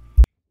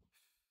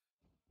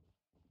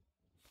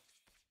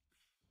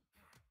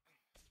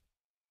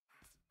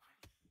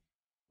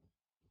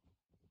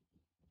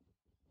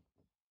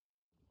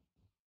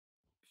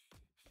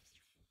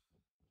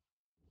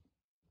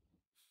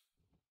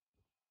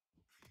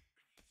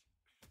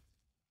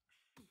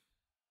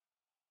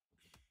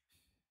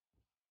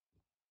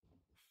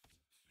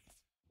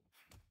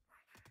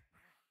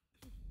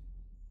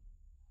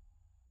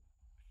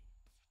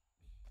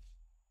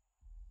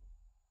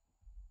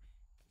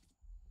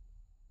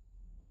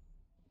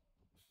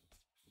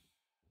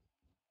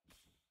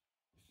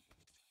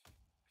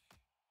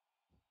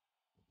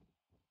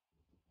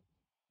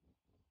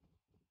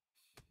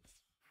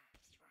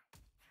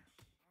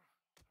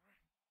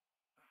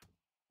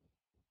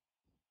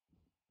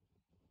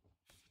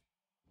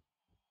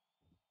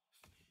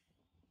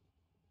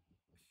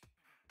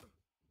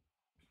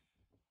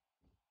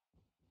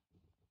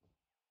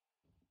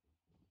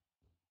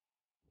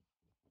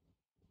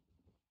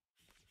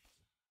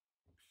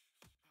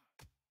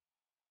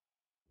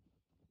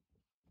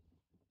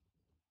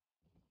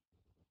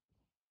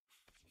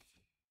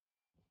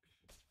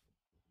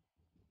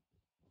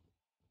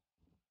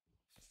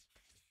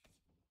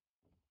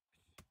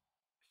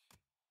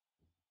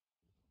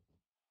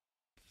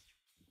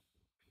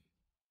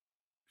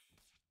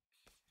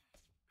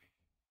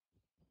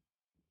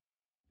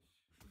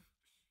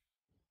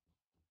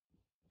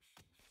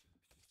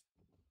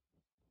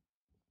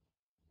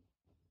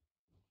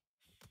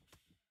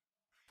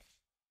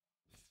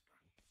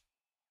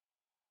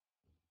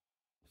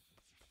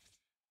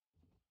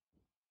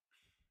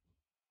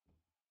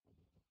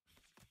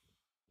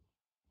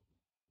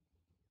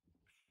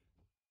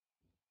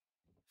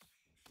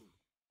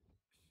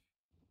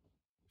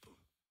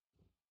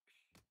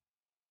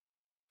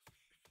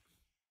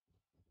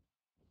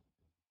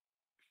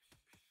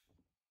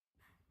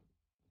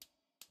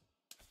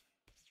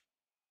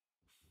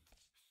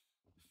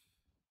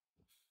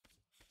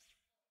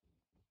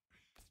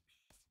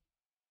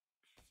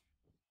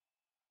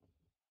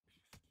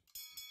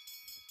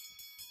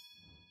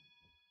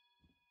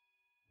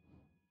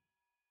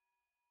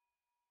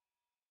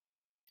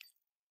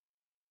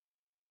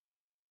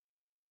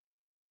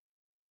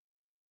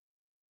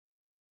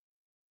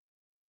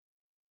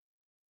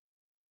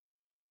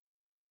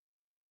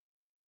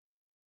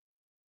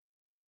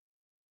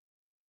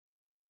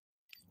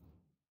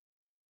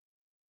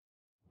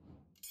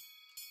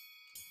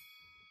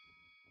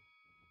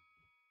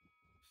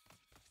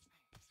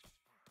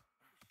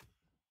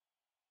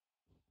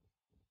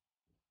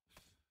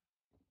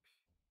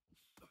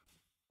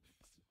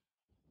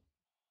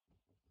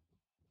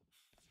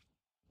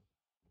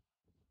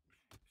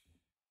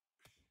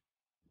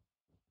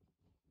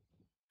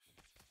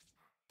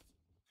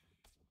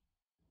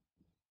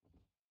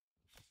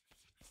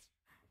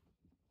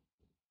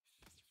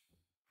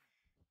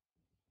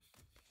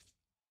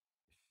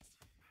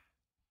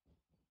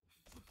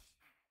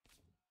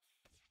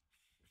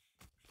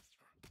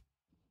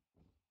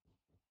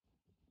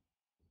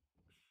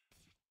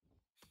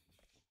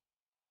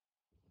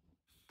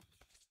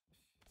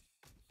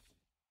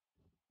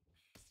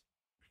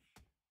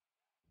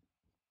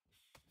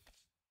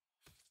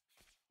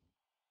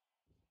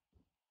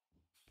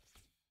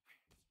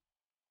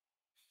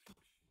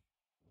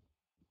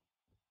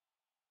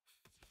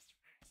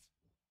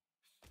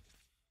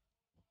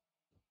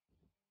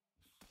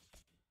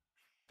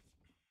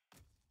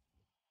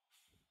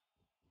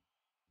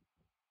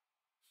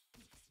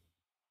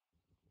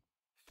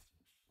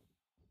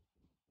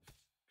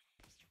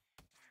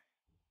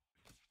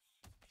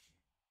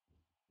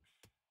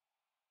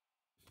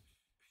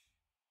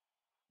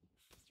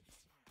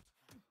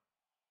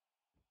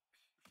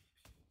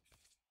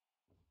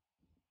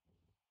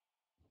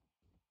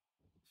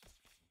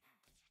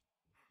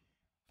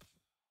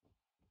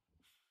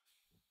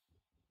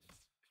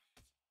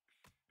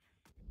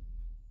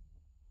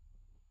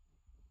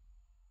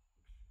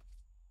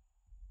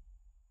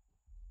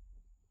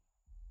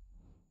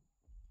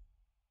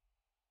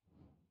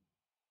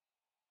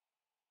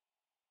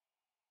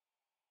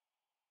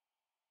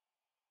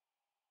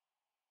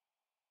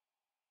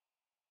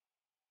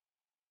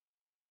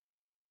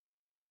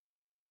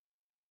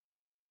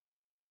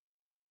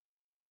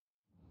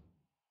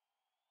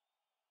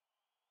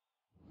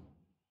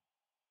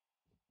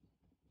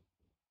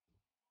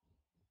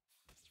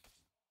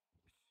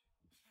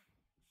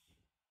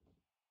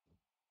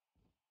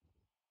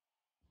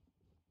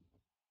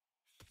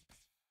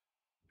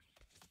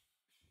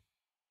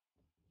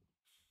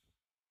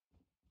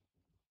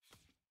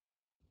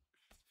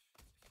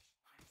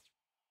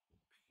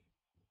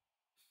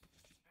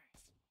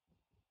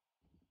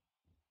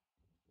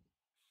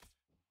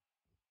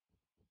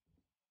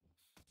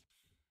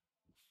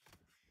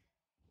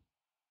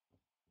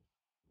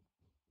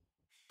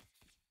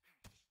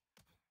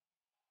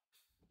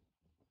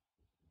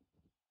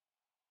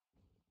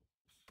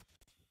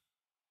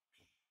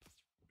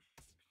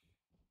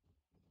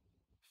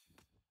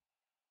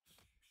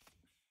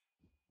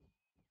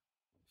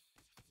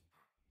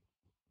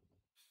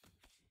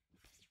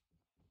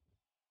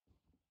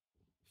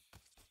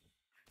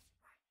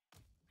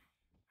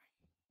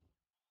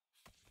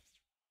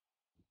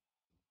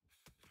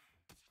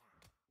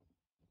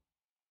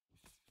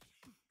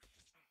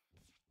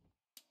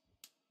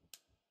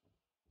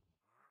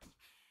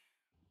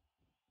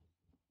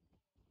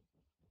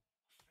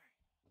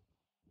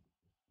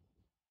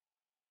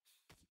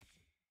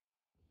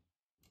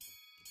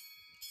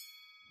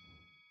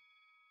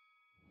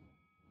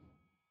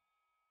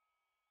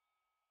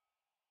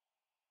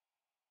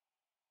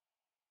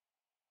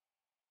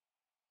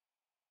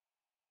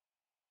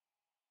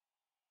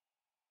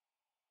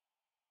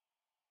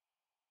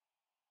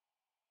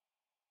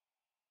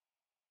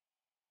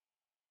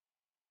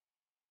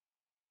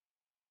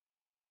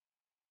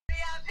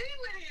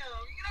 with him.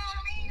 You know what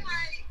I mean?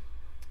 Like,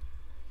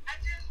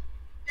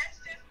 that's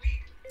just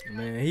weird.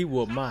 Man, he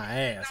whooped my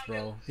ass,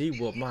 bro. He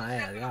whooped my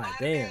ass. God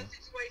damn.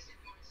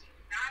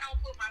 I don't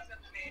put myself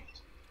in bad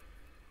situations.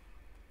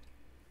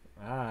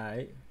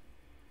 Alright.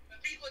 When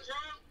people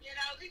drunk, you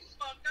know, people's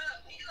fucked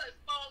up. He was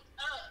fucked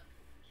up.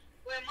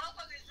 When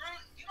motherfuckers drunk,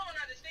 you don't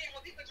understand.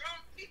 When people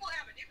drunk, people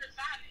have a different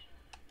side of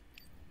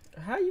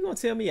them. How you gonna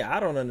tell me I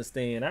don't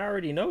understand? I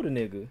already know the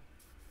nigga.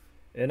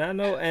 And I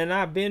know, and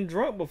I've been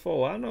drunk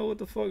before. I know what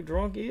the fuck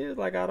drunk is.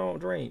 Like, I don't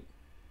drink.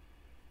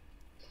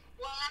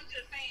 Well, I'm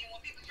just saying,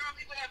 when people drunk,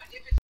 people have a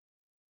different.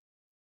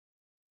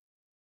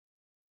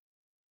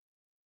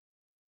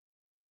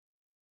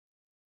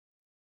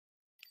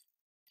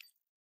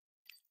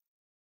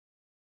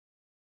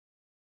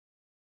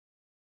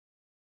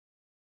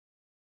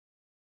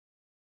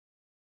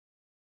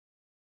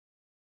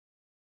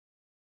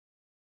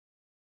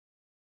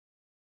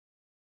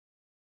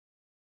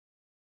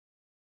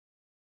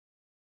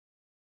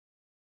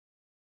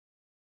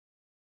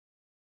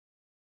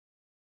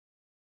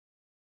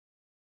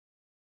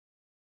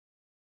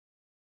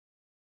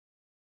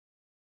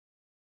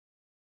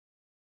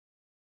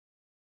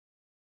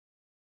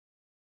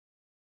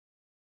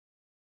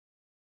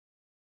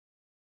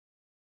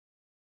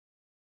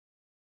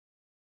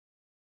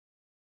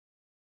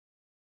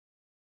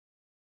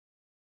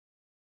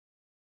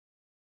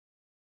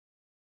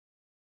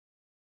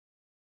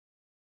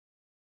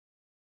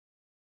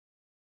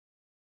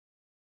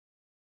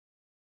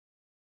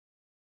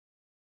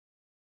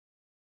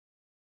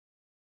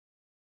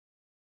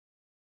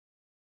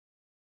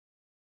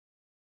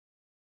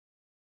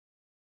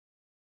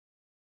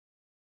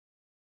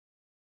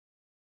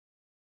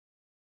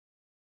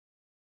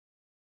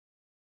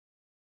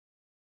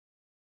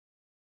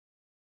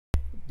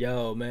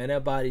 Yo, man,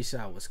 that body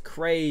shot was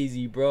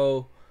crazy,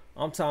 bro.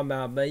 I'm talking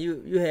about, man,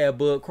 you had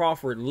Bud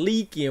Crawford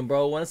leaking,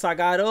 bro. Once I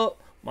got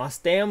up, my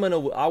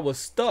stamina, I was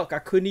stuck. I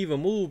couldn't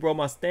even move, bro.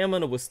 My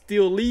stamina was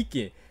still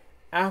leaking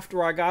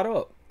after I got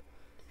up.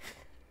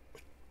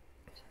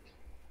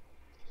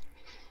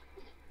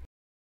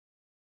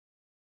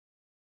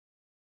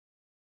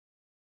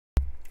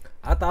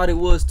 I thought it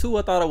was too.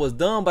 I thought I was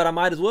done, but I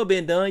might as well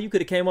been done. You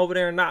could have came over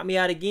there and knocked me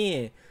out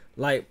again.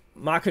 Like,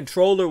 my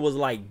controller was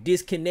like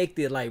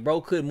disconnected. Like,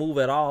 bro couldn't move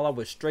at all. I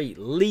was straight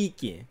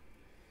leaking.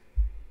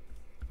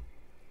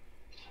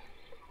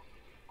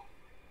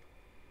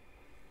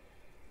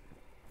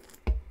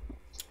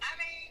 I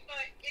mean,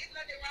 but it's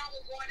nothing wrong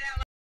with going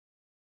out.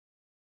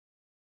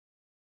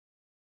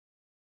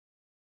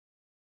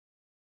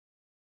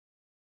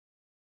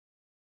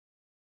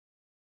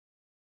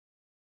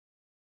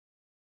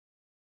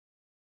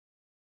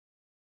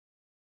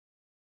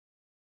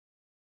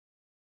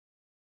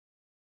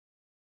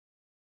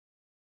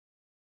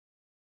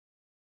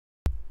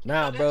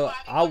 Nah, bro,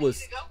 I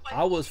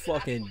was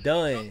fucking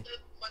done.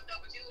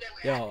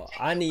 Yo,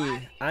 I need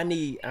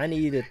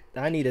a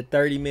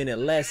 30-minute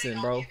lesson,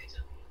 bro.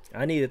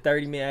 I need a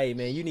 30-minute. Hey,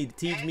 man, you need to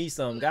teach me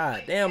something.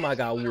 God damn, I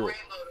got whooped.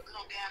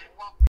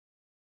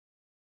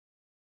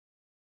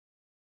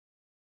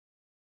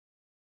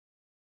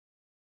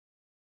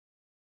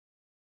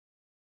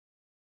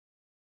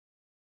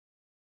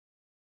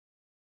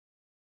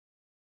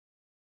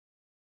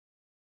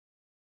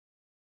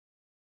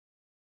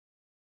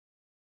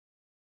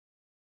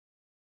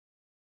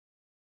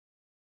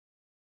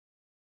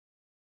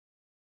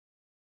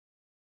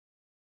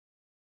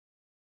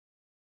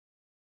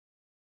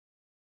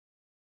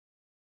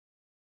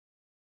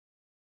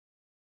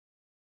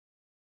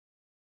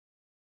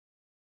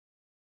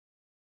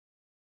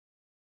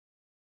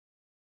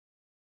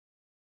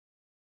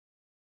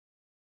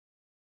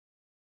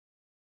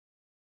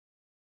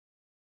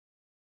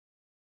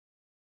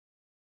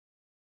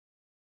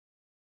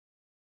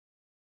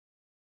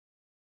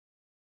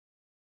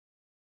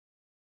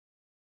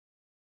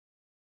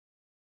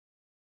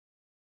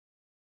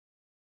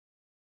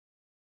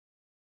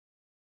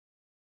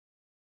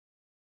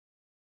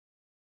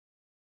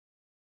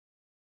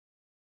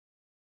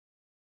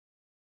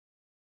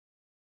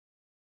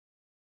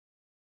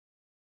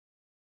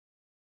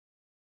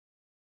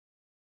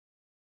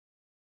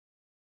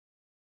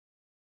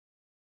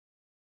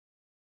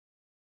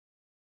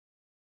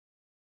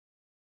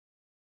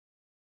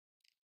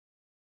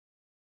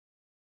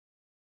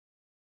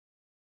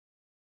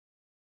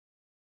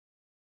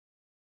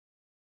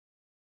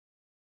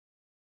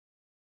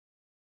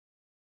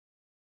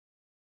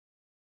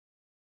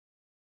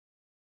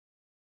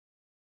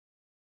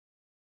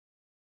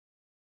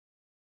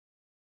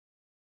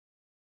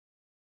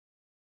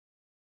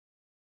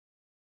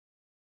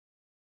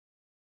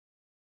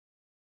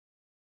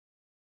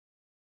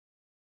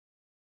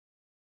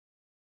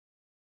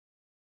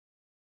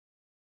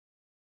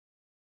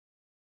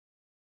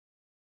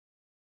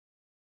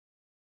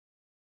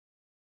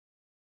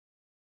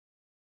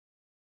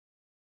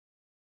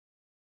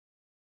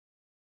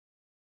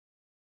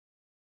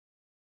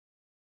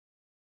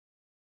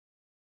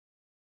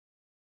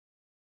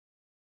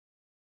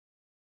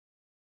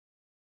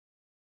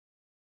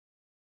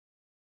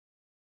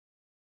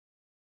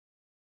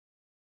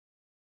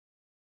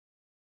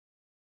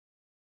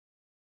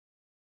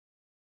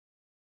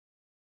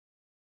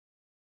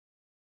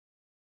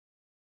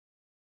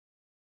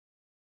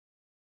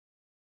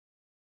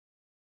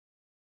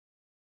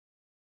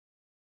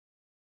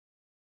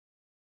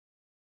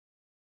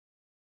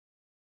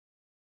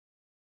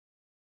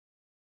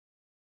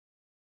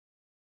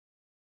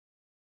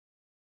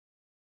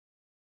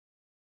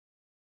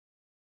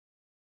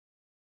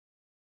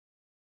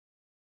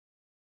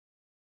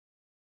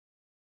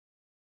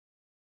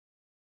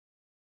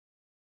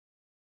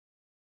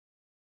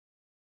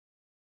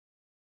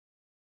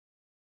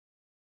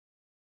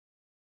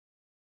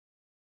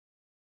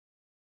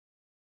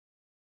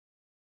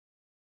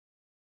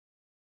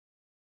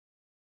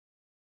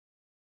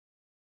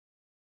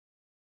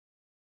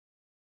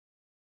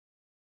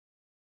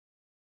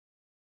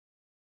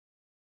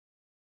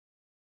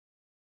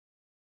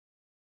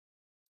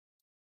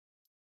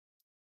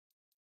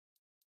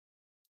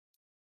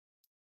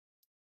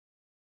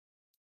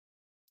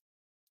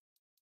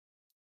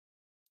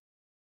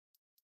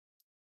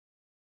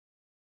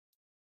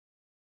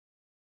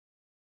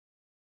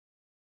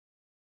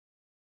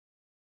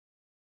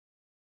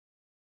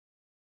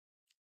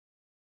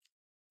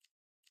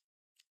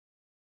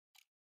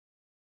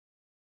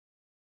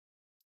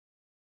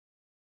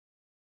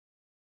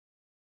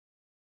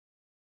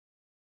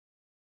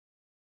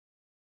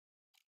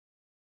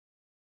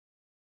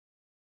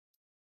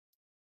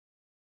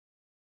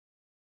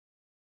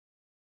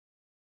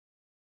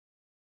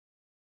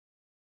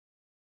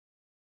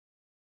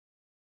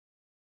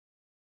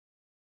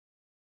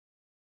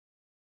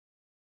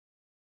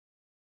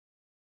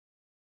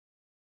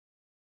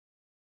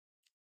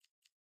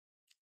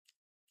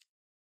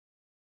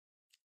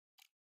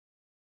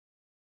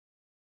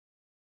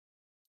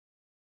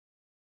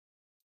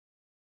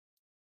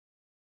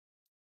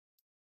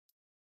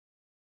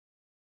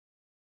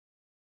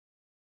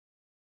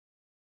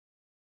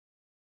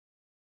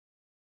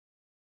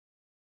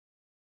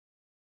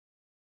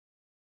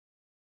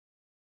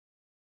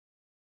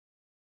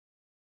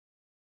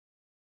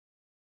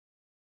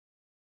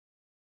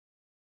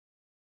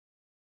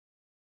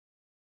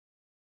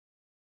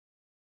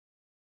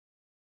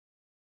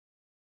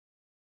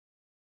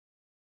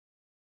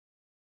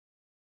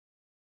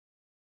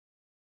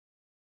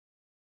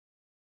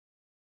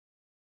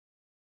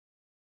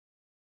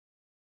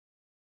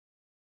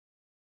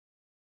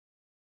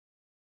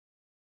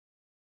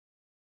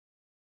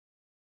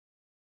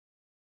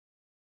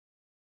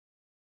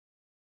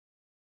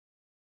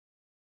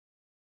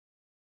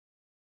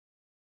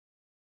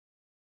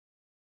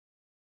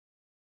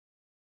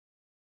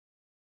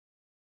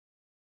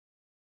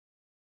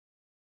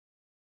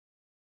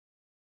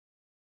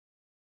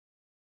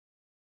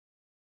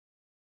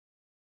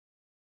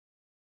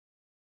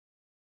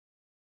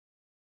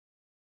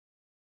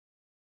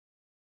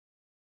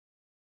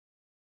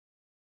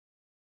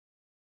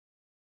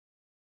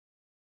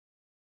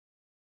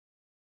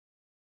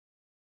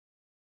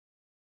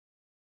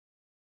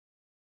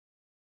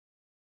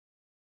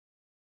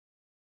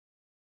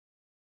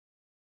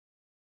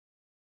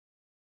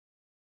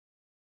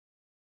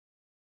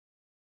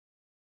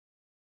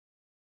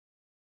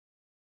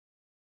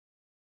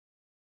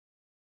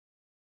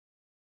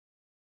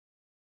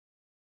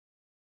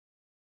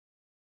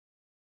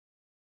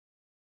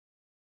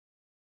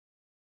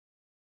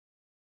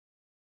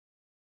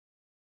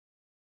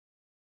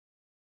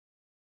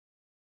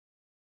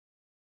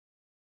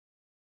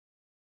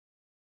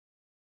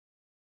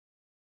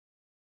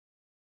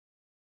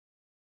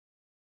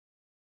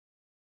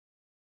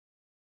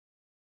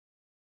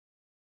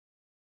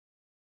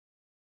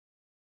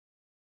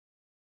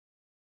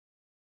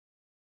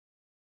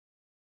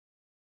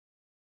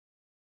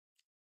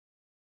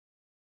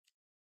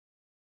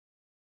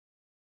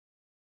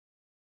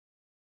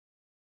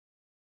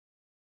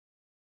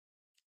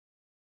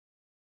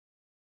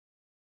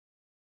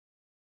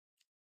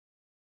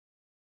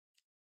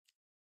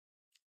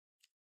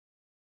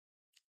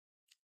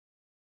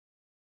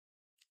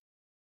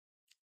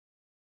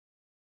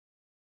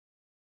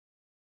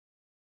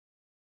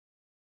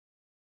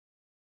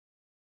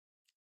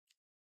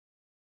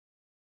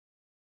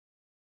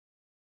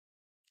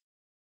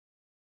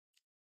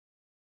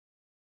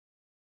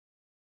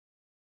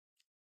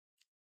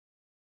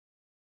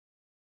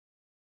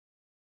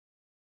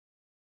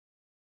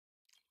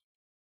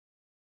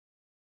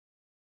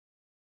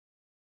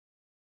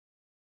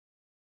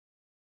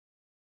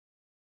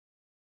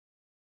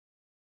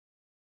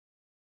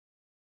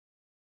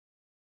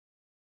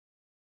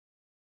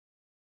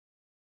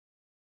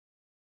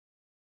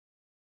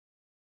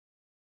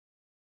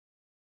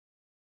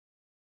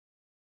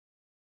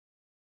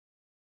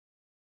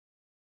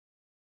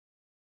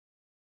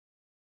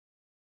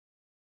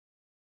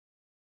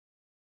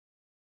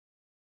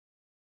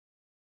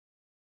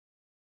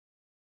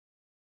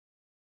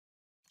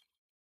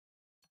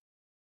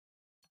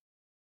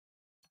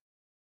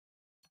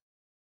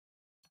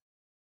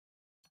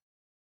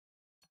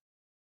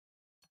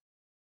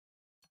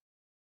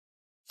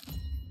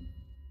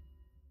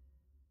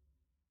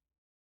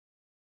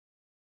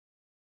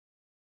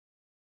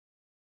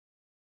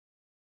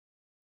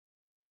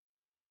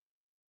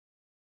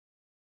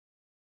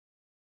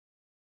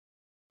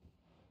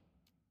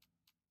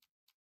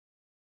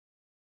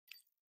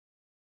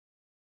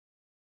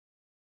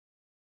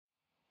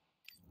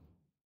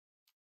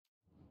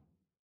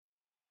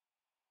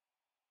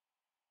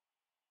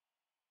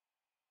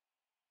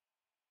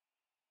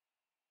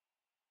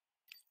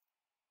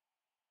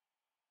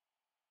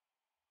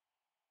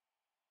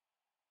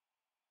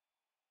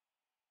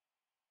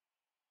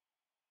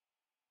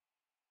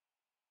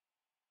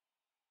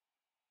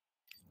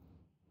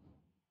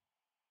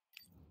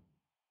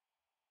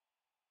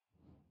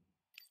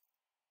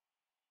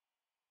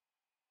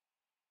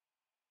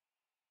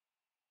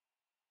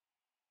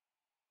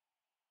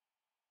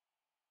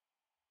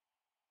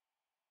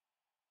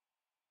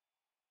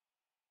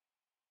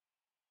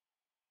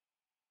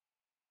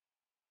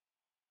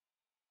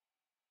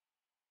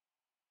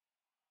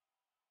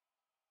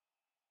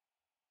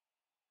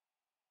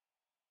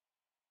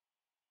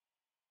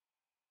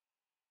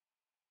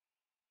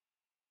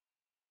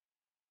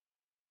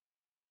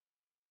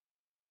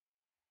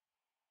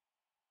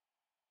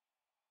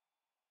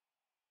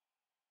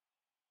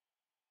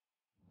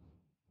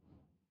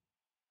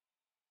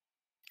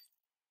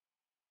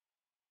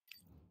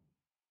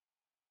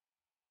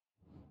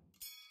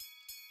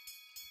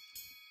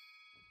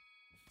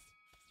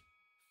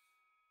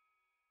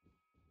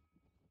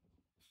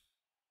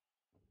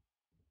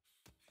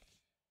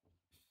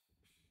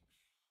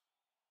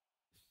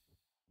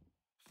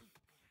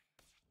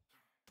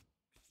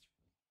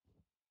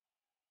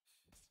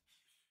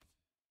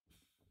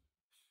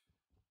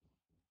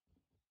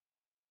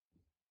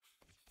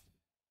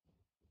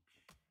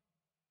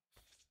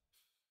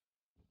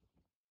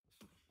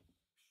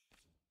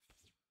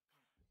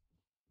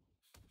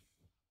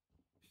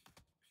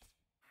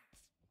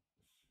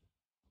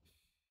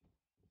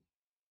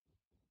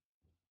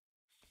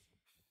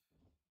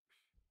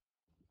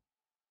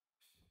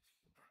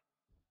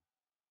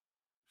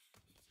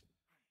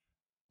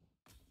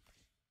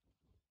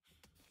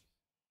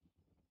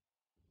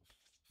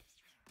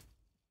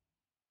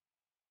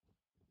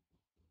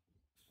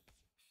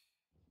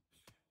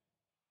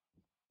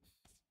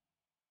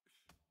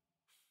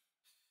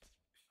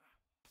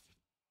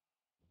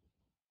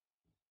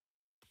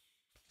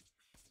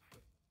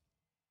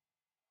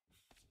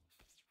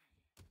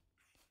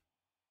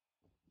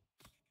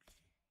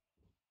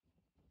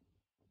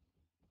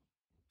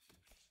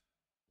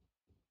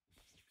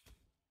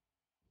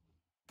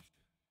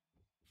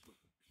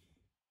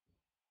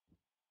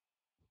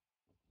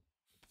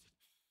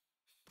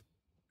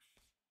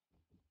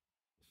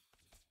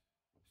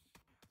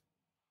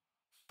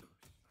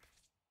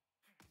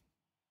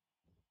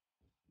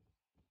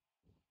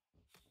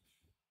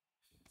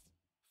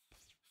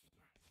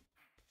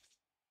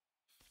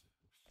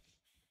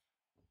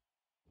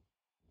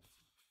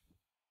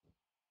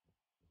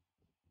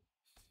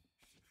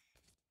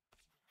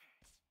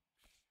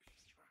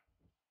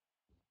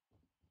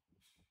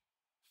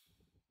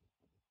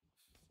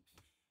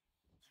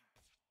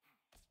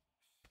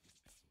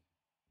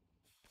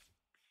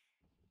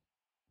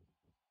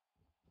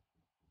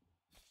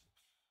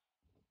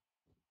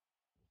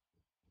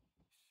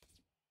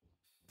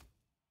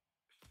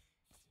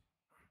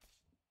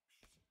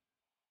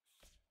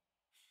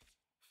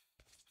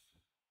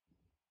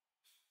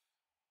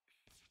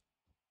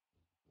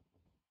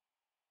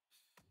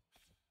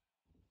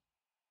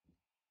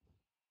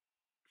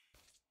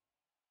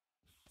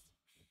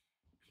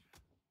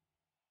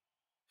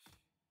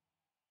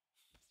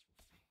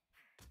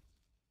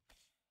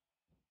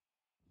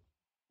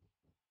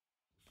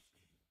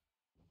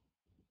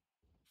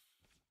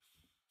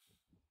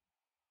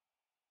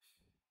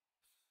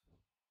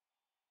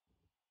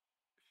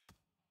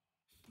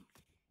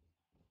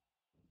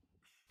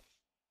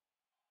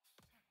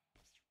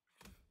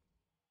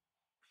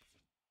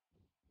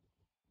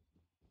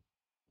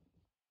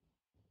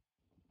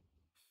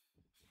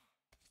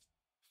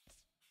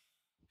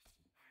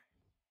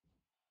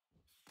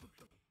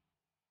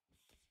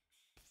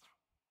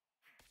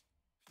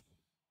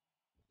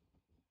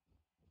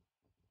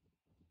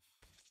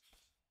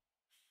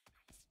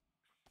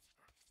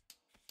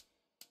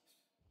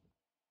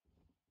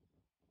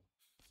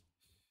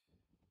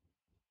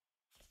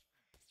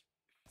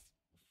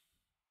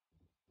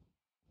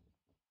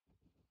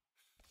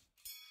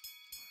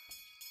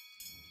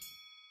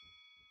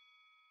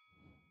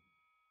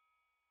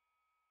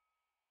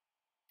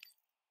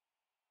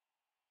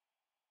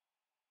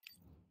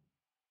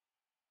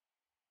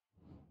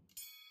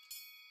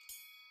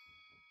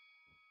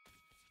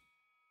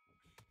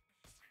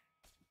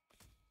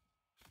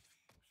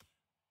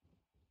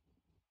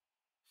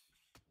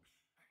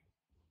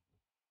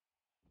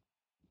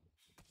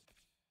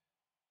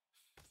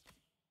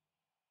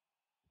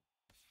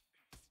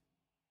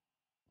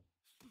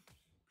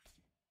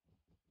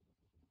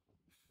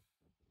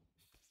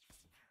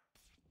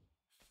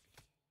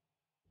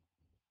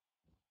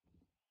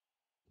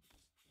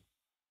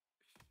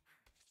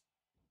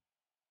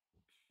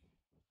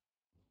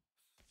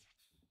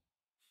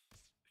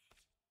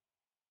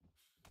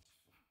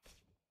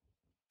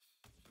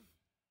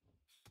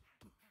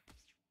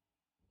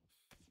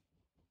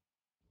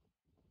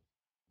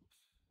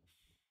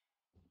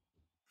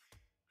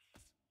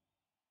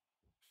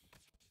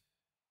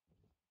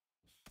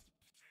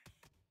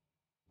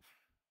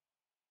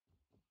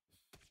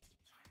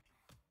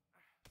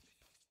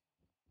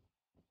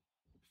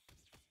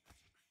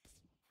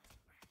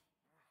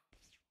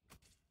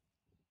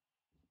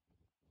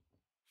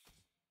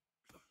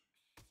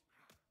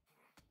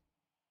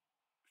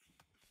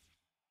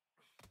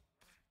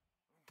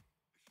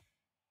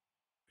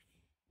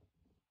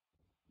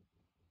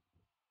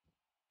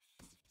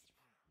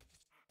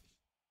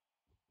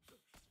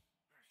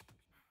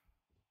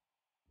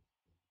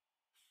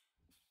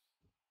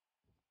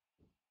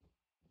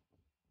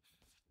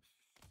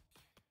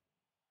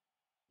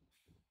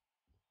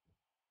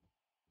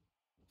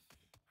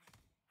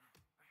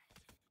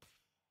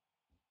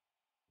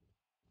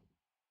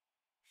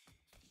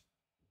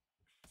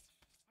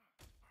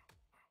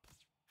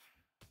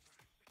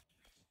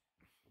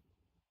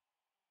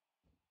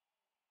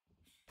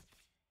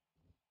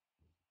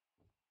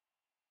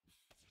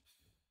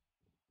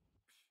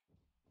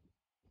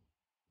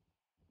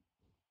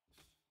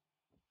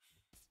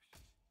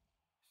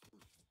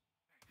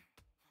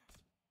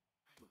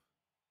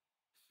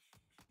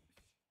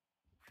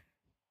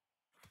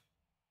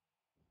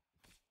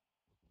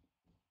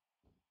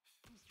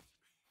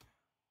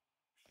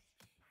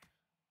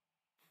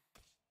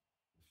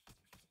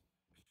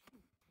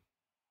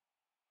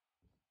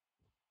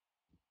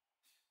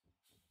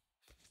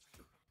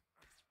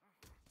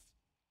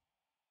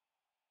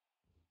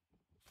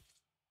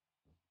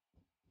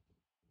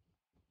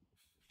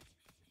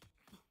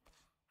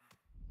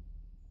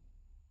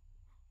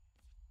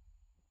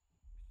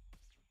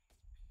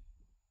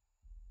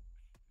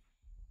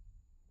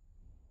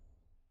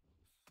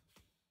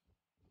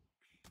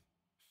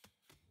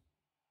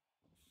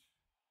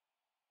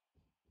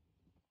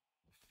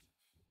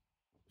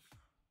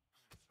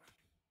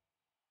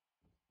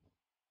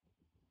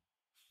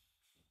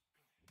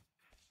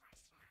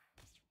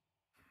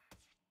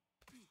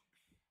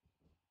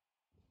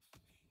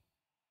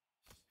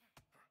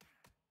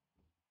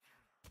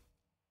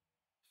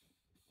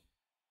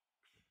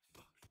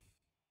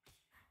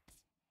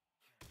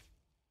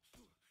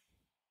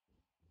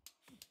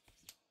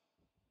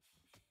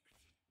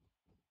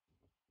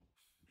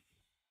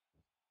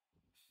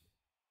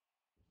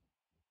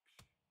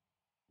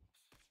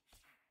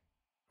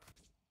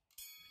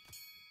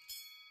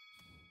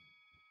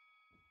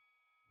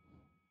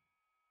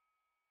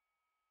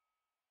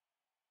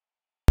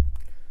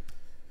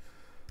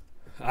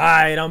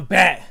 Alright, I'm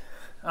back.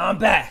 I'm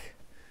back.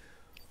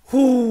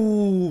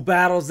 Whoo,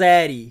 Battle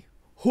Zaddy.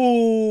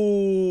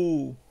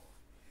 Whoo.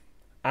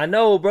 I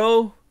know,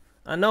 bro.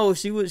 I know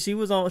she was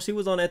on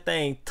that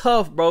thing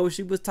tough, bro.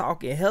 She was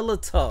talking hella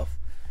tough.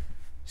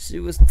 She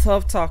was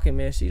tough talking,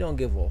 man. She don't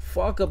give a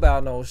fuck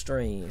about no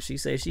stream. She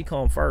say she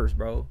come first,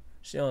 bro.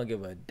 She don't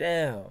give a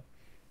damn.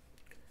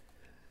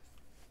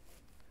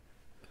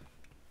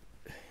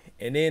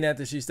 And then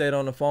after she stayed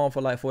on the phone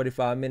for like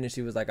 45 minutes,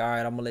 she was like, all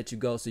right, I'm gonna let you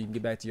go so you can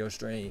get back to your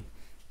stream.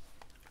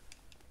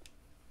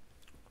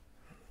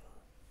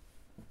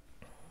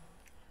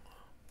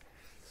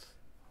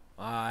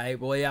 All right,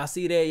 boy, y'all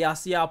see that? Y'all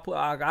see I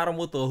got him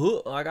with the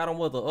hook. I got him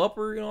with the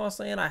upper, you know what I'm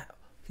saying? I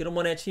hit him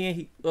on that chin.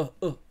 He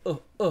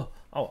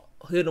I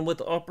hit him with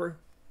the upper.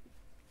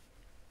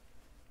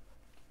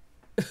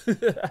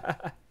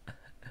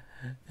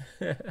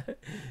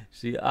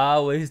 She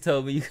always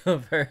told me you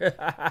come first.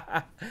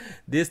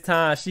 This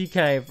time she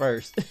came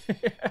first.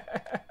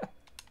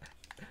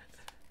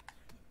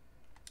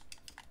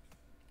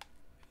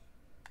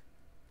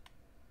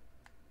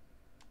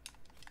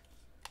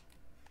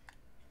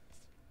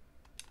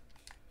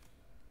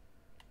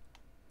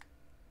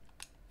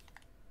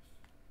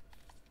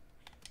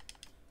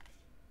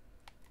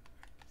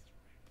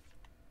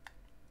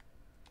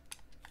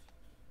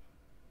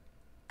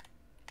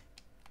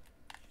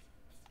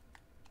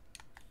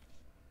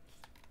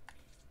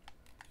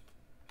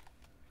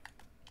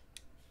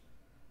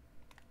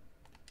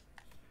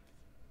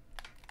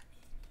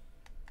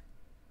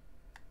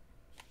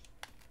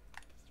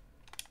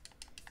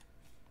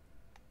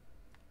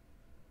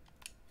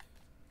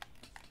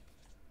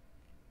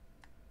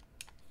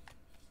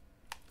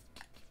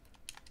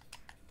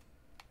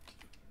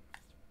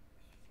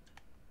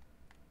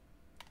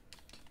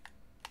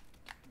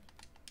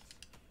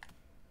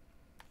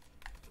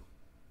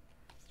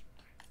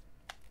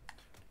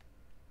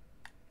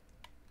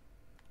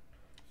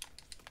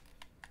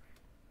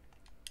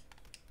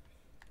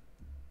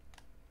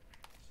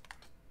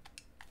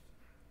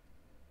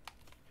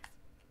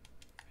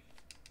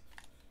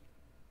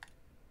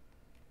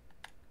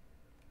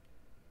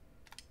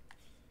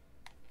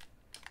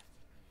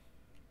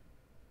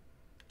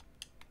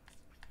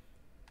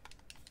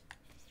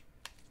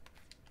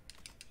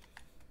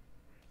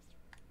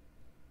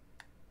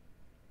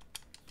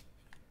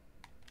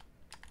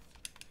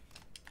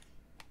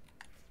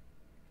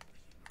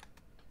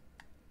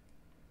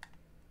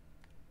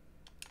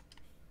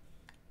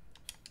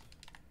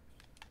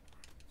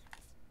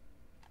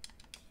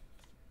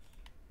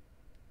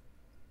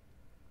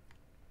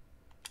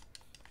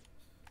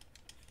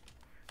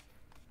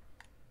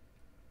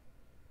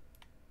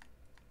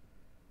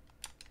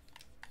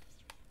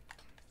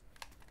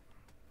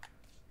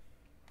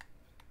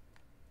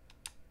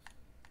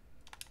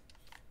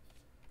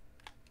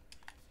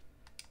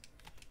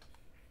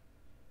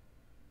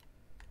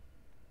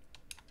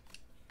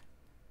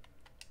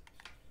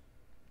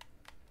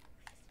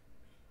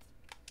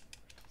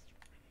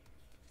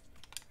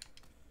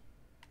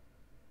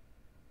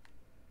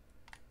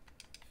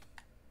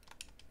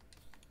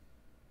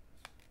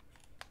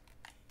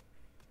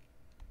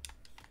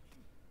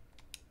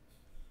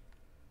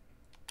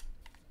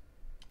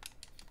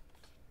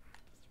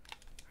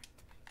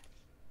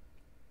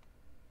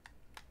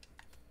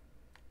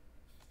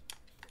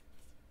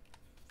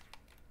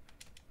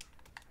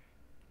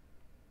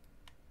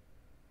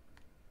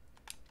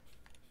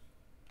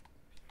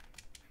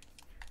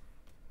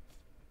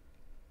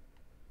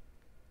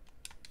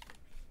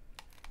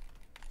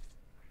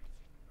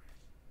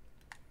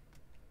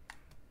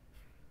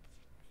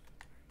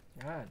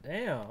 God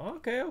damn.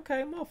 Okay,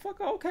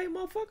 motherfucker. Okay,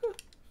 motherfucker.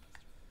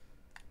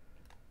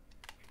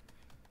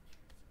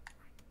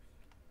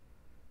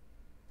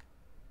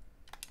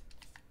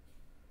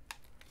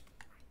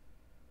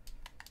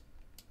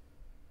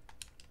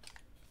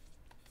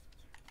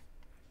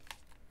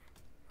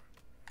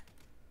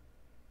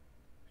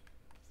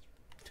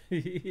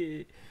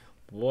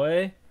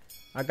 Boy,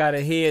 I got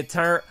a head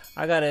turn.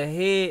 I got a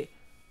head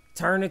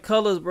turning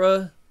colors,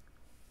 bruh.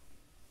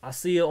 I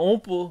see a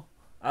oompa.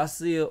 I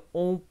see a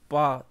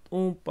oompa,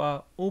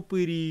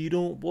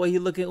 oompa-dee-doom. Boy, he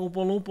looking oompa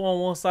loompa on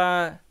one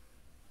side.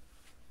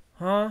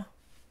 Huh?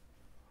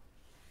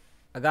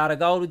 I got a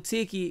golden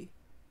ticket.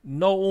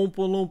 No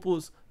oompa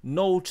loompas,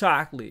 no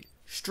chocolate.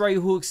 Straight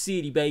Hook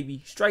City,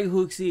 baby. Straight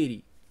Hook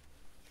City.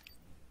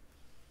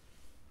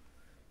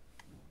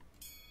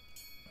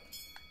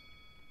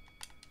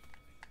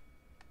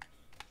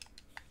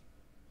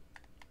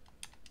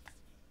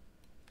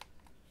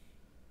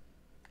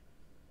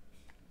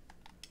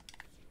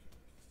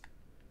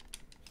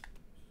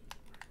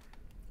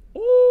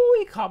 Ooh,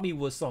 he caught me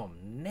with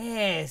something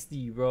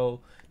nasty,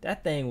 bro.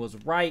 That thing was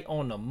right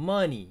on the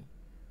money.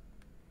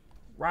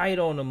 Right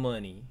on the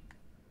money.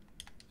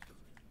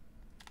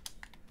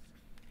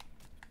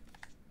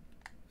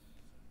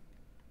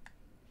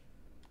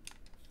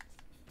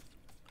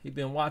 He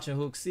been watching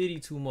Hook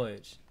City too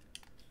much.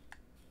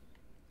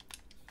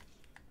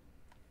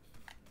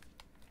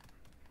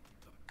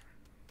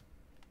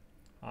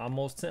 I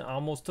almost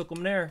took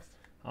him there.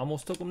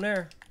 Almost took him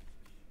there.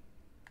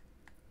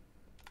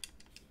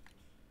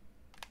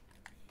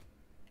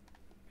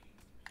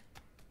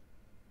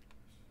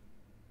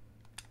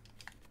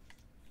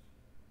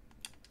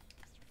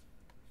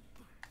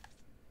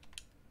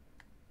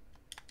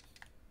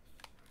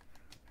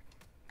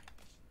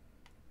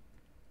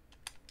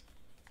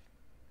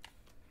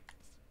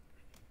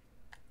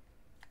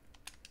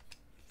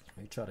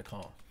 He tried to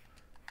call.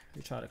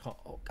 He tried to call.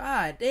 Oh,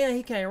 god damn,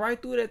 he came right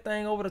through that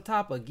thing over the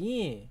top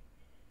again.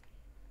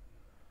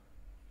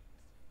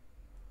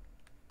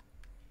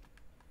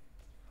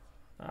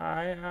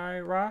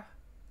 Alright, Ra.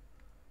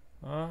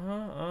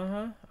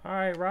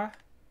 Alright, Ra.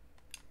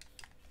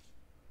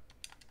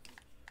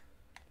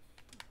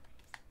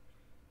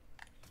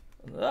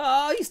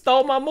 Oh, he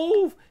stole my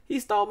move. He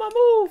stole my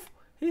move.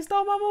 He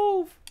stole my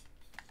move.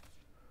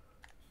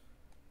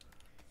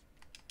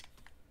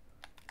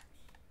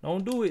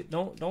 Don't do it.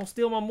 Don't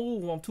steal my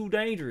move. I'm too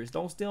dangerous.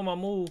 Don't steal my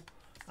move.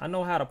 I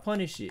know how to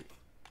punish it.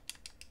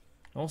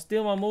 Don't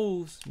steal my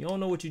moves. You don't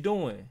know what you're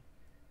doing.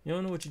 You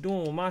don't know what you're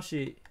doing with my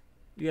shit.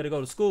 You gotta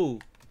go to school.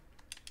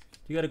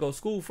 You gotta go to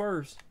school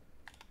first.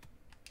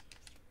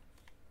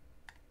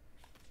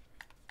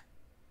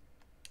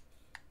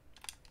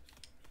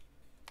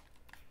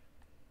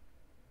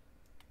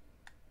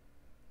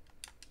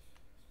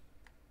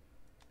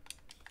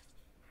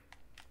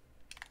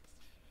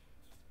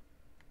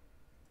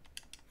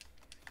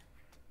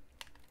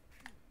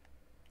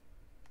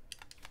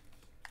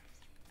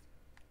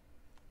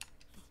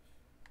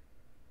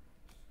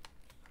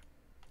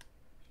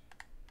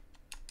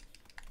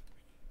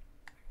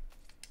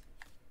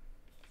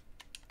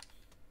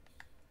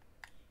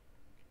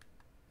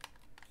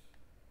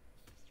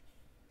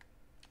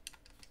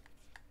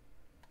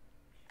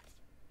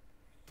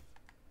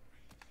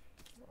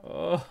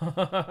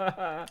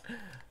 Oh.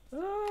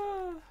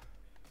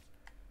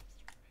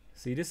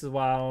 See, this is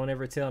why I don't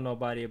ever tell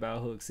nobody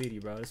about Hook City,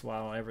 bro. This is why I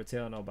don't ever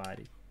tell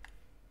nobody.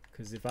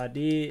 Cause if I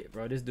did,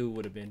 bro, this dude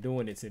would have been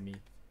doing it to me.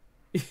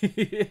 This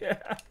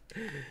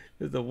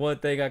is the one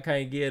thing I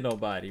can't give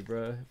nobody,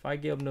 bro. If I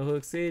give him the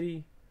Hook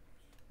City,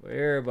 well,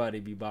 everybody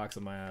be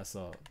boxing my ass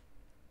up.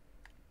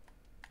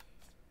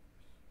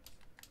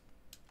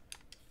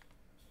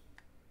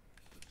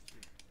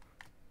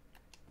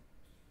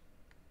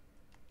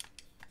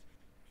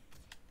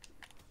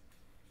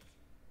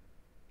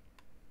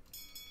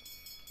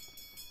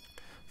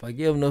 If I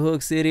give him the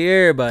Hook City,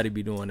 everybody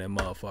be doing that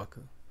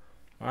motherfucker.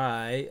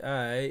 Alright,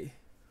 alright.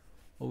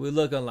 What we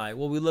looking like?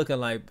 What we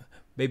looking like?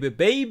 Baby,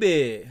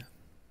 baby.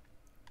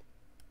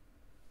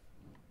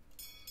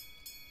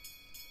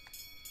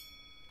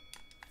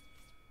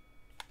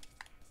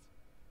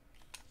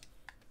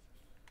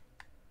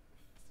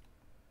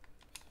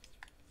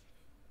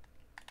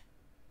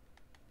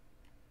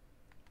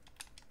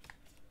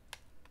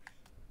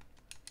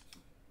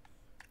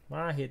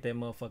 I hit that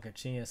motherfucking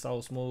chin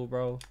so smooth,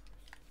 bro.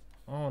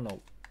 I don't know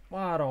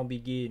why I don't be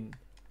getting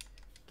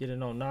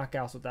no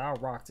knockouts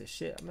without rocks and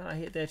shit. Man, I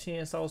hit that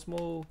chin so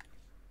smooth.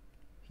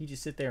 He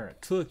just sit there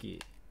and took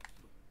it.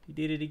 He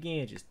did it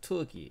again, just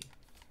took it.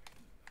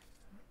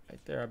 Right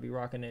there, I be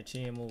rocking that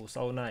chin move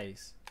so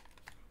nice.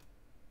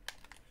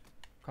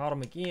 Caught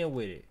him again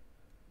with it.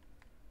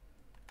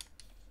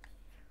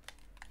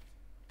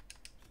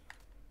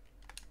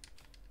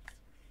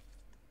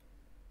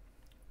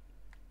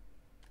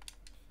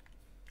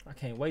 I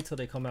can't wait till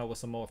they come out with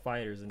some more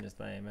fighters in this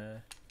thing,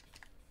 man.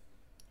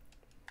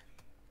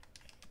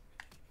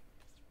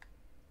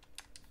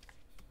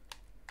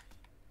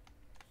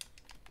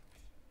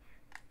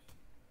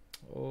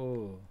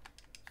 Oh.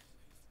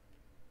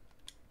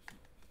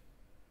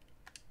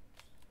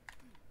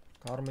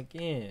 Caught him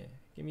again.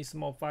 Give me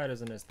some more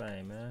fighters in this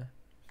thing, man.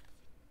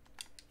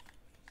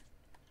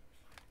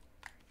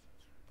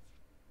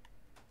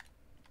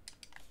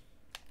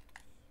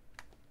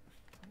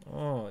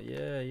 Oh,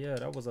 yeah,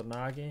 that was a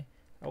noggin.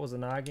 That was a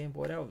noggin.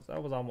 Boy,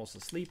 that was almost a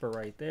sleeper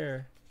right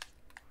there.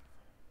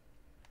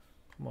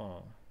 Come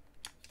on.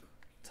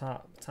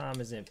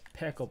 Time is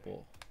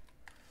impeccable.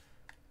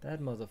 That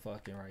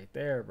motherfucking right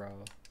there, bro.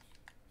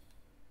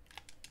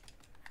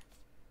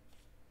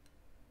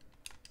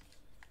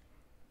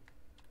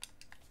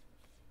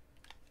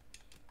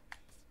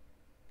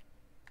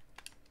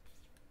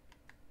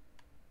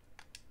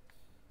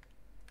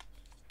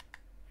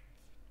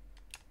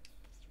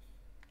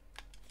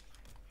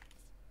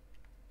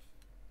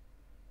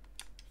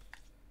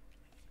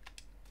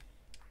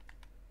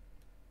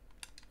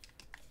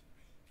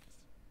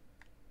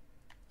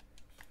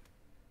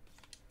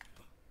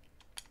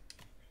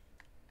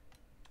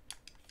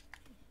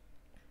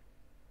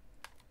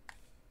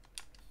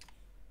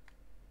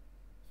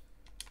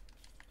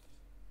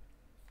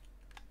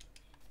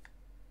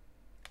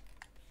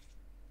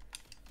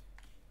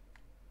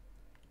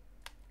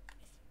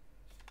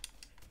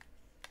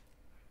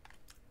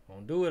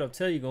 Don't do it. I'm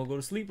telling you, you're gonna go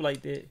to sleep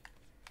like that.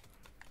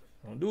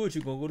 Don't do it.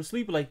 You're gonna go to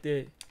sleep like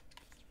that.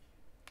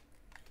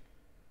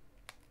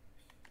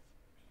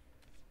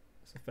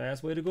 It's a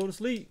fast way to go to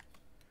sleep.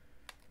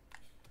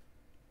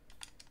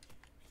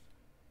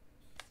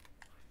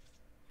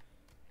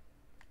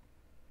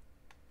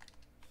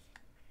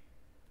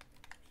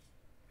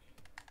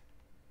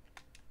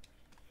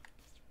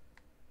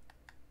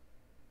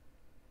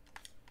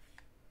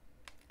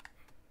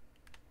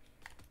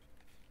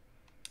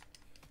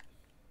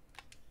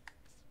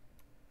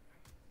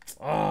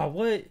 Oh,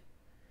 what?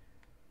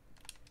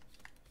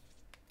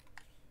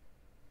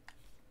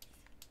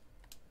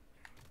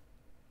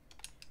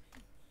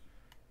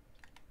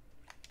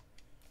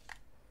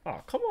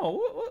 Oh, come on.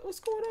 What's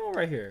going on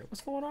right here?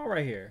 What's going on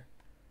right here?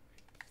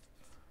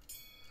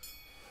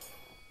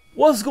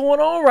 What's going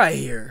on right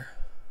here?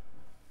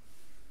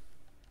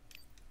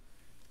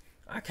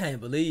 I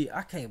can't believe.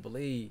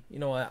 You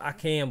know what? I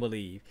can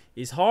believe.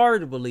 It's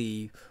hard to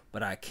believe,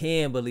 but I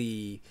can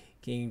believe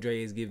King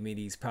Dre is giving me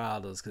these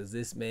problems because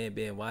this man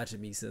been watching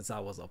me since I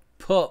was a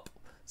pup.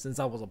 Since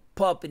I was a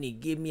pup, and he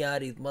give me all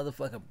these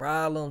motherfucking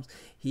problems.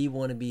 He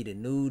want to be the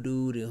new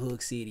dude in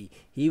Hook City.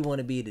 He want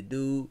to be the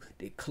dude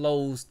that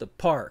closed the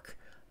park.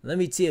 Let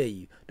me tell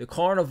you, the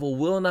carnival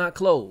will not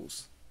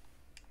close.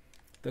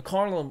 The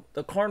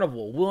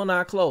carnival will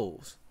not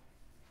close.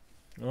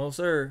 No,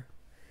 sir.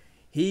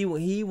 He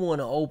want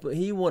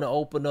to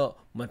open up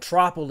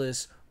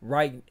Metropolis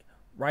right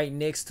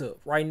next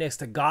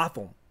to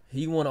Gotham.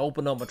 He want to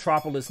open up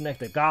Metropolis next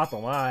to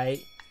Gotham. All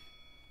right.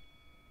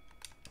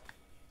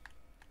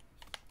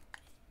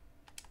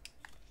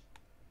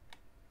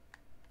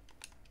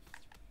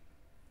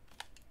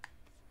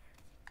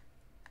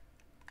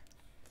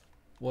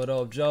 What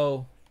up,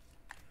 Joe?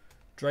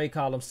 Dre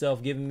call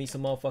himself giving me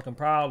some motherfucking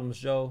problems,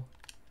 Joe.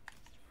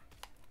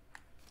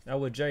 That's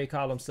what Dre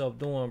call himself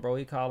doing, bro.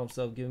 He call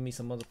himself giving me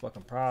some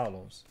motherfucking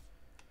problems.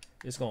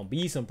 It's gonna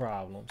be some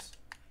problems.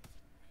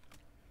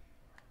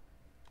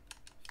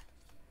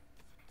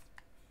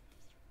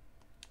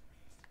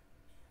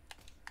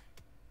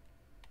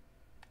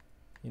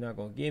 You're not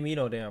gonna give me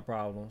no damn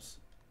problems.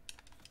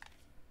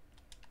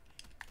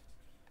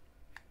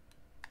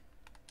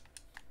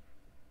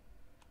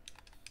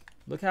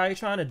 Look how he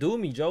trying to do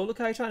me, Joe. Look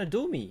how he trying to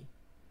do me.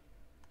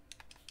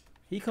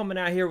 He coming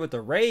out here with the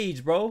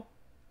rage, bro.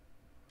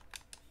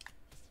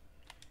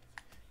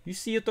 You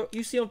see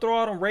him throw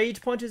all them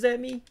rage punches at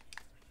me?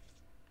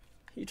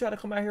 He try to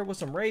come out here with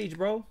some rage,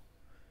 bro.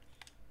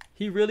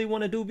 He really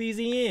want to do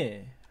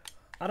BZN.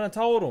 I done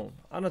told him.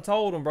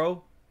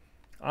 Bro.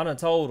 I done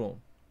told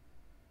him.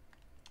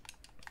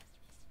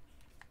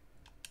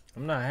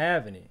 I'm not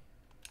having it.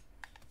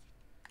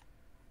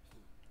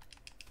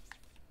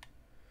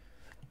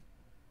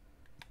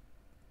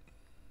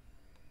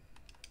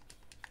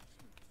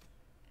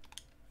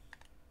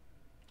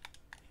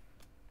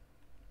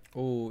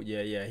 Oh,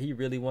 yeah. He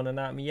really want to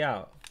knock me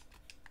out.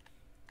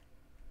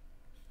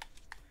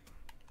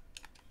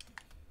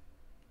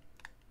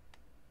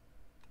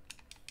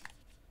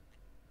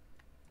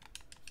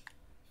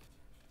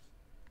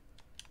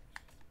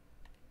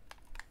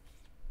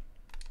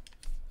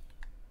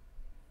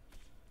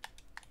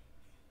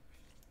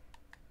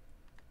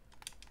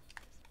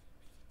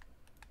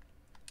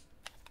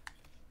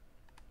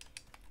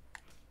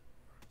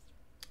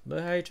 Look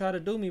how he try to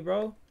do me,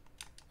 bro.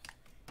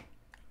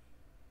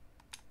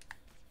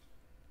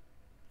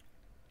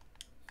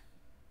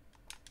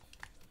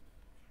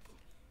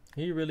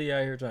 He really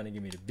out here trying to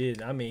give me the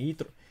business. I mean,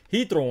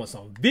 he throwing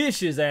some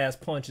vicious ass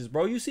punches,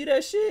 bro. You see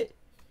that shit?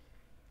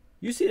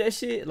 You see that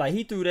shit? Like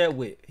he threw that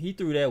with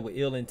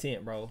ill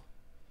intent, bro.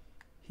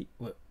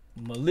 With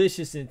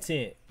malicious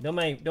intent. Them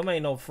ain't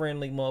no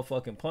friendly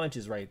motherfucking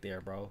punches right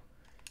there, bro.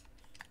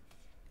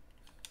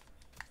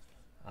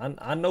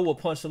 I know what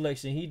punch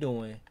selection he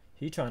doing.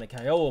 He trying to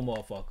KO a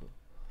motherfucker.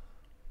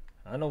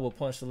 I know what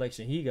punch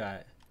selection he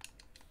got.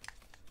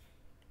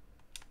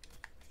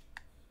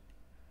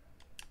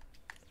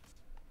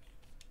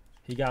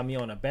 He got me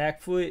on a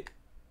back foot.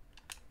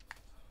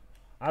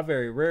 I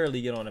very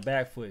rarely get on the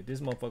back foot. This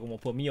motherfucker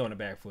won't put me on the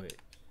back foot.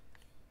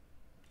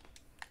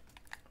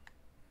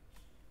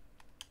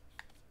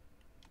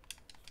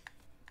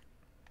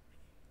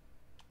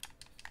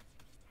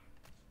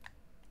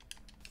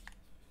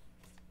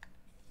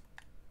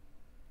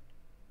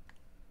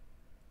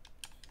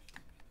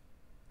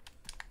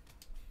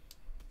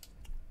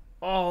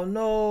 Oh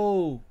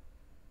no.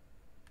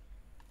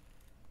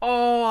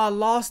 Oh, I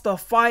lost the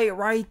fight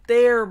right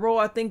there, bro.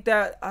 I think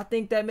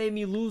that made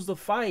me lose the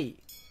fight.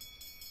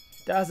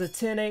 That was a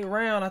 10-8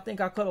 round. I think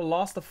I could have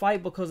lost the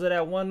fight because of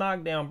that one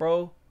knockdown,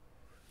 bro.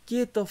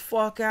 Get the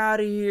fuck out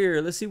of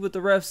here. Let's see what the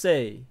refs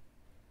say.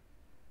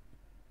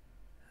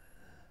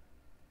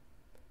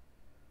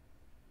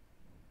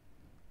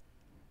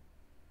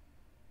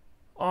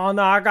 Oh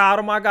no, I got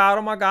him.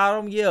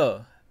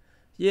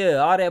 Yeah,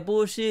 all that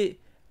bullshit.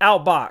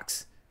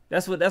 Outbox.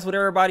 That's what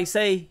everybody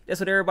say.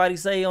 That's what everybody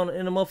say in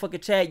the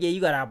motherfucking chat. Yeah,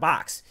 you got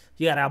outbox.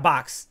 You got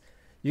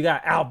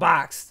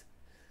outboxed.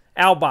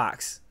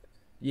 Outbox.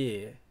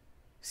 Yeah.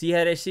 See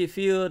how that shit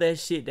feel? That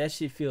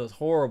shit feels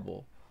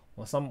horrible.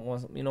 When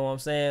you know what I'm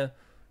saying?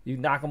 You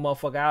knock a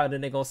motherfucker out and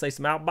then they gonna say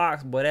some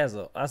outbox, but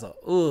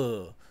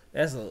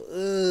that's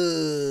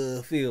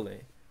a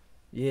feeling.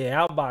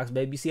 Yeah, outbox,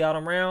 baby. See all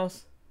them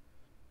rounds?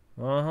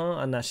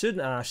 And I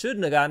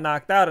shouldn't have got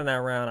knocked out in that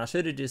round. I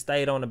should have just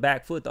stayed on the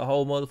back foot the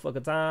whole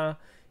motherfucking time,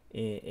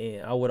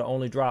 and I would have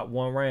only dropped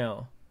one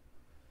round.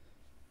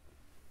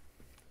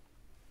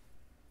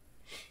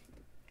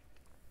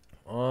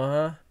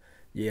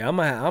 Yeah, I'm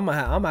gonna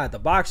have to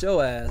box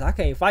your ass. I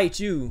can't fight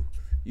you.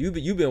 You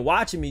been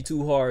watching me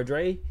too hard,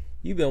 Dre.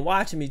 You been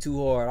watching me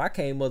too hard. I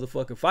can't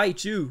motherfucking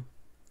fight you.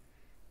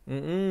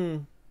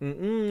 I'm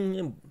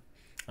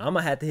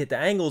gonna have to hit the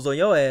angles on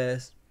your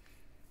ass.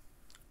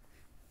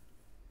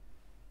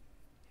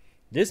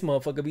 This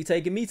motherfucker be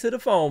taking me to the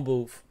phone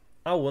booth.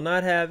 I will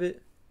not have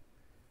it.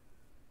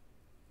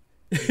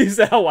 He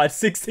said I watch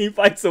 16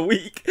 fights a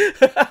week.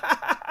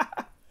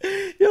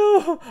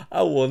 Yo,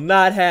 I will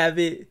not have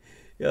it.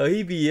 Yo,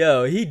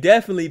 he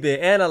definitely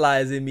been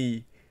analyzing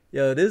me.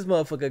 Yo, this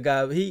motherfucker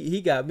got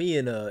me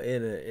in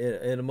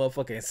a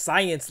motherfucking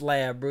science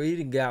lab, bro. He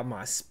done got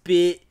my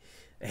spit,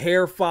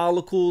 hair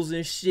follicles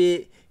and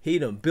shit. He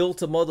done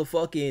built a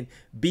motherfucking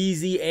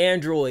BZ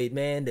android,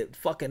 man, that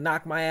fucking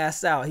knocked my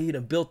ass out. He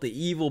done built the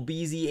evil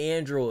BZ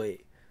android.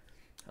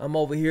 I'm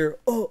over here,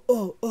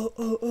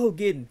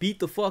 getting beat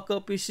the fuck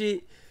up and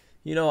shit.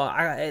 You know,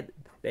 I had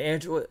the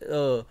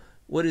android,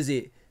 what is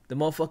it? The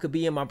motherfucker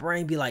be in my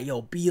brain, be like,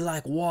 yo, be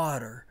like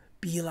water.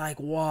 Be like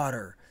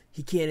water.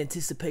 He can't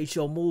anticipate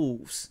your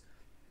moves.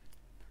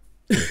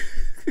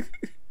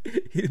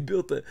 He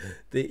built the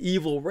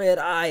evil red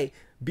eye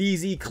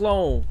BZ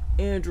clone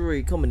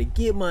android coming to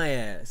get my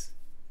ass.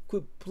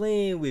 Quit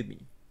playing with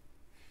me.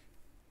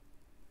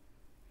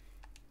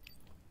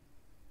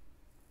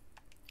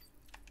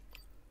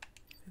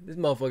 This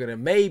motherfucker that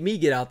made me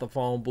get out the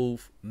phone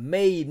booth.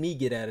 Made me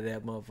get out of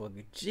that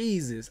motherfucker.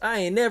 Jesus. I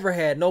ain't never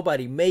had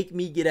nobody make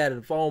me get out of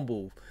the phone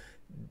booth.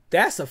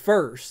 That's a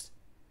first.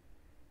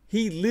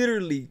 He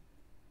literally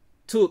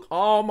took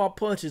all my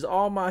punches,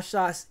 all my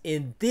shots,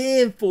 and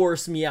then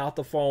forced me out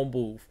the phone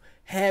booth.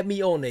 Had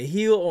me on the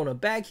hill, on the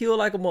back hill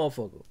like a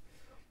motherfucker.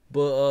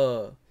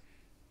 But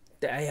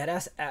yeah,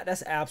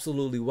 that's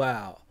absolutely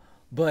wild.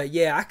 But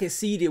yeah, I can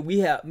see that we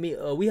have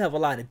a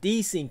lot of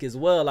desync as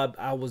well.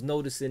 I was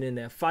noticing in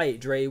that fight,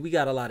 Dre, we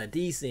got a lot of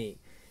desync.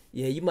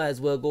 Yeah, you might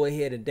as well go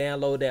ahead and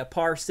download that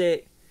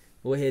Parsec.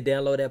 Go ahead and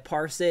download that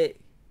Parsec.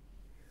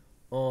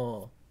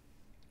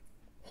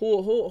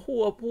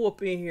 Who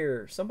up in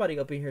here? Somebody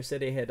up in here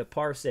said they had the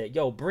Parsec.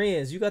 Yo,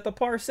 Brenz, you got the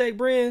Parsec,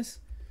 Brenz?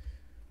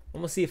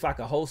 I'm gonna see if I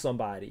can hold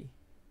somebody.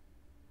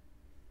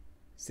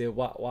 Said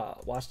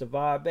watch the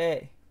vibe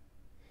back.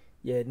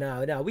 Yeah,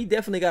 nah, we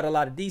definitely got a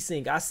lot of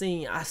desync. I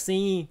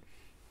seen.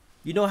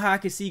 You know how I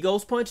can see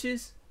ghost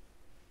punches?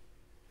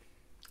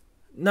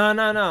 No.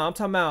 I'm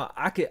talking about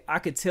I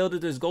could tell that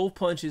there's ghost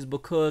punches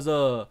because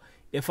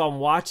if I'm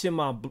watching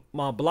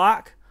my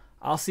block,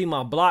 I'll see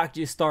my block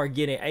just start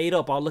getting ate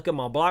up. I'll look at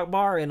my block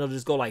bar and it'll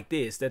just go like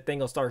this. That thing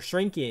will start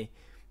shrinking,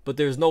 but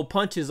there's no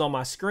punches on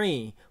my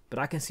screen. But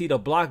I can see the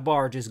block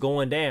bar just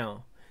going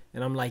down,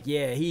 and I'm like,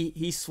 yeah,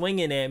 he's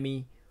swinging at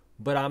me,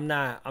 but I'm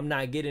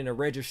not getting a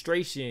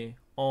registration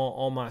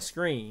on my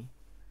screen.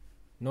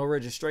 No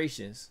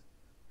registrations.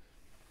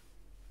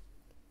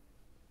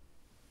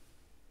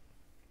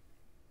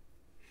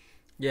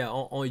 Yeah,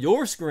 on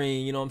your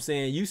screen, you know what I'm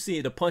saying? You see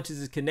the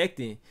punches is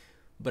connecting,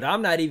 but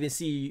I'm not even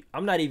see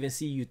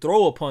you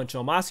throw a punch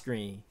on my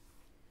screen.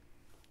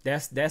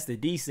 That's the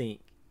desync.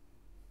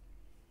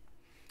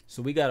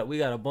 So we got a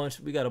bunch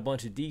of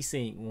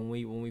desync when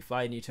we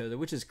fighting each other,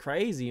 which is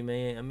crazy,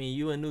 man. I mean,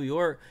 you in New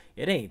York,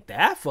 it ain't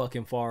that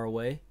fucking far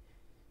away.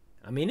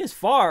 I mean, it's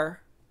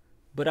far,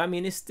 but I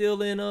mean, it's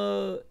still in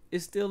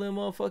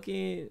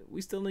motherfucking,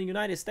 we still in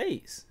United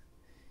States.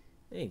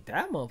 It ain't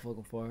that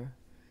motherfucking far.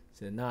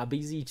 Said, nah,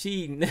 BZ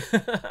cheating.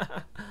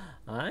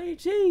 I ain't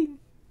cheating.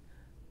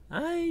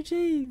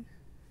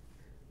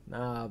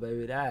 Nah,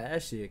 baby,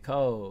 that shit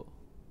cold.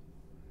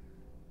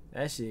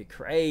 That shit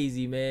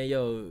crazy, man.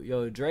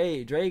 Yo,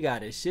 Dre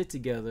got his shit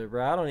together,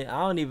 bro. I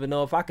don't even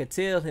know if I could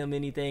tell him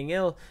anything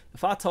else.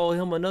 If I told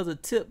him another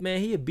tip,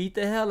 man, he'd beat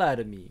the hell out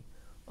of me.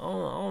 I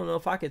don't know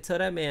if I could tell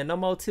that man no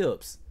more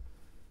tips.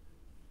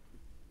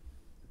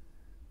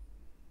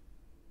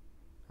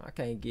 I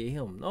can't get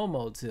him no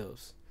more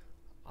tips.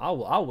 I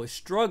was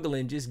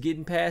struggling just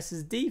getting past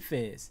his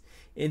defense,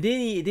 and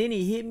then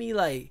he hit me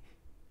like.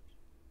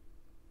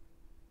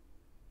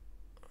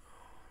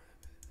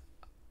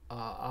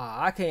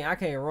 I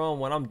can't run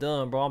when I'm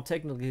done, bro. I'm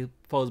technically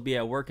supposed to be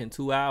at work in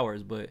 2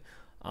 hours, but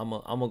I'm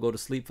gonna go to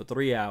sleep for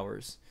 3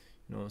 hours.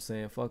 You know what I'm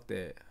saying? Fuck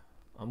that.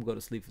 I'm gonna go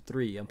to sleep for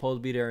 3. I'm supposed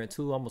to be there in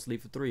 2. I'm gonna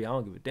sleep for 3. I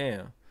don't give a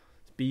damn.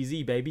 It's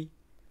BZ, baby.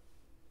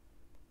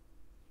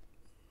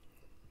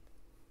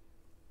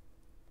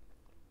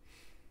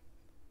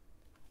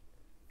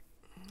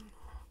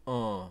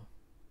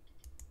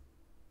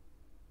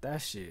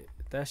 That shit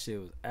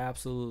was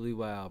absolutely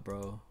wild,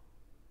 bro.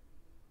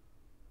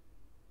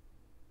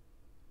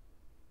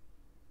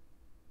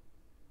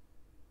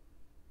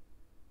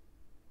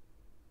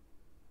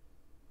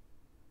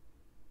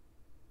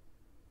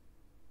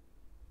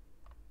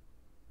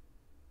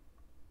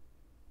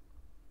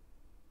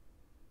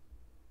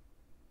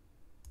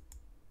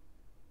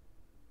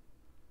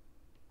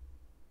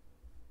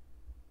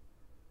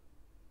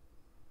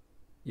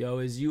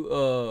 Yo,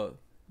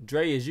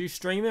 Dre, is you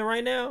streaming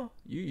right now?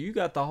 You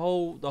got the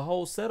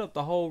whole setup,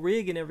 the whole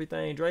rig and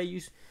everything,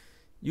 Dre.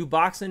 You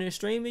boxing and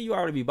streaming? You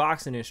ought to be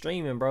boxing and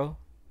streaming, bro.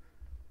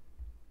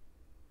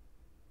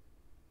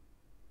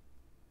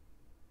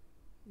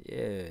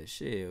 Yeah,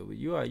 shit.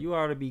 You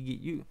ought to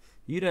be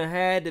you done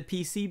had the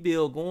PC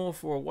build going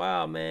for a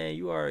while, man.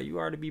 You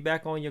ought to be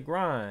back on your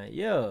grind.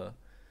 Yeah.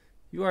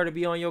 You ought to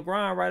be on your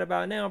grind right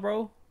about now,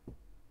 bro.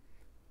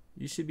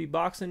 You should be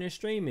boxing and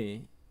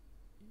streaming.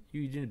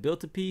 You just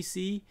built a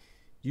PC.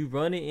 You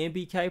running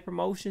NBK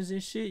promotions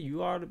and shit.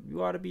 You ought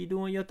to be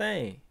doing your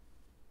thing.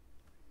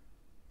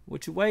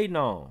 What you waiting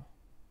on?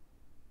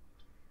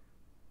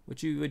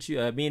 What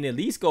you I mean, at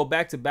least go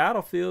back to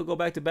Battlefield. Go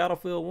back to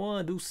Battlefield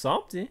 1. Do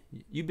something.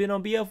 You been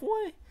on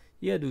BF1?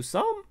 Yeah, do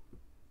something.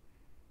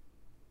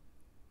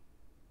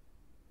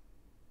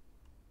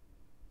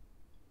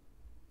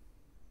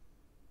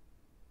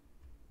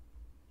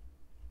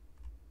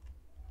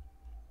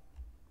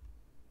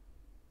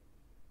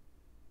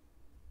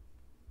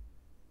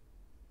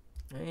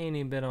 I ain't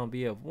even been on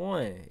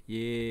BF1.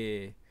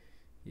 Yeah.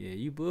 Yeah,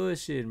 you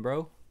bullshitting,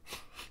 bro.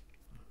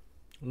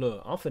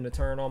 Look, I'm finna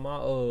turn on my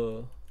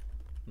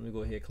let me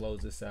go ahead and close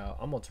this out.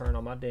 I'm gonna turn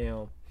on my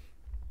damn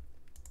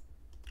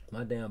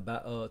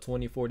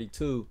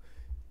 2042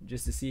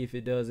 just to see if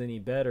it does any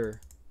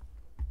better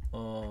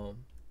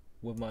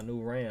with my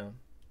new RAM.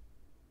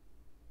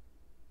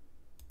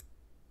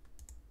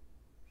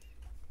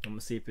 I'm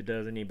gonna see if it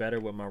does any better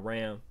with my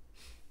RAM.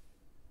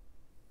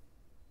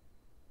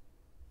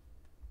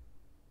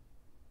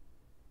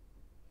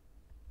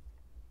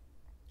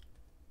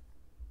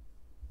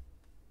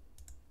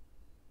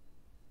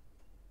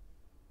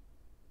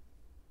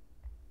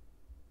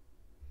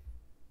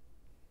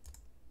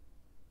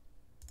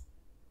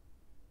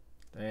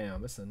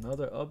 Damn, it's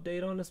another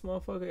update on this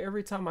motherfucker.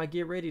 Every time I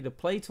get ready to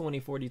play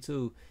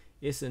 2042,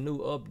 it's a new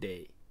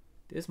update.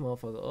 This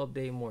motherfucker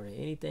update more than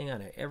anything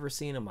I've ever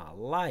seen in my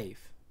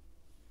life.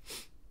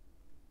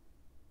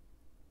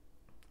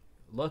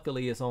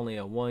 Luckily, it's only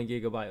a 1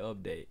 gigabyte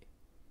update.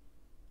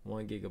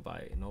 1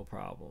 gigabyte, no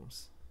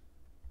problems.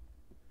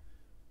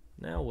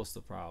 Now what's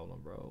the problem,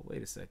 bro?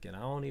 Wait a second.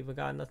 I don't even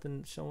got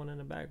nothing showing in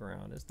the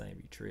background. This thing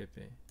be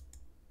tripping.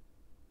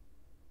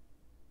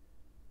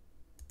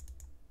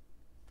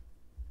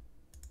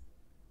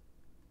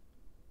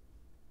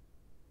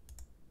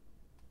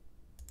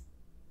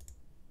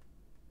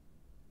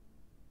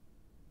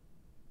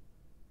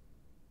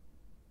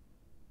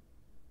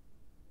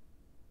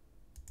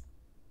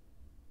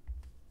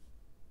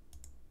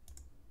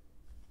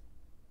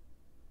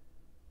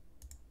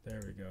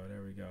 There we go.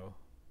 There we go.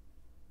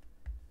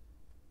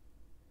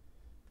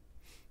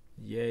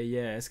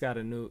 Yeah. It's got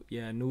a new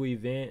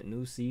event,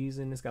 new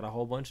season. It's got a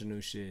whole bunch of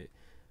new shit.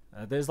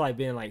 There's like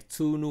been like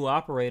 2 new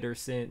operators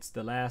since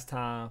the last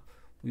time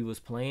we was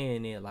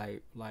playing it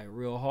like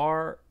real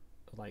hard.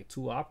 Like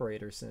 2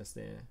 operators since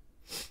then.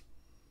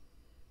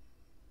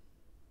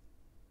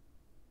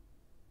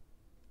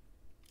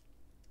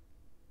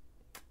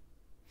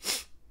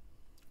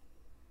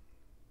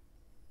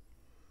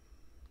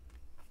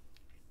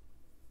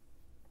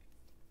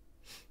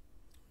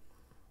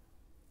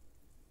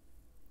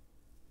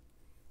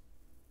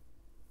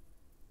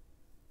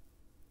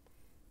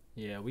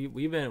 Yeah,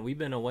 we've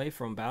been away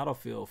from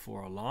Battlefield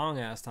for a long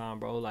ass time,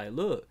 bro. Like,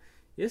 look,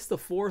 it's the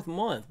 4th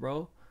month,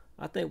 bro.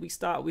 I think we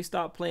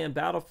stopped playing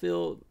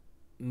Battlefield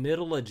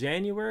middle of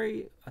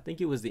January. I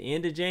think it was the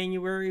end of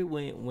January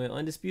when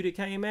Undisputed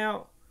came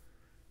out.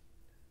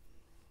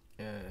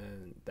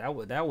 And that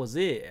was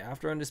it.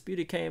 After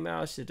Undisputed came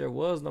out, shit, there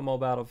was no more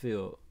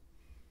Battlefield.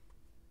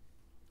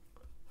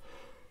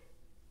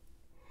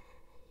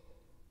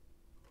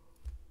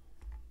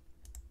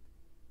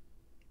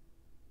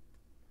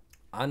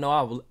 I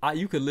know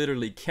you could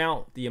literally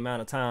count the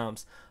amount of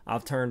times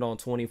I've turned on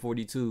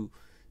 2042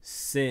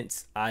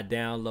 since I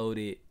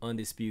downloaded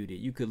Undisputed.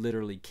 You could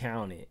literally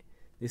count it.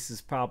 This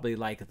is probably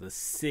like the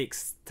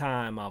 6th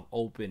time I've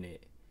opened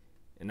it.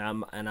 And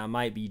I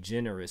might be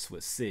generous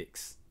with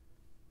 6.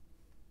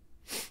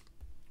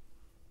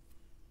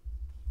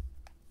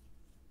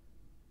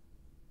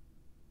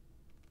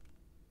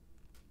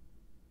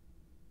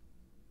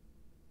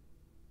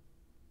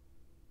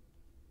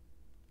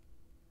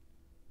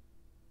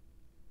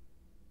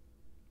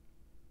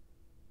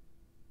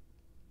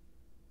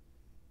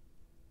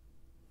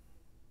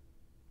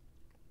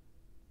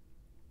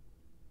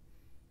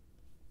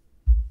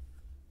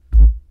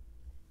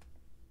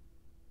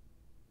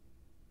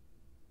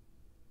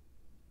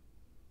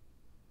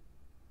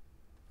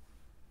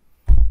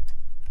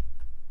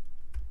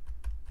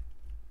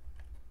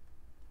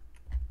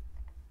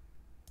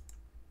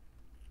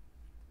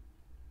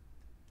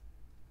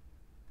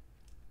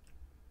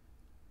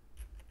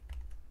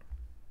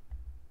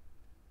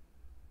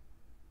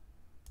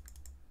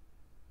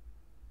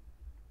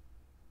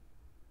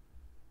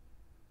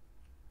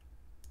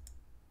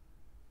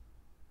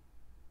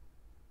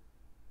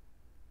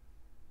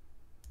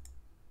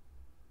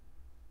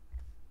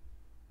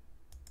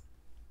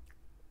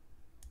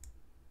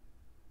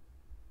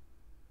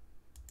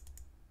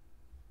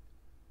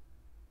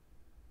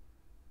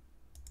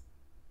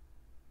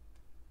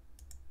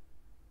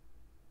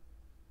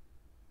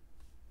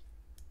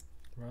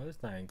 Bro, this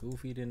thing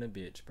goofy than a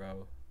bitch,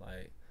 bro.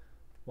 Like,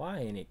 why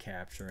ain't it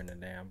capturing the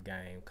damn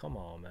game? Come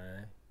on,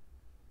 man.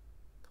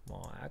 Come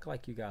on, act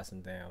like you got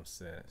some damn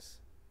sense.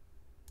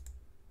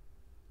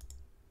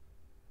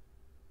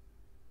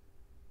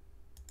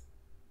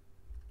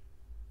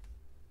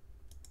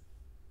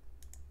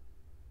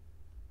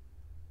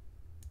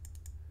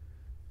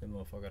 That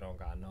motherfucker don't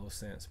got no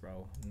sense,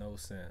 bro. No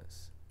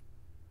sense.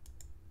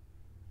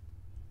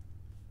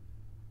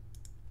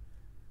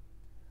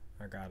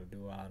 I gotta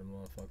do all the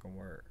motherfucking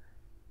work.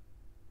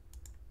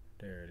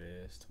 There it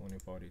is,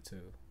 2042.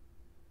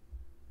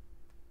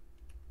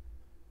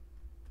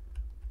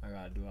 I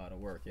gotta do all the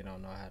work. You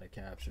don't know how to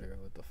capture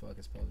what the fuck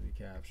is supposed to be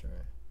capturing.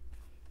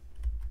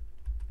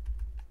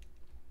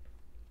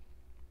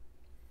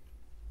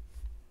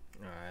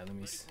 Alright,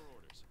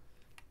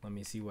 let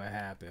me see what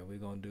happened. We're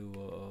gonna do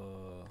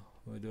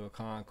we'll do a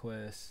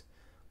conquest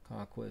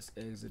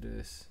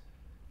exodus.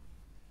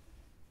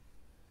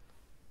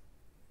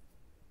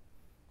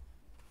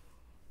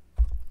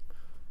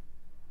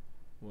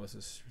 What's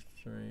the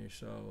screen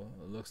show?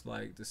 It looks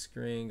like the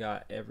screen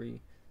got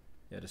every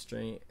the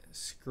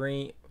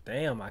screen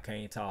damn, I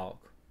can't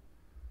talk.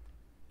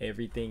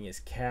 Everything is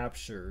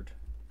captured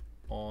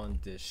on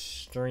the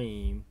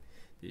stream.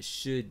 This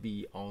should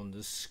be on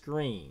the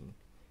screen.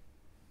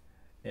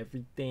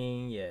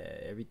 Everything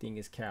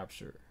is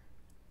captured.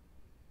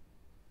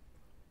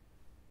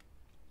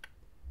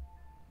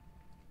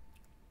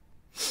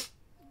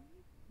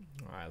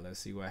 Alright,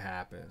 let's see what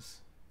happens.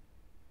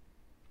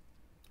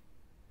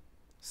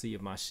 See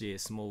if my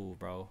shit's smooth,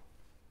 bro.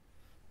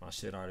 My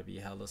shit ought to be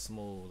hella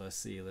smooth. Let's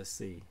see. The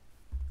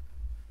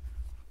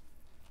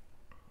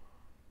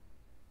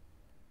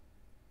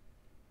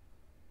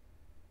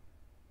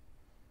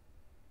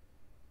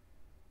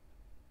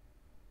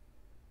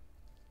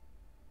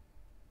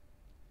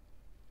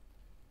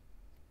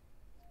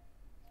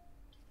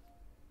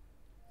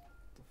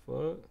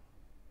fuck?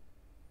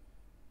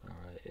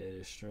 Alright,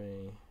 edit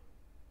stream.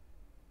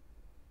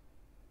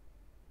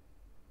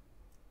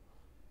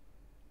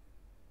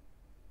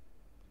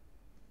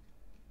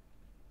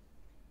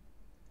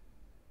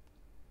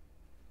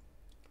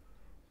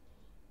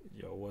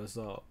 Yo, what's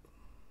up?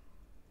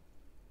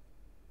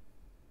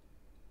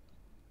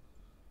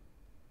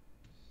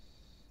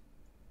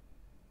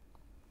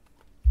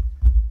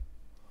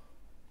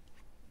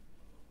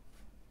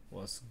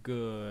 What's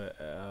good,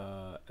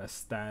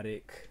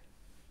 Ecstatic?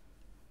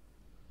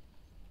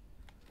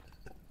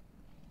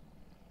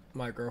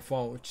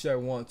 Microphone check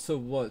 1 2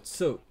 1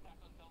 2.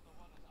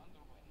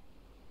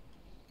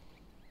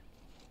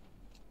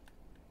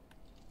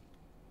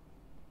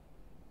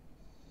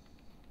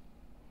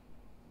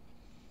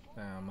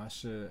 Damn, my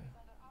shit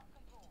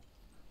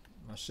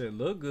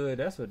look good.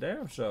 That's for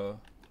damn sure.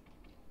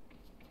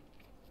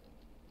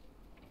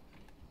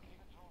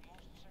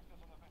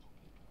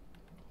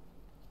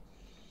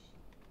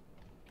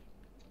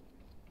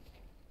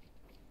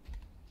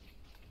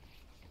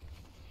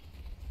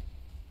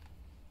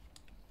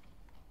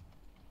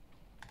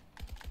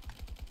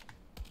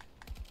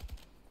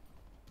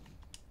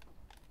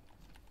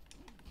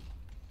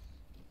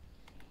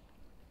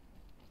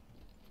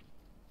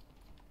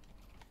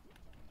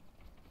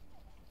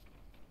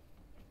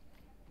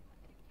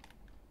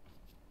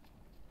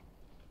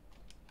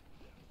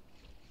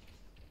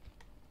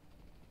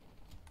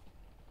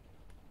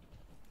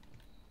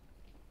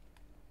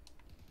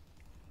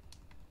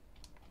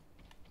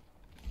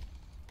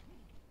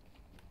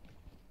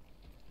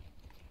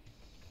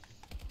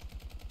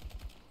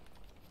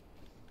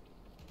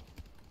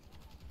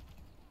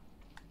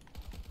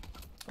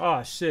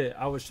 Oh shit!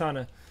 I was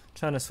trying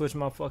to switch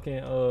my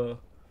fucking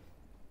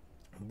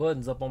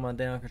buttons up on my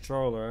damn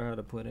controller. I had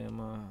to put in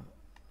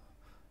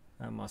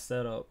my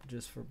setup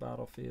just for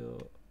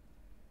Battlefield.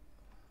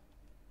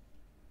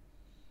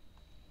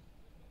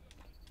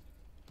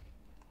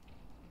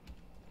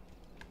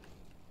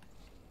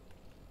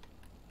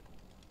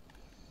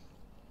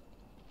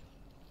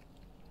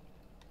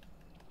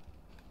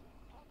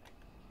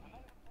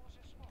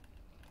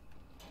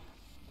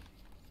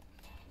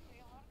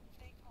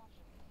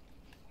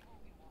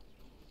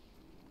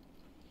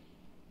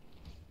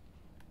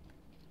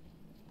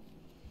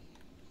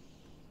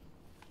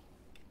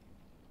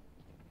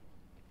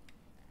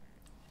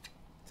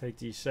 Take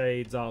these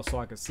shades off so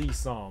I can see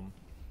some.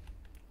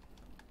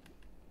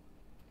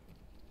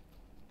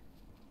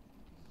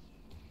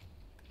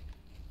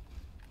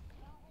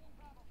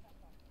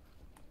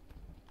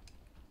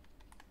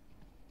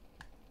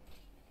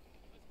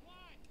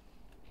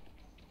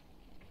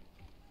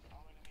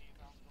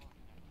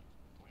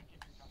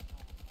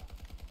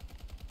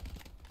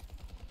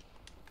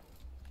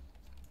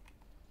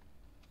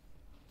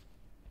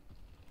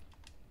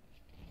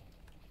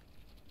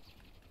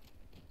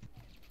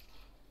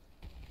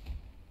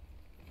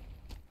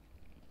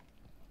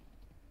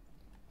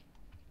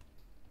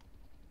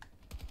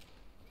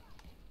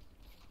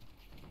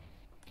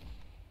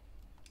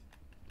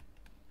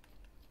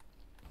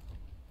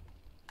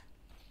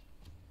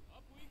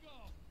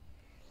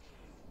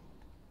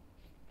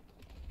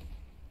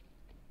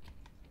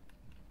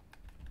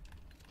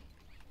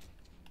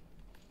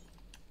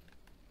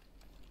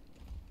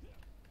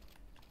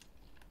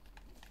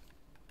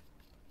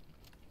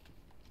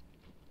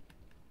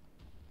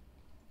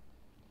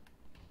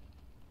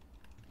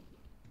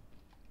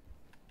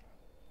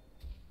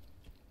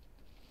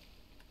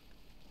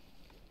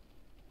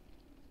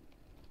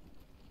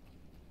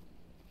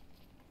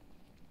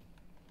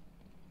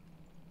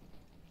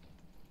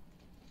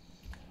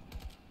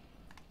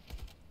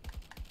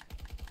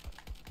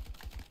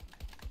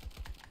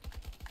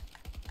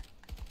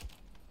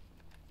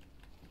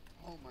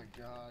 my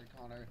god,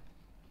 Connor.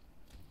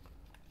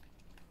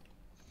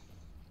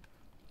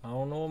 I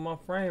don't know what my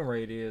frame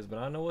rate is, but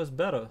I know it's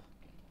better.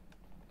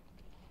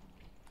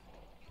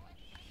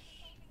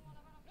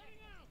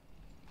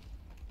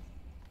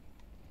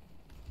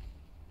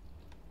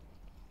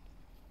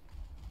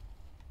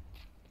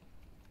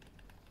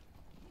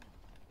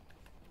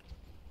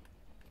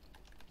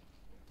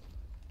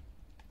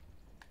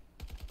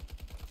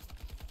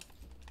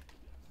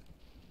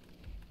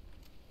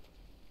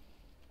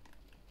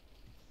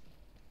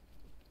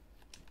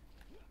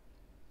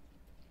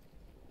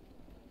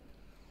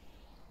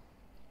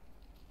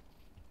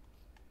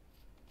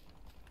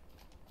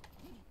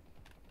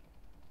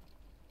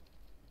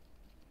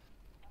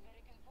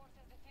 American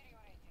forces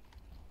deteriorating.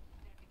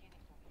 They're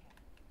beginning to weaken.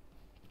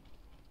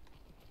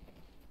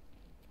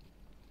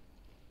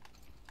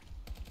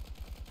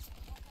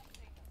 Welcome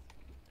status.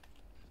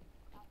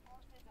 Our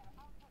forces are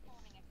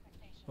outperforming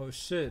expectations. Oh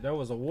shit, that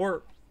was a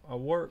warp. I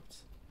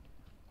warped.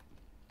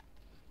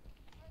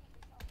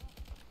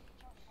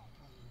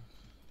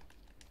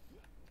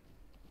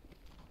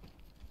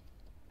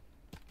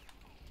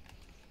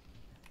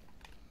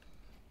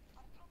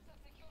 Our troops have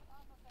secured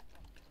Alpha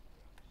Sector.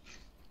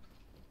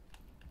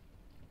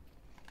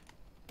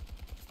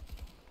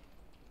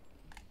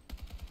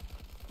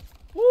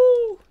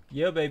 Woo!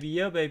 Yeah, baby.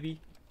 Yeah, baby.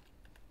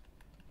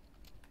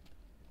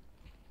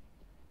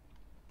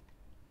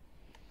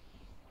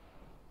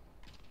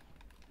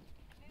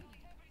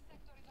 Nearly every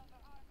sector is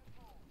under our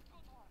control.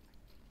 Good work.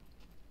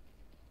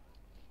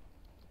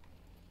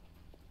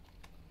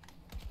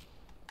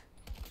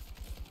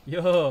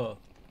 Yo.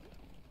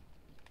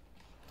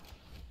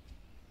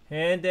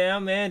 Hand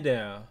down, man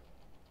down.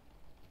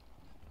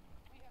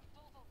 We have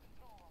total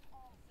control of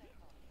all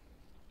sectors.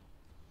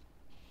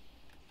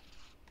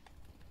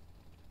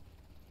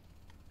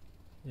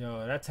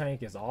 Yo, that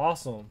tank is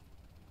awesome.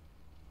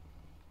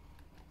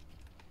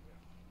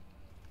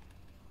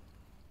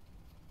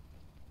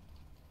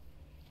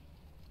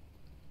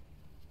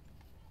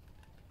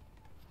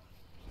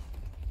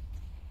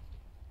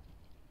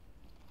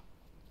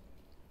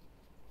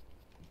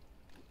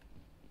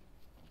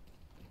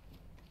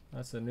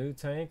 That's a new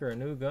tank or a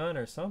new gun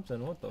or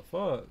something. What the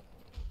fuck?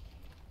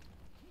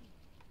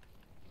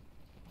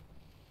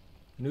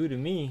 New to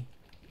me.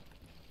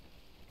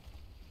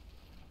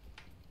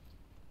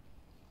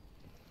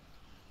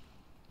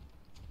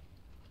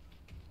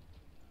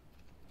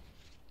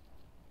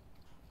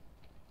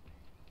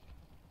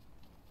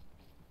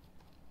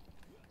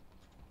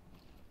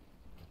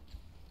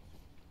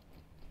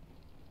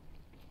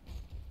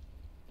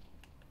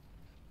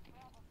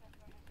 Bravo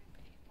sector has been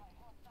seized by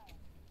hostiles.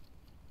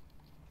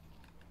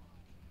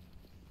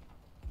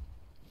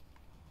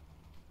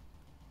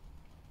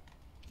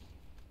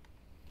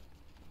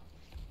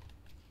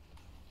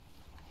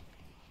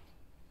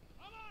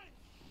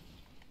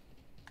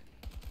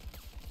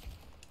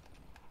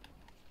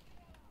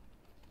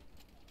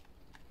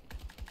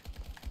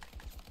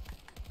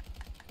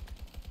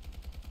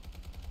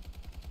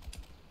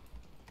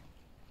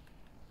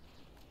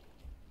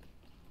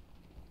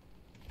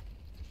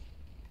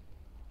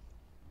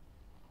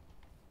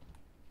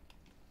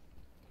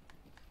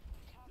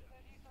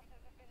 Hostile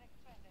resources have been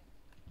expended.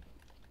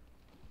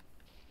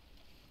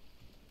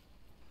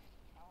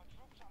 Our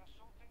troops are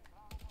assaulting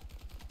Bravo 1.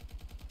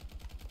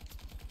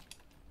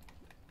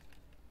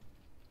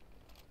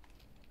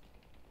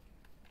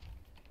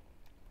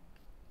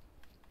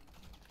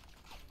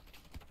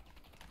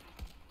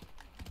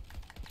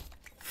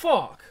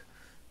 Fuck.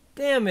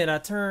 Damn it, I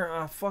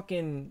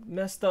fucking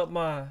messed up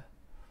my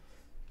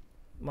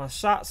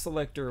shot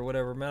selector or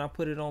whatever, man. I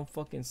put it on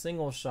fucking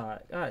single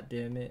shot. God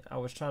damn it. I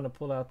was trying to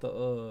pull out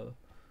the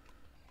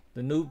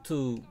noob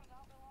tube.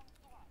 Now belongs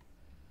to us.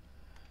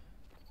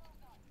 Well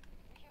done.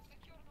 We have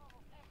secured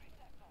almost every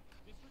sector.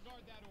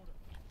 Disregard that order.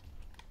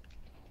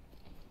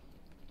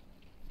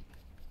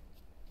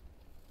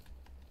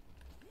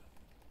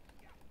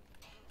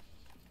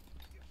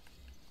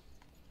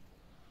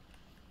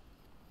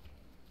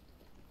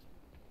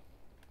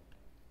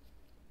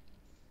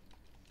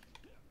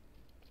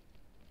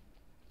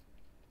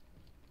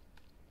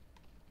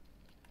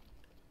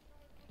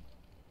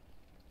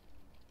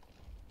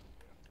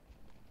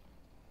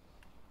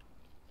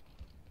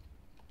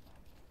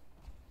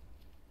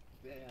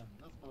 Damn,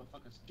 those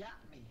motherfuckers got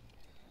me.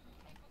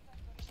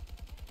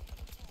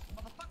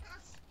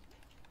 Motherfuckers!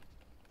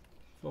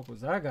 Fuck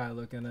was that guy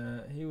looking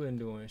at? He wasn't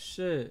doing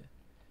shit.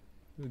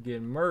 He was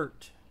getting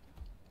murked.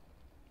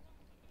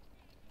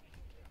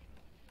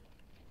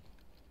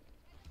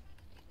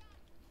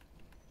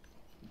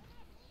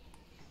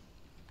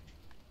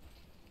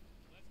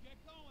 Let's get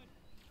going.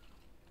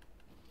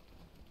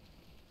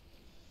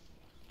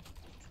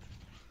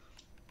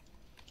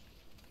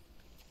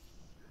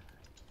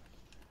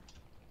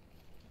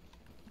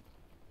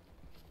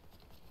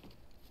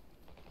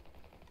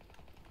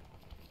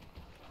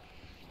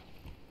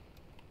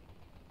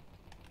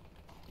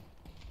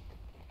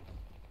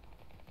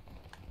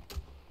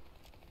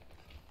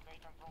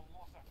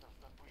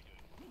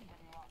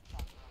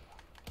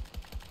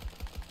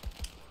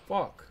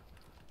 Fuck.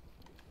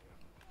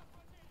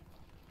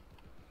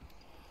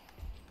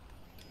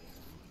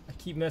 I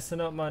keep messing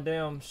up my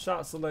damn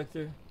shot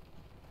selector.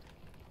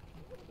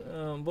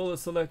 Bullet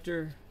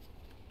selector.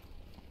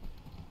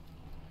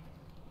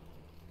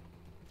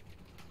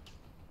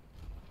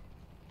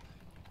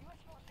 US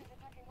forces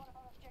attacking one of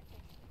our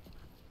objectives.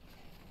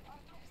 Our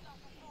troops now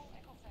control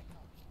Echo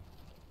Sector.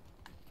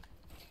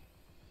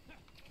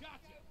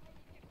 Gotcha.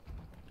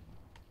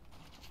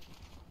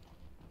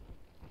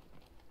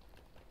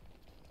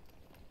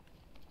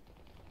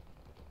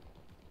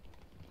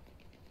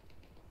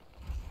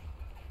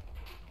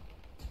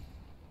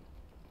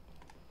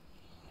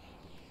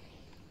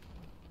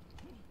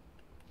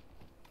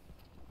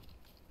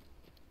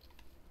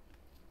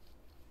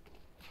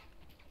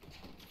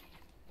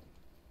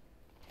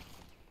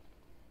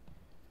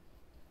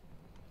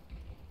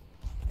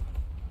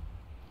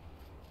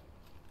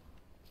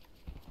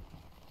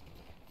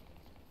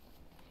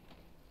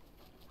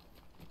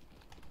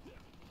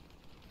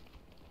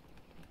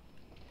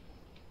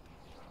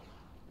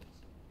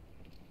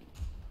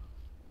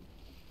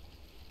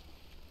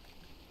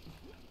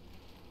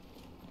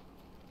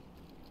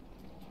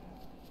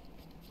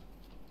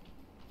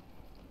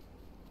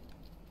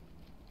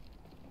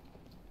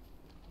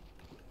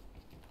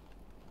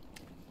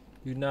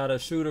 You not a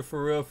shooter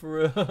for real, for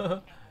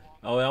real.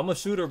 Oh, I'm a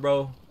shooter,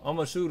 bro. I'm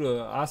a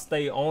shooter. I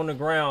stay on the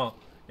ground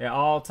at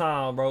all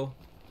time, bro.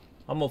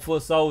 I'm a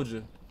foot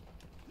soldier.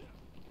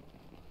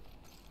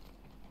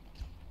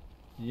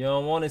 You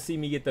don't want to see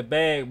me get the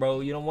bag, bro.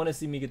 You don't want to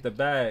see me get the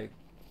bag.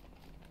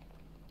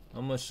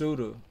 I'm a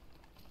shooter.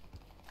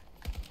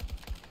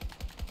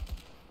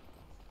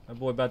 That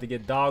boy about to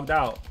get dogged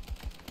out.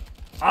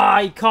 Ah,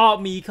 he caught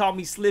me. He caught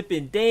me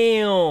slipping.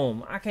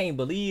 Damn. I can't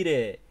believe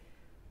that.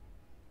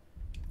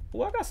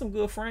 Well, I got some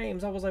good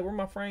frames. I was like, where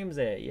my frames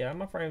at? Yeah,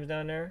 my frames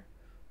down there.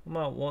 I'm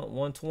at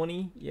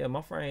 120. Yeah,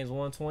 my frames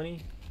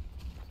 120.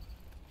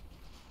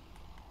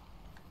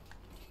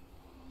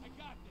 I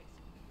got this.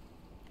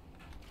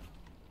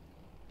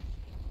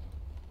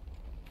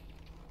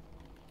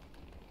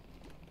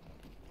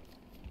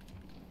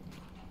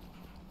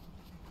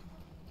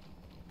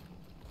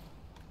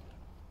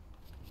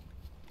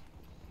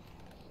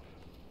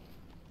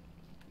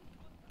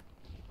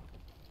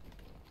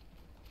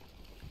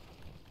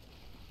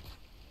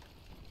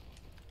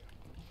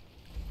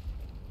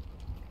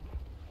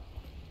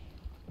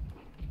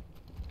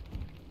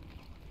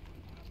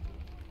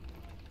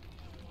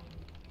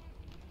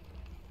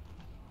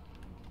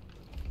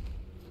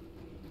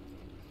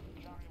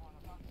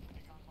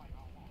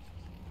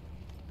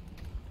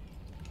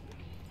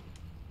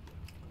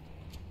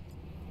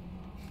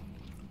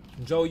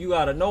 Joe, you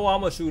gotta know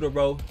I'm a shooter,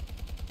 bro.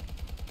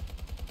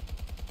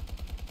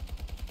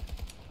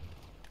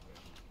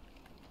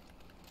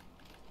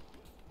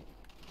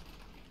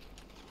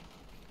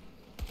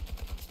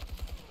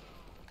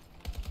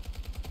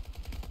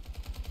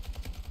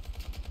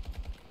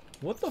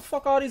 What the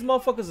fuck? All these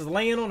motherfuckers is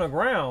laying on the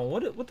ground.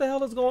 What the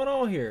hell is going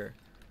on here?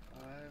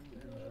 I'm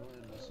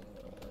enjoying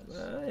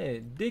myself.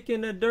 Hey, dick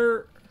in the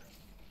dirt.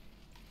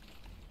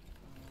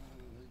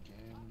 The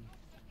game.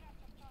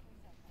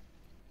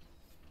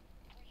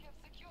 We have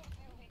secured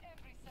nearly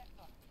every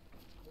sector.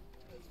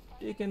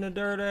 Dick in the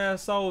dirt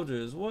ass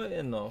soldiers. What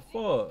in the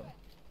fuck?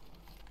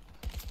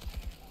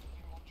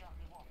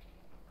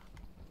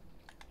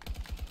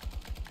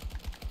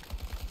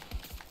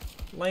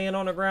 Laying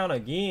on the ground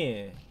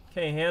again.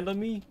 Can't handle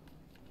me.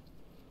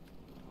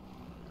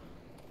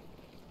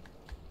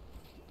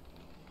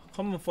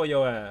 Coming for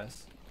your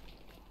ass.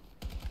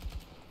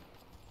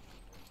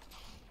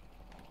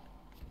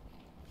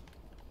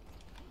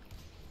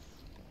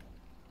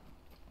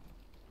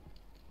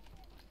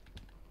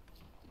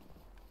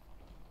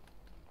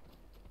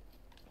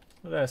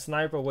 Look at that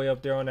sniper way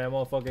up there on that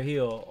motherfucking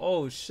hill.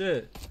 Oh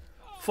shit.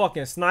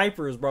 Fucking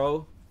snipers,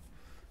 bro.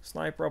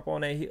 Sniper up on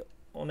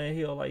that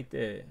hill like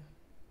that.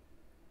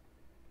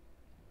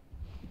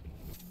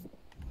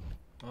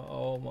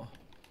 Uh-oh, my.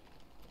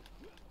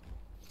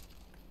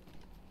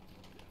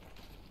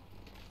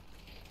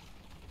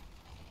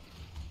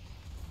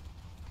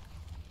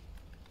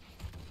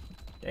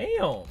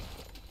 Damn.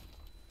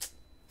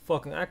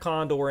 Fucking that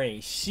Condor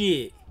ain't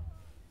shit.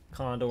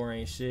 Condor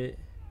ain't shit.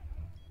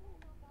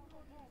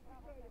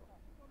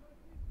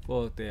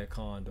 Fuck that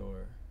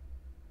Condor.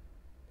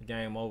 The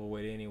game over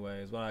with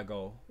anyways. What I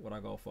go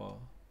for?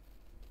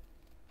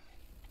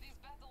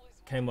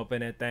 Came up in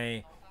that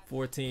thing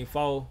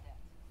 14-4.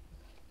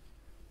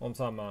 What I'm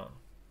talking about.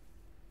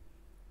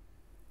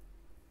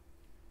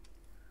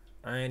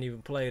 I ain't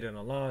even played in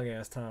a long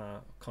ass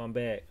time. Come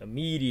back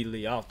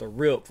immediately off the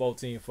rip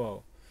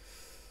 14-4.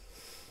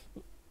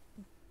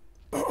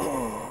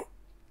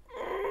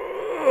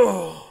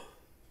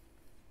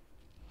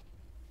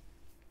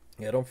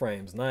 Yeah, them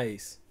frames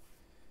nice.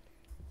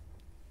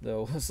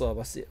 Though, what's up?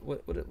 I see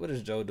what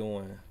is Joe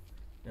doing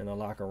in the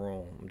locker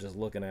room? I'm just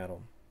looking at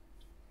him.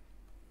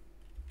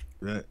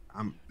 That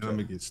I'm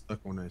gonna get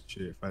stuck on that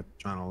shit if I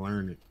trying to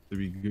learn it to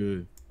be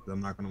good. I'm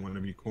not gonna want to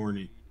be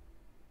corny. Ain't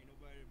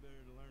nobody better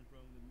to learn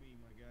from than me,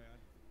 my guy.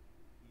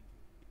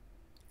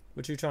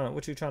 What you trying to learn?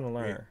 What you trying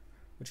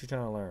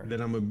to learn?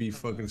 Then I'm gonna be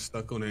fucking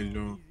stuck on that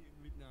joint.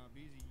 Nah,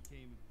 Beezy, you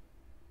came.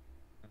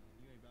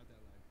 You ain't about that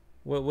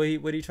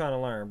life. What are you trying to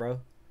learn, bro?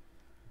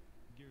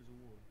 Gears of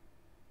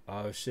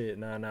War. Oh shit,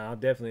 nah, I'm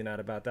definitely not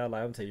about that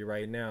life. I'm tell you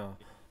right now.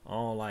 I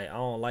don't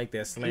like that I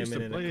used slamming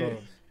to in the play car.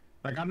 it.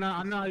 Like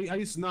I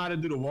used to know how to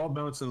do the wall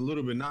bouncing a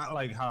little bit, not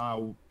like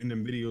how in the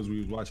videos we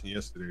was watching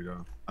yesterday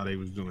though, how they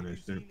was doing that You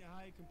shit. seen the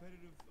high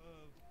competitive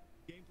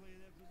gameplay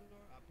that Blizzard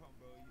are? I pump,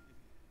 bro.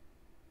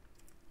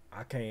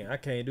 I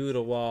can't do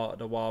the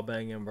wall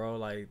banging, bro.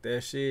 Like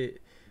that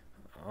shit.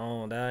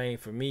 That ain't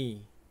for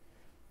me.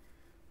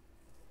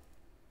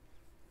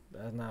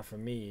 That's not for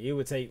me. It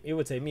would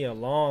take me a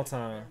long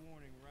time. Fair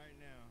warning right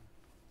now.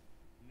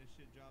 When this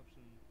shit drops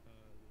and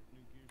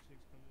new Gear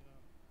 6 comes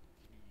out,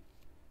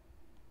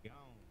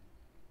 gone.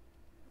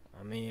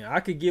 I mean, I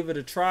could give it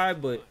a try,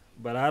 but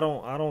I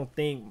don't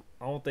think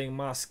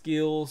my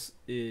skills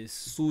is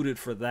suited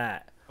for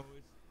that. Oh,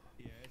 it's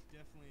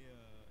definitely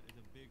it's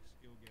a big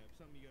skill gap.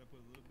 Something you gotta put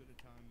a little bit of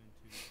time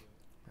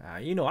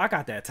into. You know, I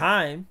got that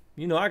time.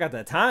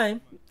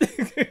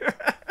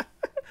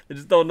 I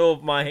just don't know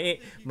if my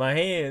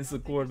hands will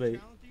coordinate.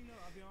 Challenging though,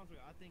 I'll be honest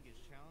with you. I think it's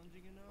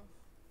challenging enough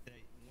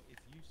that if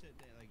you said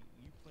that like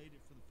you played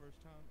it for the first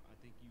time, I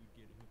think you would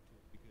get hooked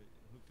on it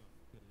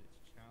because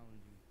it's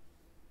challenging,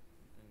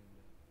 and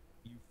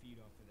you feed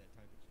off of that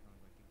type of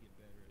challenge, like to get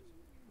better as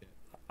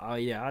Oh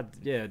yeah,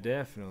 yeah,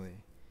 definitely.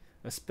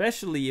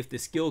 Especially if the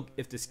skill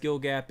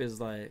gap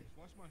is like,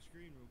 watch my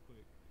screen real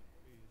quick.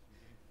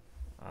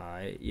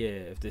 alright,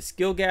 yeah. If the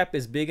skill gap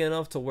is big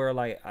enough to where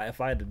like if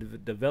I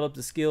develop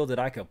the skill that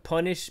I could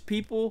punish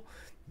people,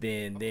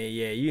 then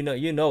yeah, you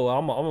know,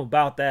 I'm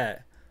about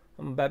that.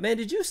 I'm about, man.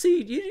 Did you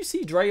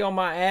see Dre on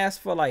my ass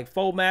for like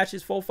 5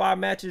 matches?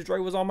 Dre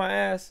was on my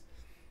ass.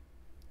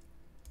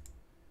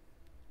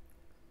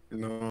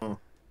 No,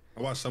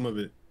 I watched some of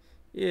it.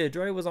 Yeah,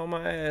 Dre was on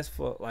my ass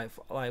for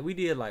like we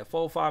did like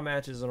 4 or 5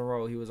 matches in a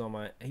row. He was on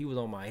my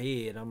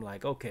head. I'm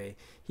like, okay,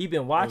 he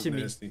been watching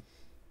me. Nasty.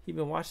 He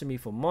been watching me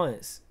for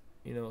months,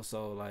 you know.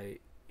 So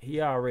like,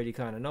 he already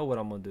kind of know what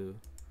I'm gonna do.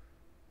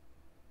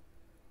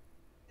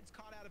 It's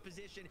caught out of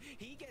position.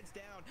 He gets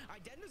down.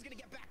 Idenda's gonna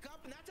get back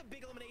up, and that's a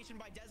big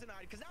elimination by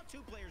Dezenide because now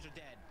 2 players are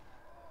dead.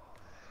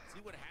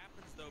 See what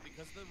happens though,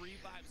 because the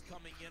revive's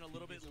coming in a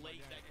little bit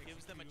late. That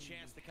gives them a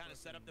chance to kind of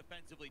set up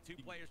defensively. 2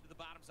 players to the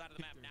bottom side of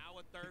the map.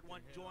 Now a third one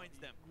joins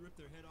them.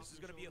 This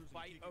is going to be a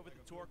fight over the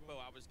torque bow.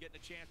 I was getting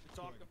a chance to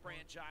talk to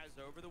Franchise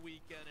over the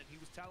weekend, and he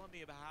was telling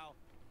me about how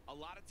a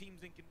lot of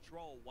teams in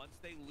control, once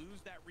they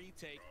lose that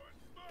retake,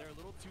 they're a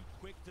little too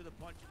quick to the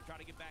punch and try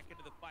to get back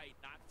into the fight,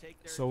 not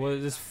take their So what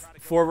is this, advantage, not try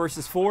to 4 go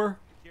versus power 4?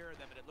 secure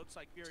them, and it looks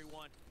like Fury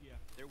 1,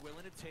 they're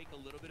willing to take a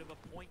little bit of a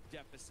point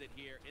deficit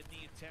here in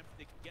the attempt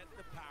to get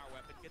the power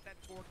weapon, get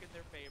that torque in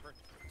their favor,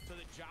 so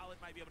that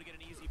Jolin might be able to get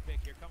an easy pick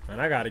here.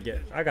 Man, I gotta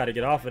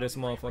get off of this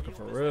motherfucker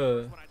for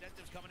real.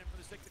 Coming in for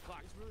the 6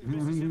 o'clock.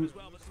 Misses him as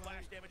well, but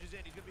splash damage is in.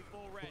 He's gonna be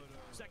full red.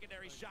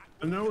 Secondary shot.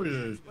 I know it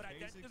is. But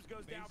Identitus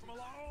goes down from a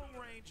long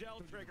range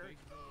L trigger.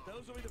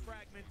 Those will be the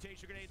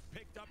fragmentation grenades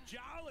picked up.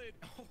 Jolin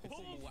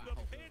pulls the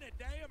pin and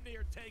damn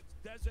near takes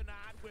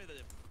Dezenide with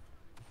him.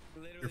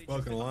 You're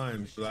fucking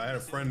lying. So I had a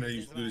friend that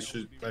used to do this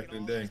shit back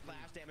in the day.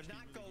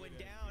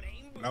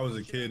 When I was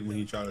a kid, when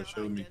he tried to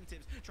show me,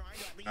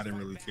 I didn't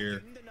really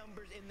care.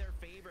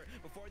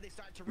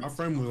 My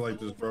friend was like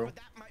this, bro.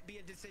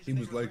 He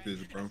was like this,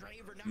 bro.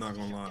 I'm not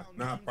gonna lie.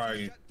 Not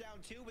probably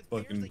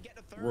fucking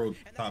world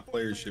top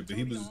player shit, but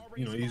he was,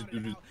 you know, he used to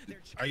do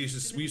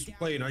this. We used to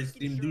play and I used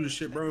to even do this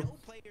shit, bro.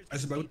 I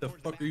said, like, what the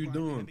fuck are you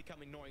doing?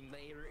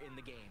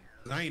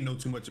 Cause I ain't know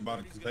too much about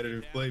a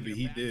competitive play, but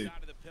he did.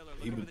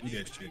 He would do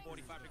that shit.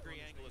 45-degree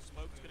angle.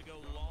 Smoke's gonna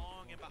go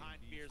long and behind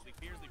Beersley.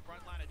 Beersley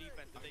front line of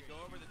defense. If they go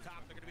over the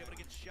top, they're gonna be able to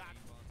get shot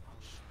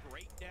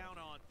straight down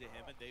onto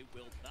him, and they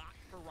will not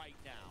for right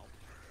now.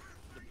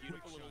 The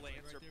beautiful little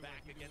Lancer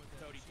back against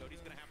Tody.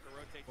 Tody's gonna have to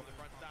rotate to the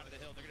front side of the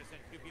hill. They're gonna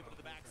send 2 people to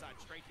the backside,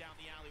 straight down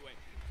the alleyway.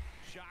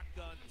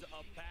 Shotguns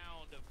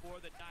abound for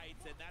the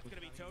Knights, and that's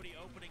gonna be Tody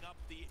opening up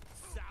the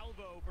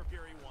salvo for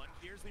Fury 1.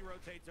 Beersley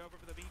rotates over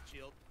for the meat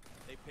shield.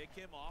 They pick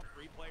him off.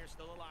 3 players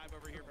still alive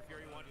over here for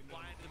Fury 1.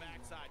 Flying to the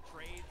backside.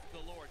 Trades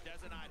galore.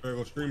 Dezenide. Better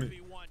go stream it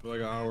for like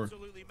an hour.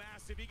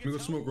 Let me go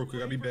smoke real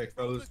quick. I'll be back,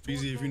 fellas.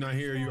 BZ, if you're not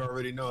here, you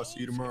already know. I'll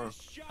see you tomorrow.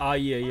 Oh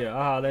yeah.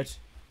 I'll let you.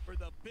 For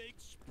the big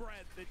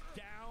spread, the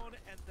down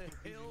and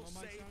the hill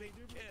saving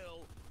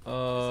kill.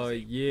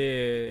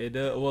 Yeah. It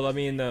does. Well, I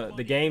mean,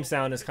 the game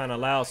sound is kind of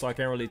loud, so I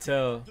can't really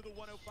tell. To the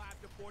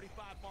 105 to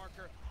 45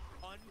 marker.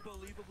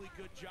 Unbelievably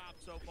good job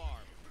so far.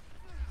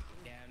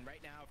 And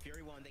right now,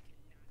 Fury 1, they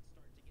cannot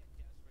start to get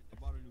desperate. I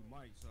bought a new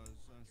mic, so I was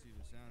trying to see if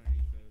the sound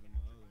any better than my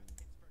other one.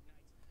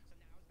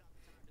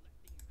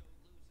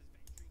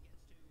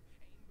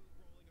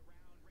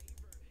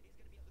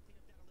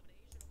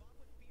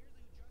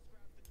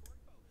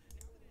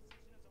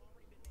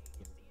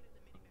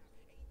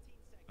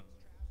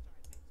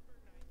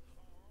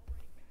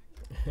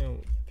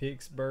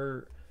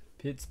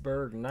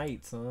 Pittsburgh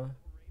Knights, huh?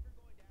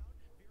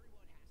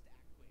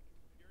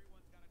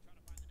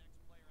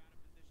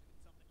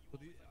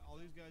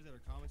 guys that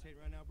are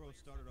commentating right now, bro,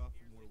 started off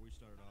from where we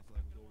started off,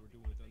 like what we're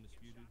doing with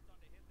Undisputed.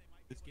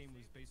 This game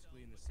was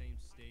basically in the same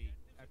state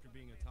after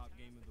being a top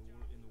game in the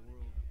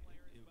world.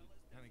 It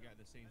kind of got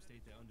in the same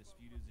state that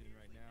Undisputed's in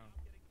right now.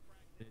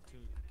 It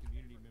took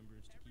community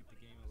members to keep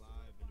the game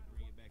alive and to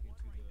bring it back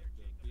into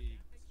the big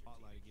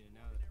spotlight again.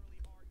 Now,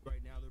 right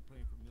now, they're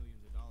playing for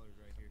millions of dollars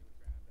right here.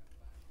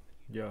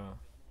 Yeah.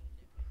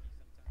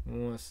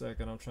 1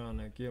 second, I'm trying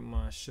to get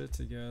my shit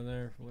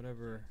together.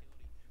 Whatever.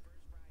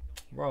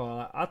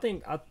 Bro, I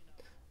think I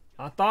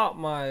thought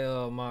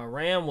my my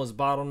RAM was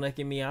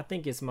bottlenecking me. I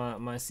think it's my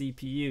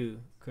CPU,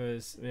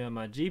 cause yeah,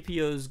 my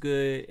GPU is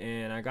good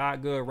and I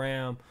got good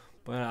RAM,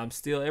 but I'm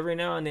still every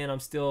now and then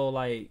I'm still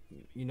like,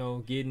 you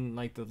know, getting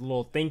like the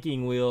little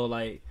thinking wheel,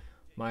 like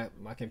my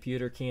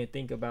computer can't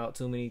think about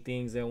too many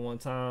things at one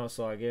time.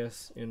 So I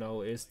guess, you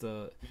know, it's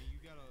the You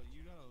gotta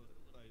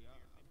like I'll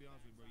be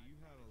honest with you, bro. You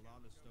have a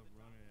lot of stuff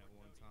running at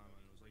one time.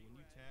 I know. It's like when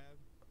you tab.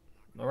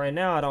 right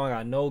now I don't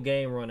got no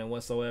game running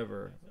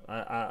whatsoever.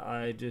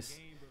 I just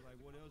Game, but like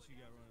what else you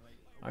got running?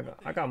 Like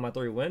I got my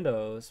 3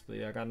 windows, but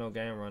yeah, I got no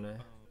game running.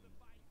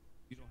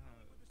 you don't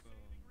have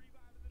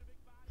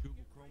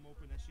Google Chrome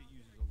open. That shit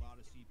uses a lot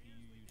of CPU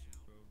usage,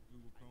 bro.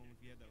 Google Chrome,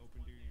 if you had that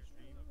open during your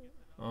stream,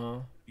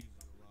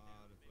 uses a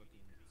lot of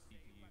fucking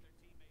CPU.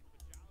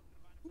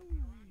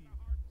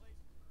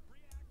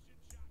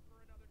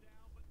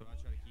 So I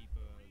try to keep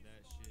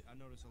that shit. I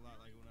notice a lot,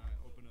 like when I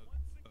open up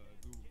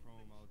Google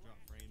Chrome, I'll drop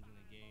frames in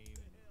the game.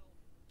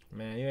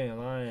 Man, you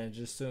ain't lying.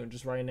 Just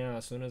right now,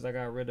 as soon as I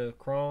got rid of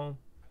Chrome,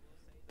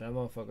 that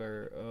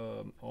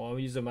motherfucker. I'm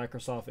using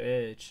Microsoft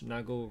Edge,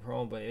 not Google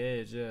Chrome, but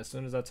Edge. Yeah, as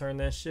soon as I turn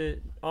that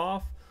shit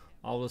off,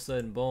 all of a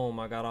sudden, boom,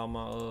 I got all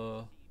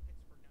my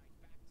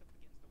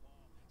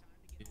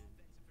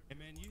Hey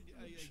man, you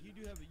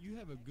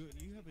have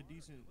a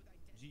decent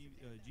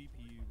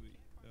GPU,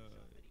 but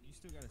you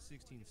still got a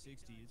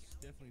 1660. It's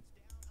definitely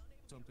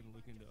something to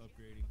look into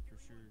upgrading for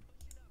sure.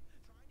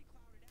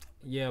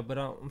 Yeah, but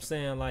I'm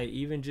saying like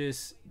even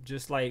just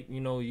like, you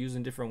know,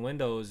 using different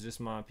windows, just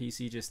my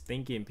PC just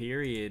thinking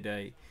period.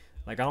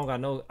 Like I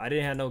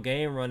didn't have no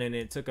game running.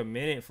 It took a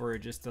minute for it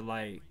just to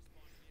like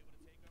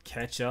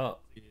catch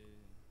up. Yeah.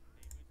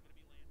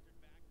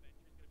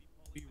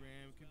 Could be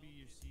RAM, could be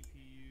your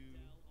CPU,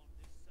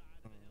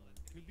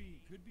 could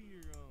be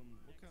your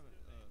what kind of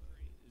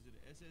is it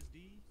an SSD?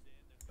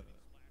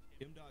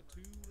 M.2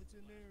 that's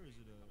in there, or is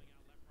it a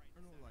I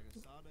don't know, like a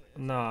SATA?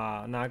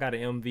 Nah, I got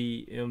an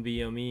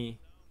NVMe.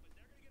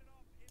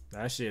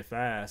 That shit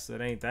fast.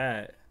 It ain't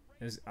that.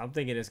 I'm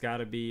thinking it's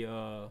gotta be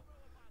the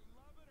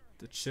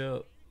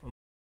chip.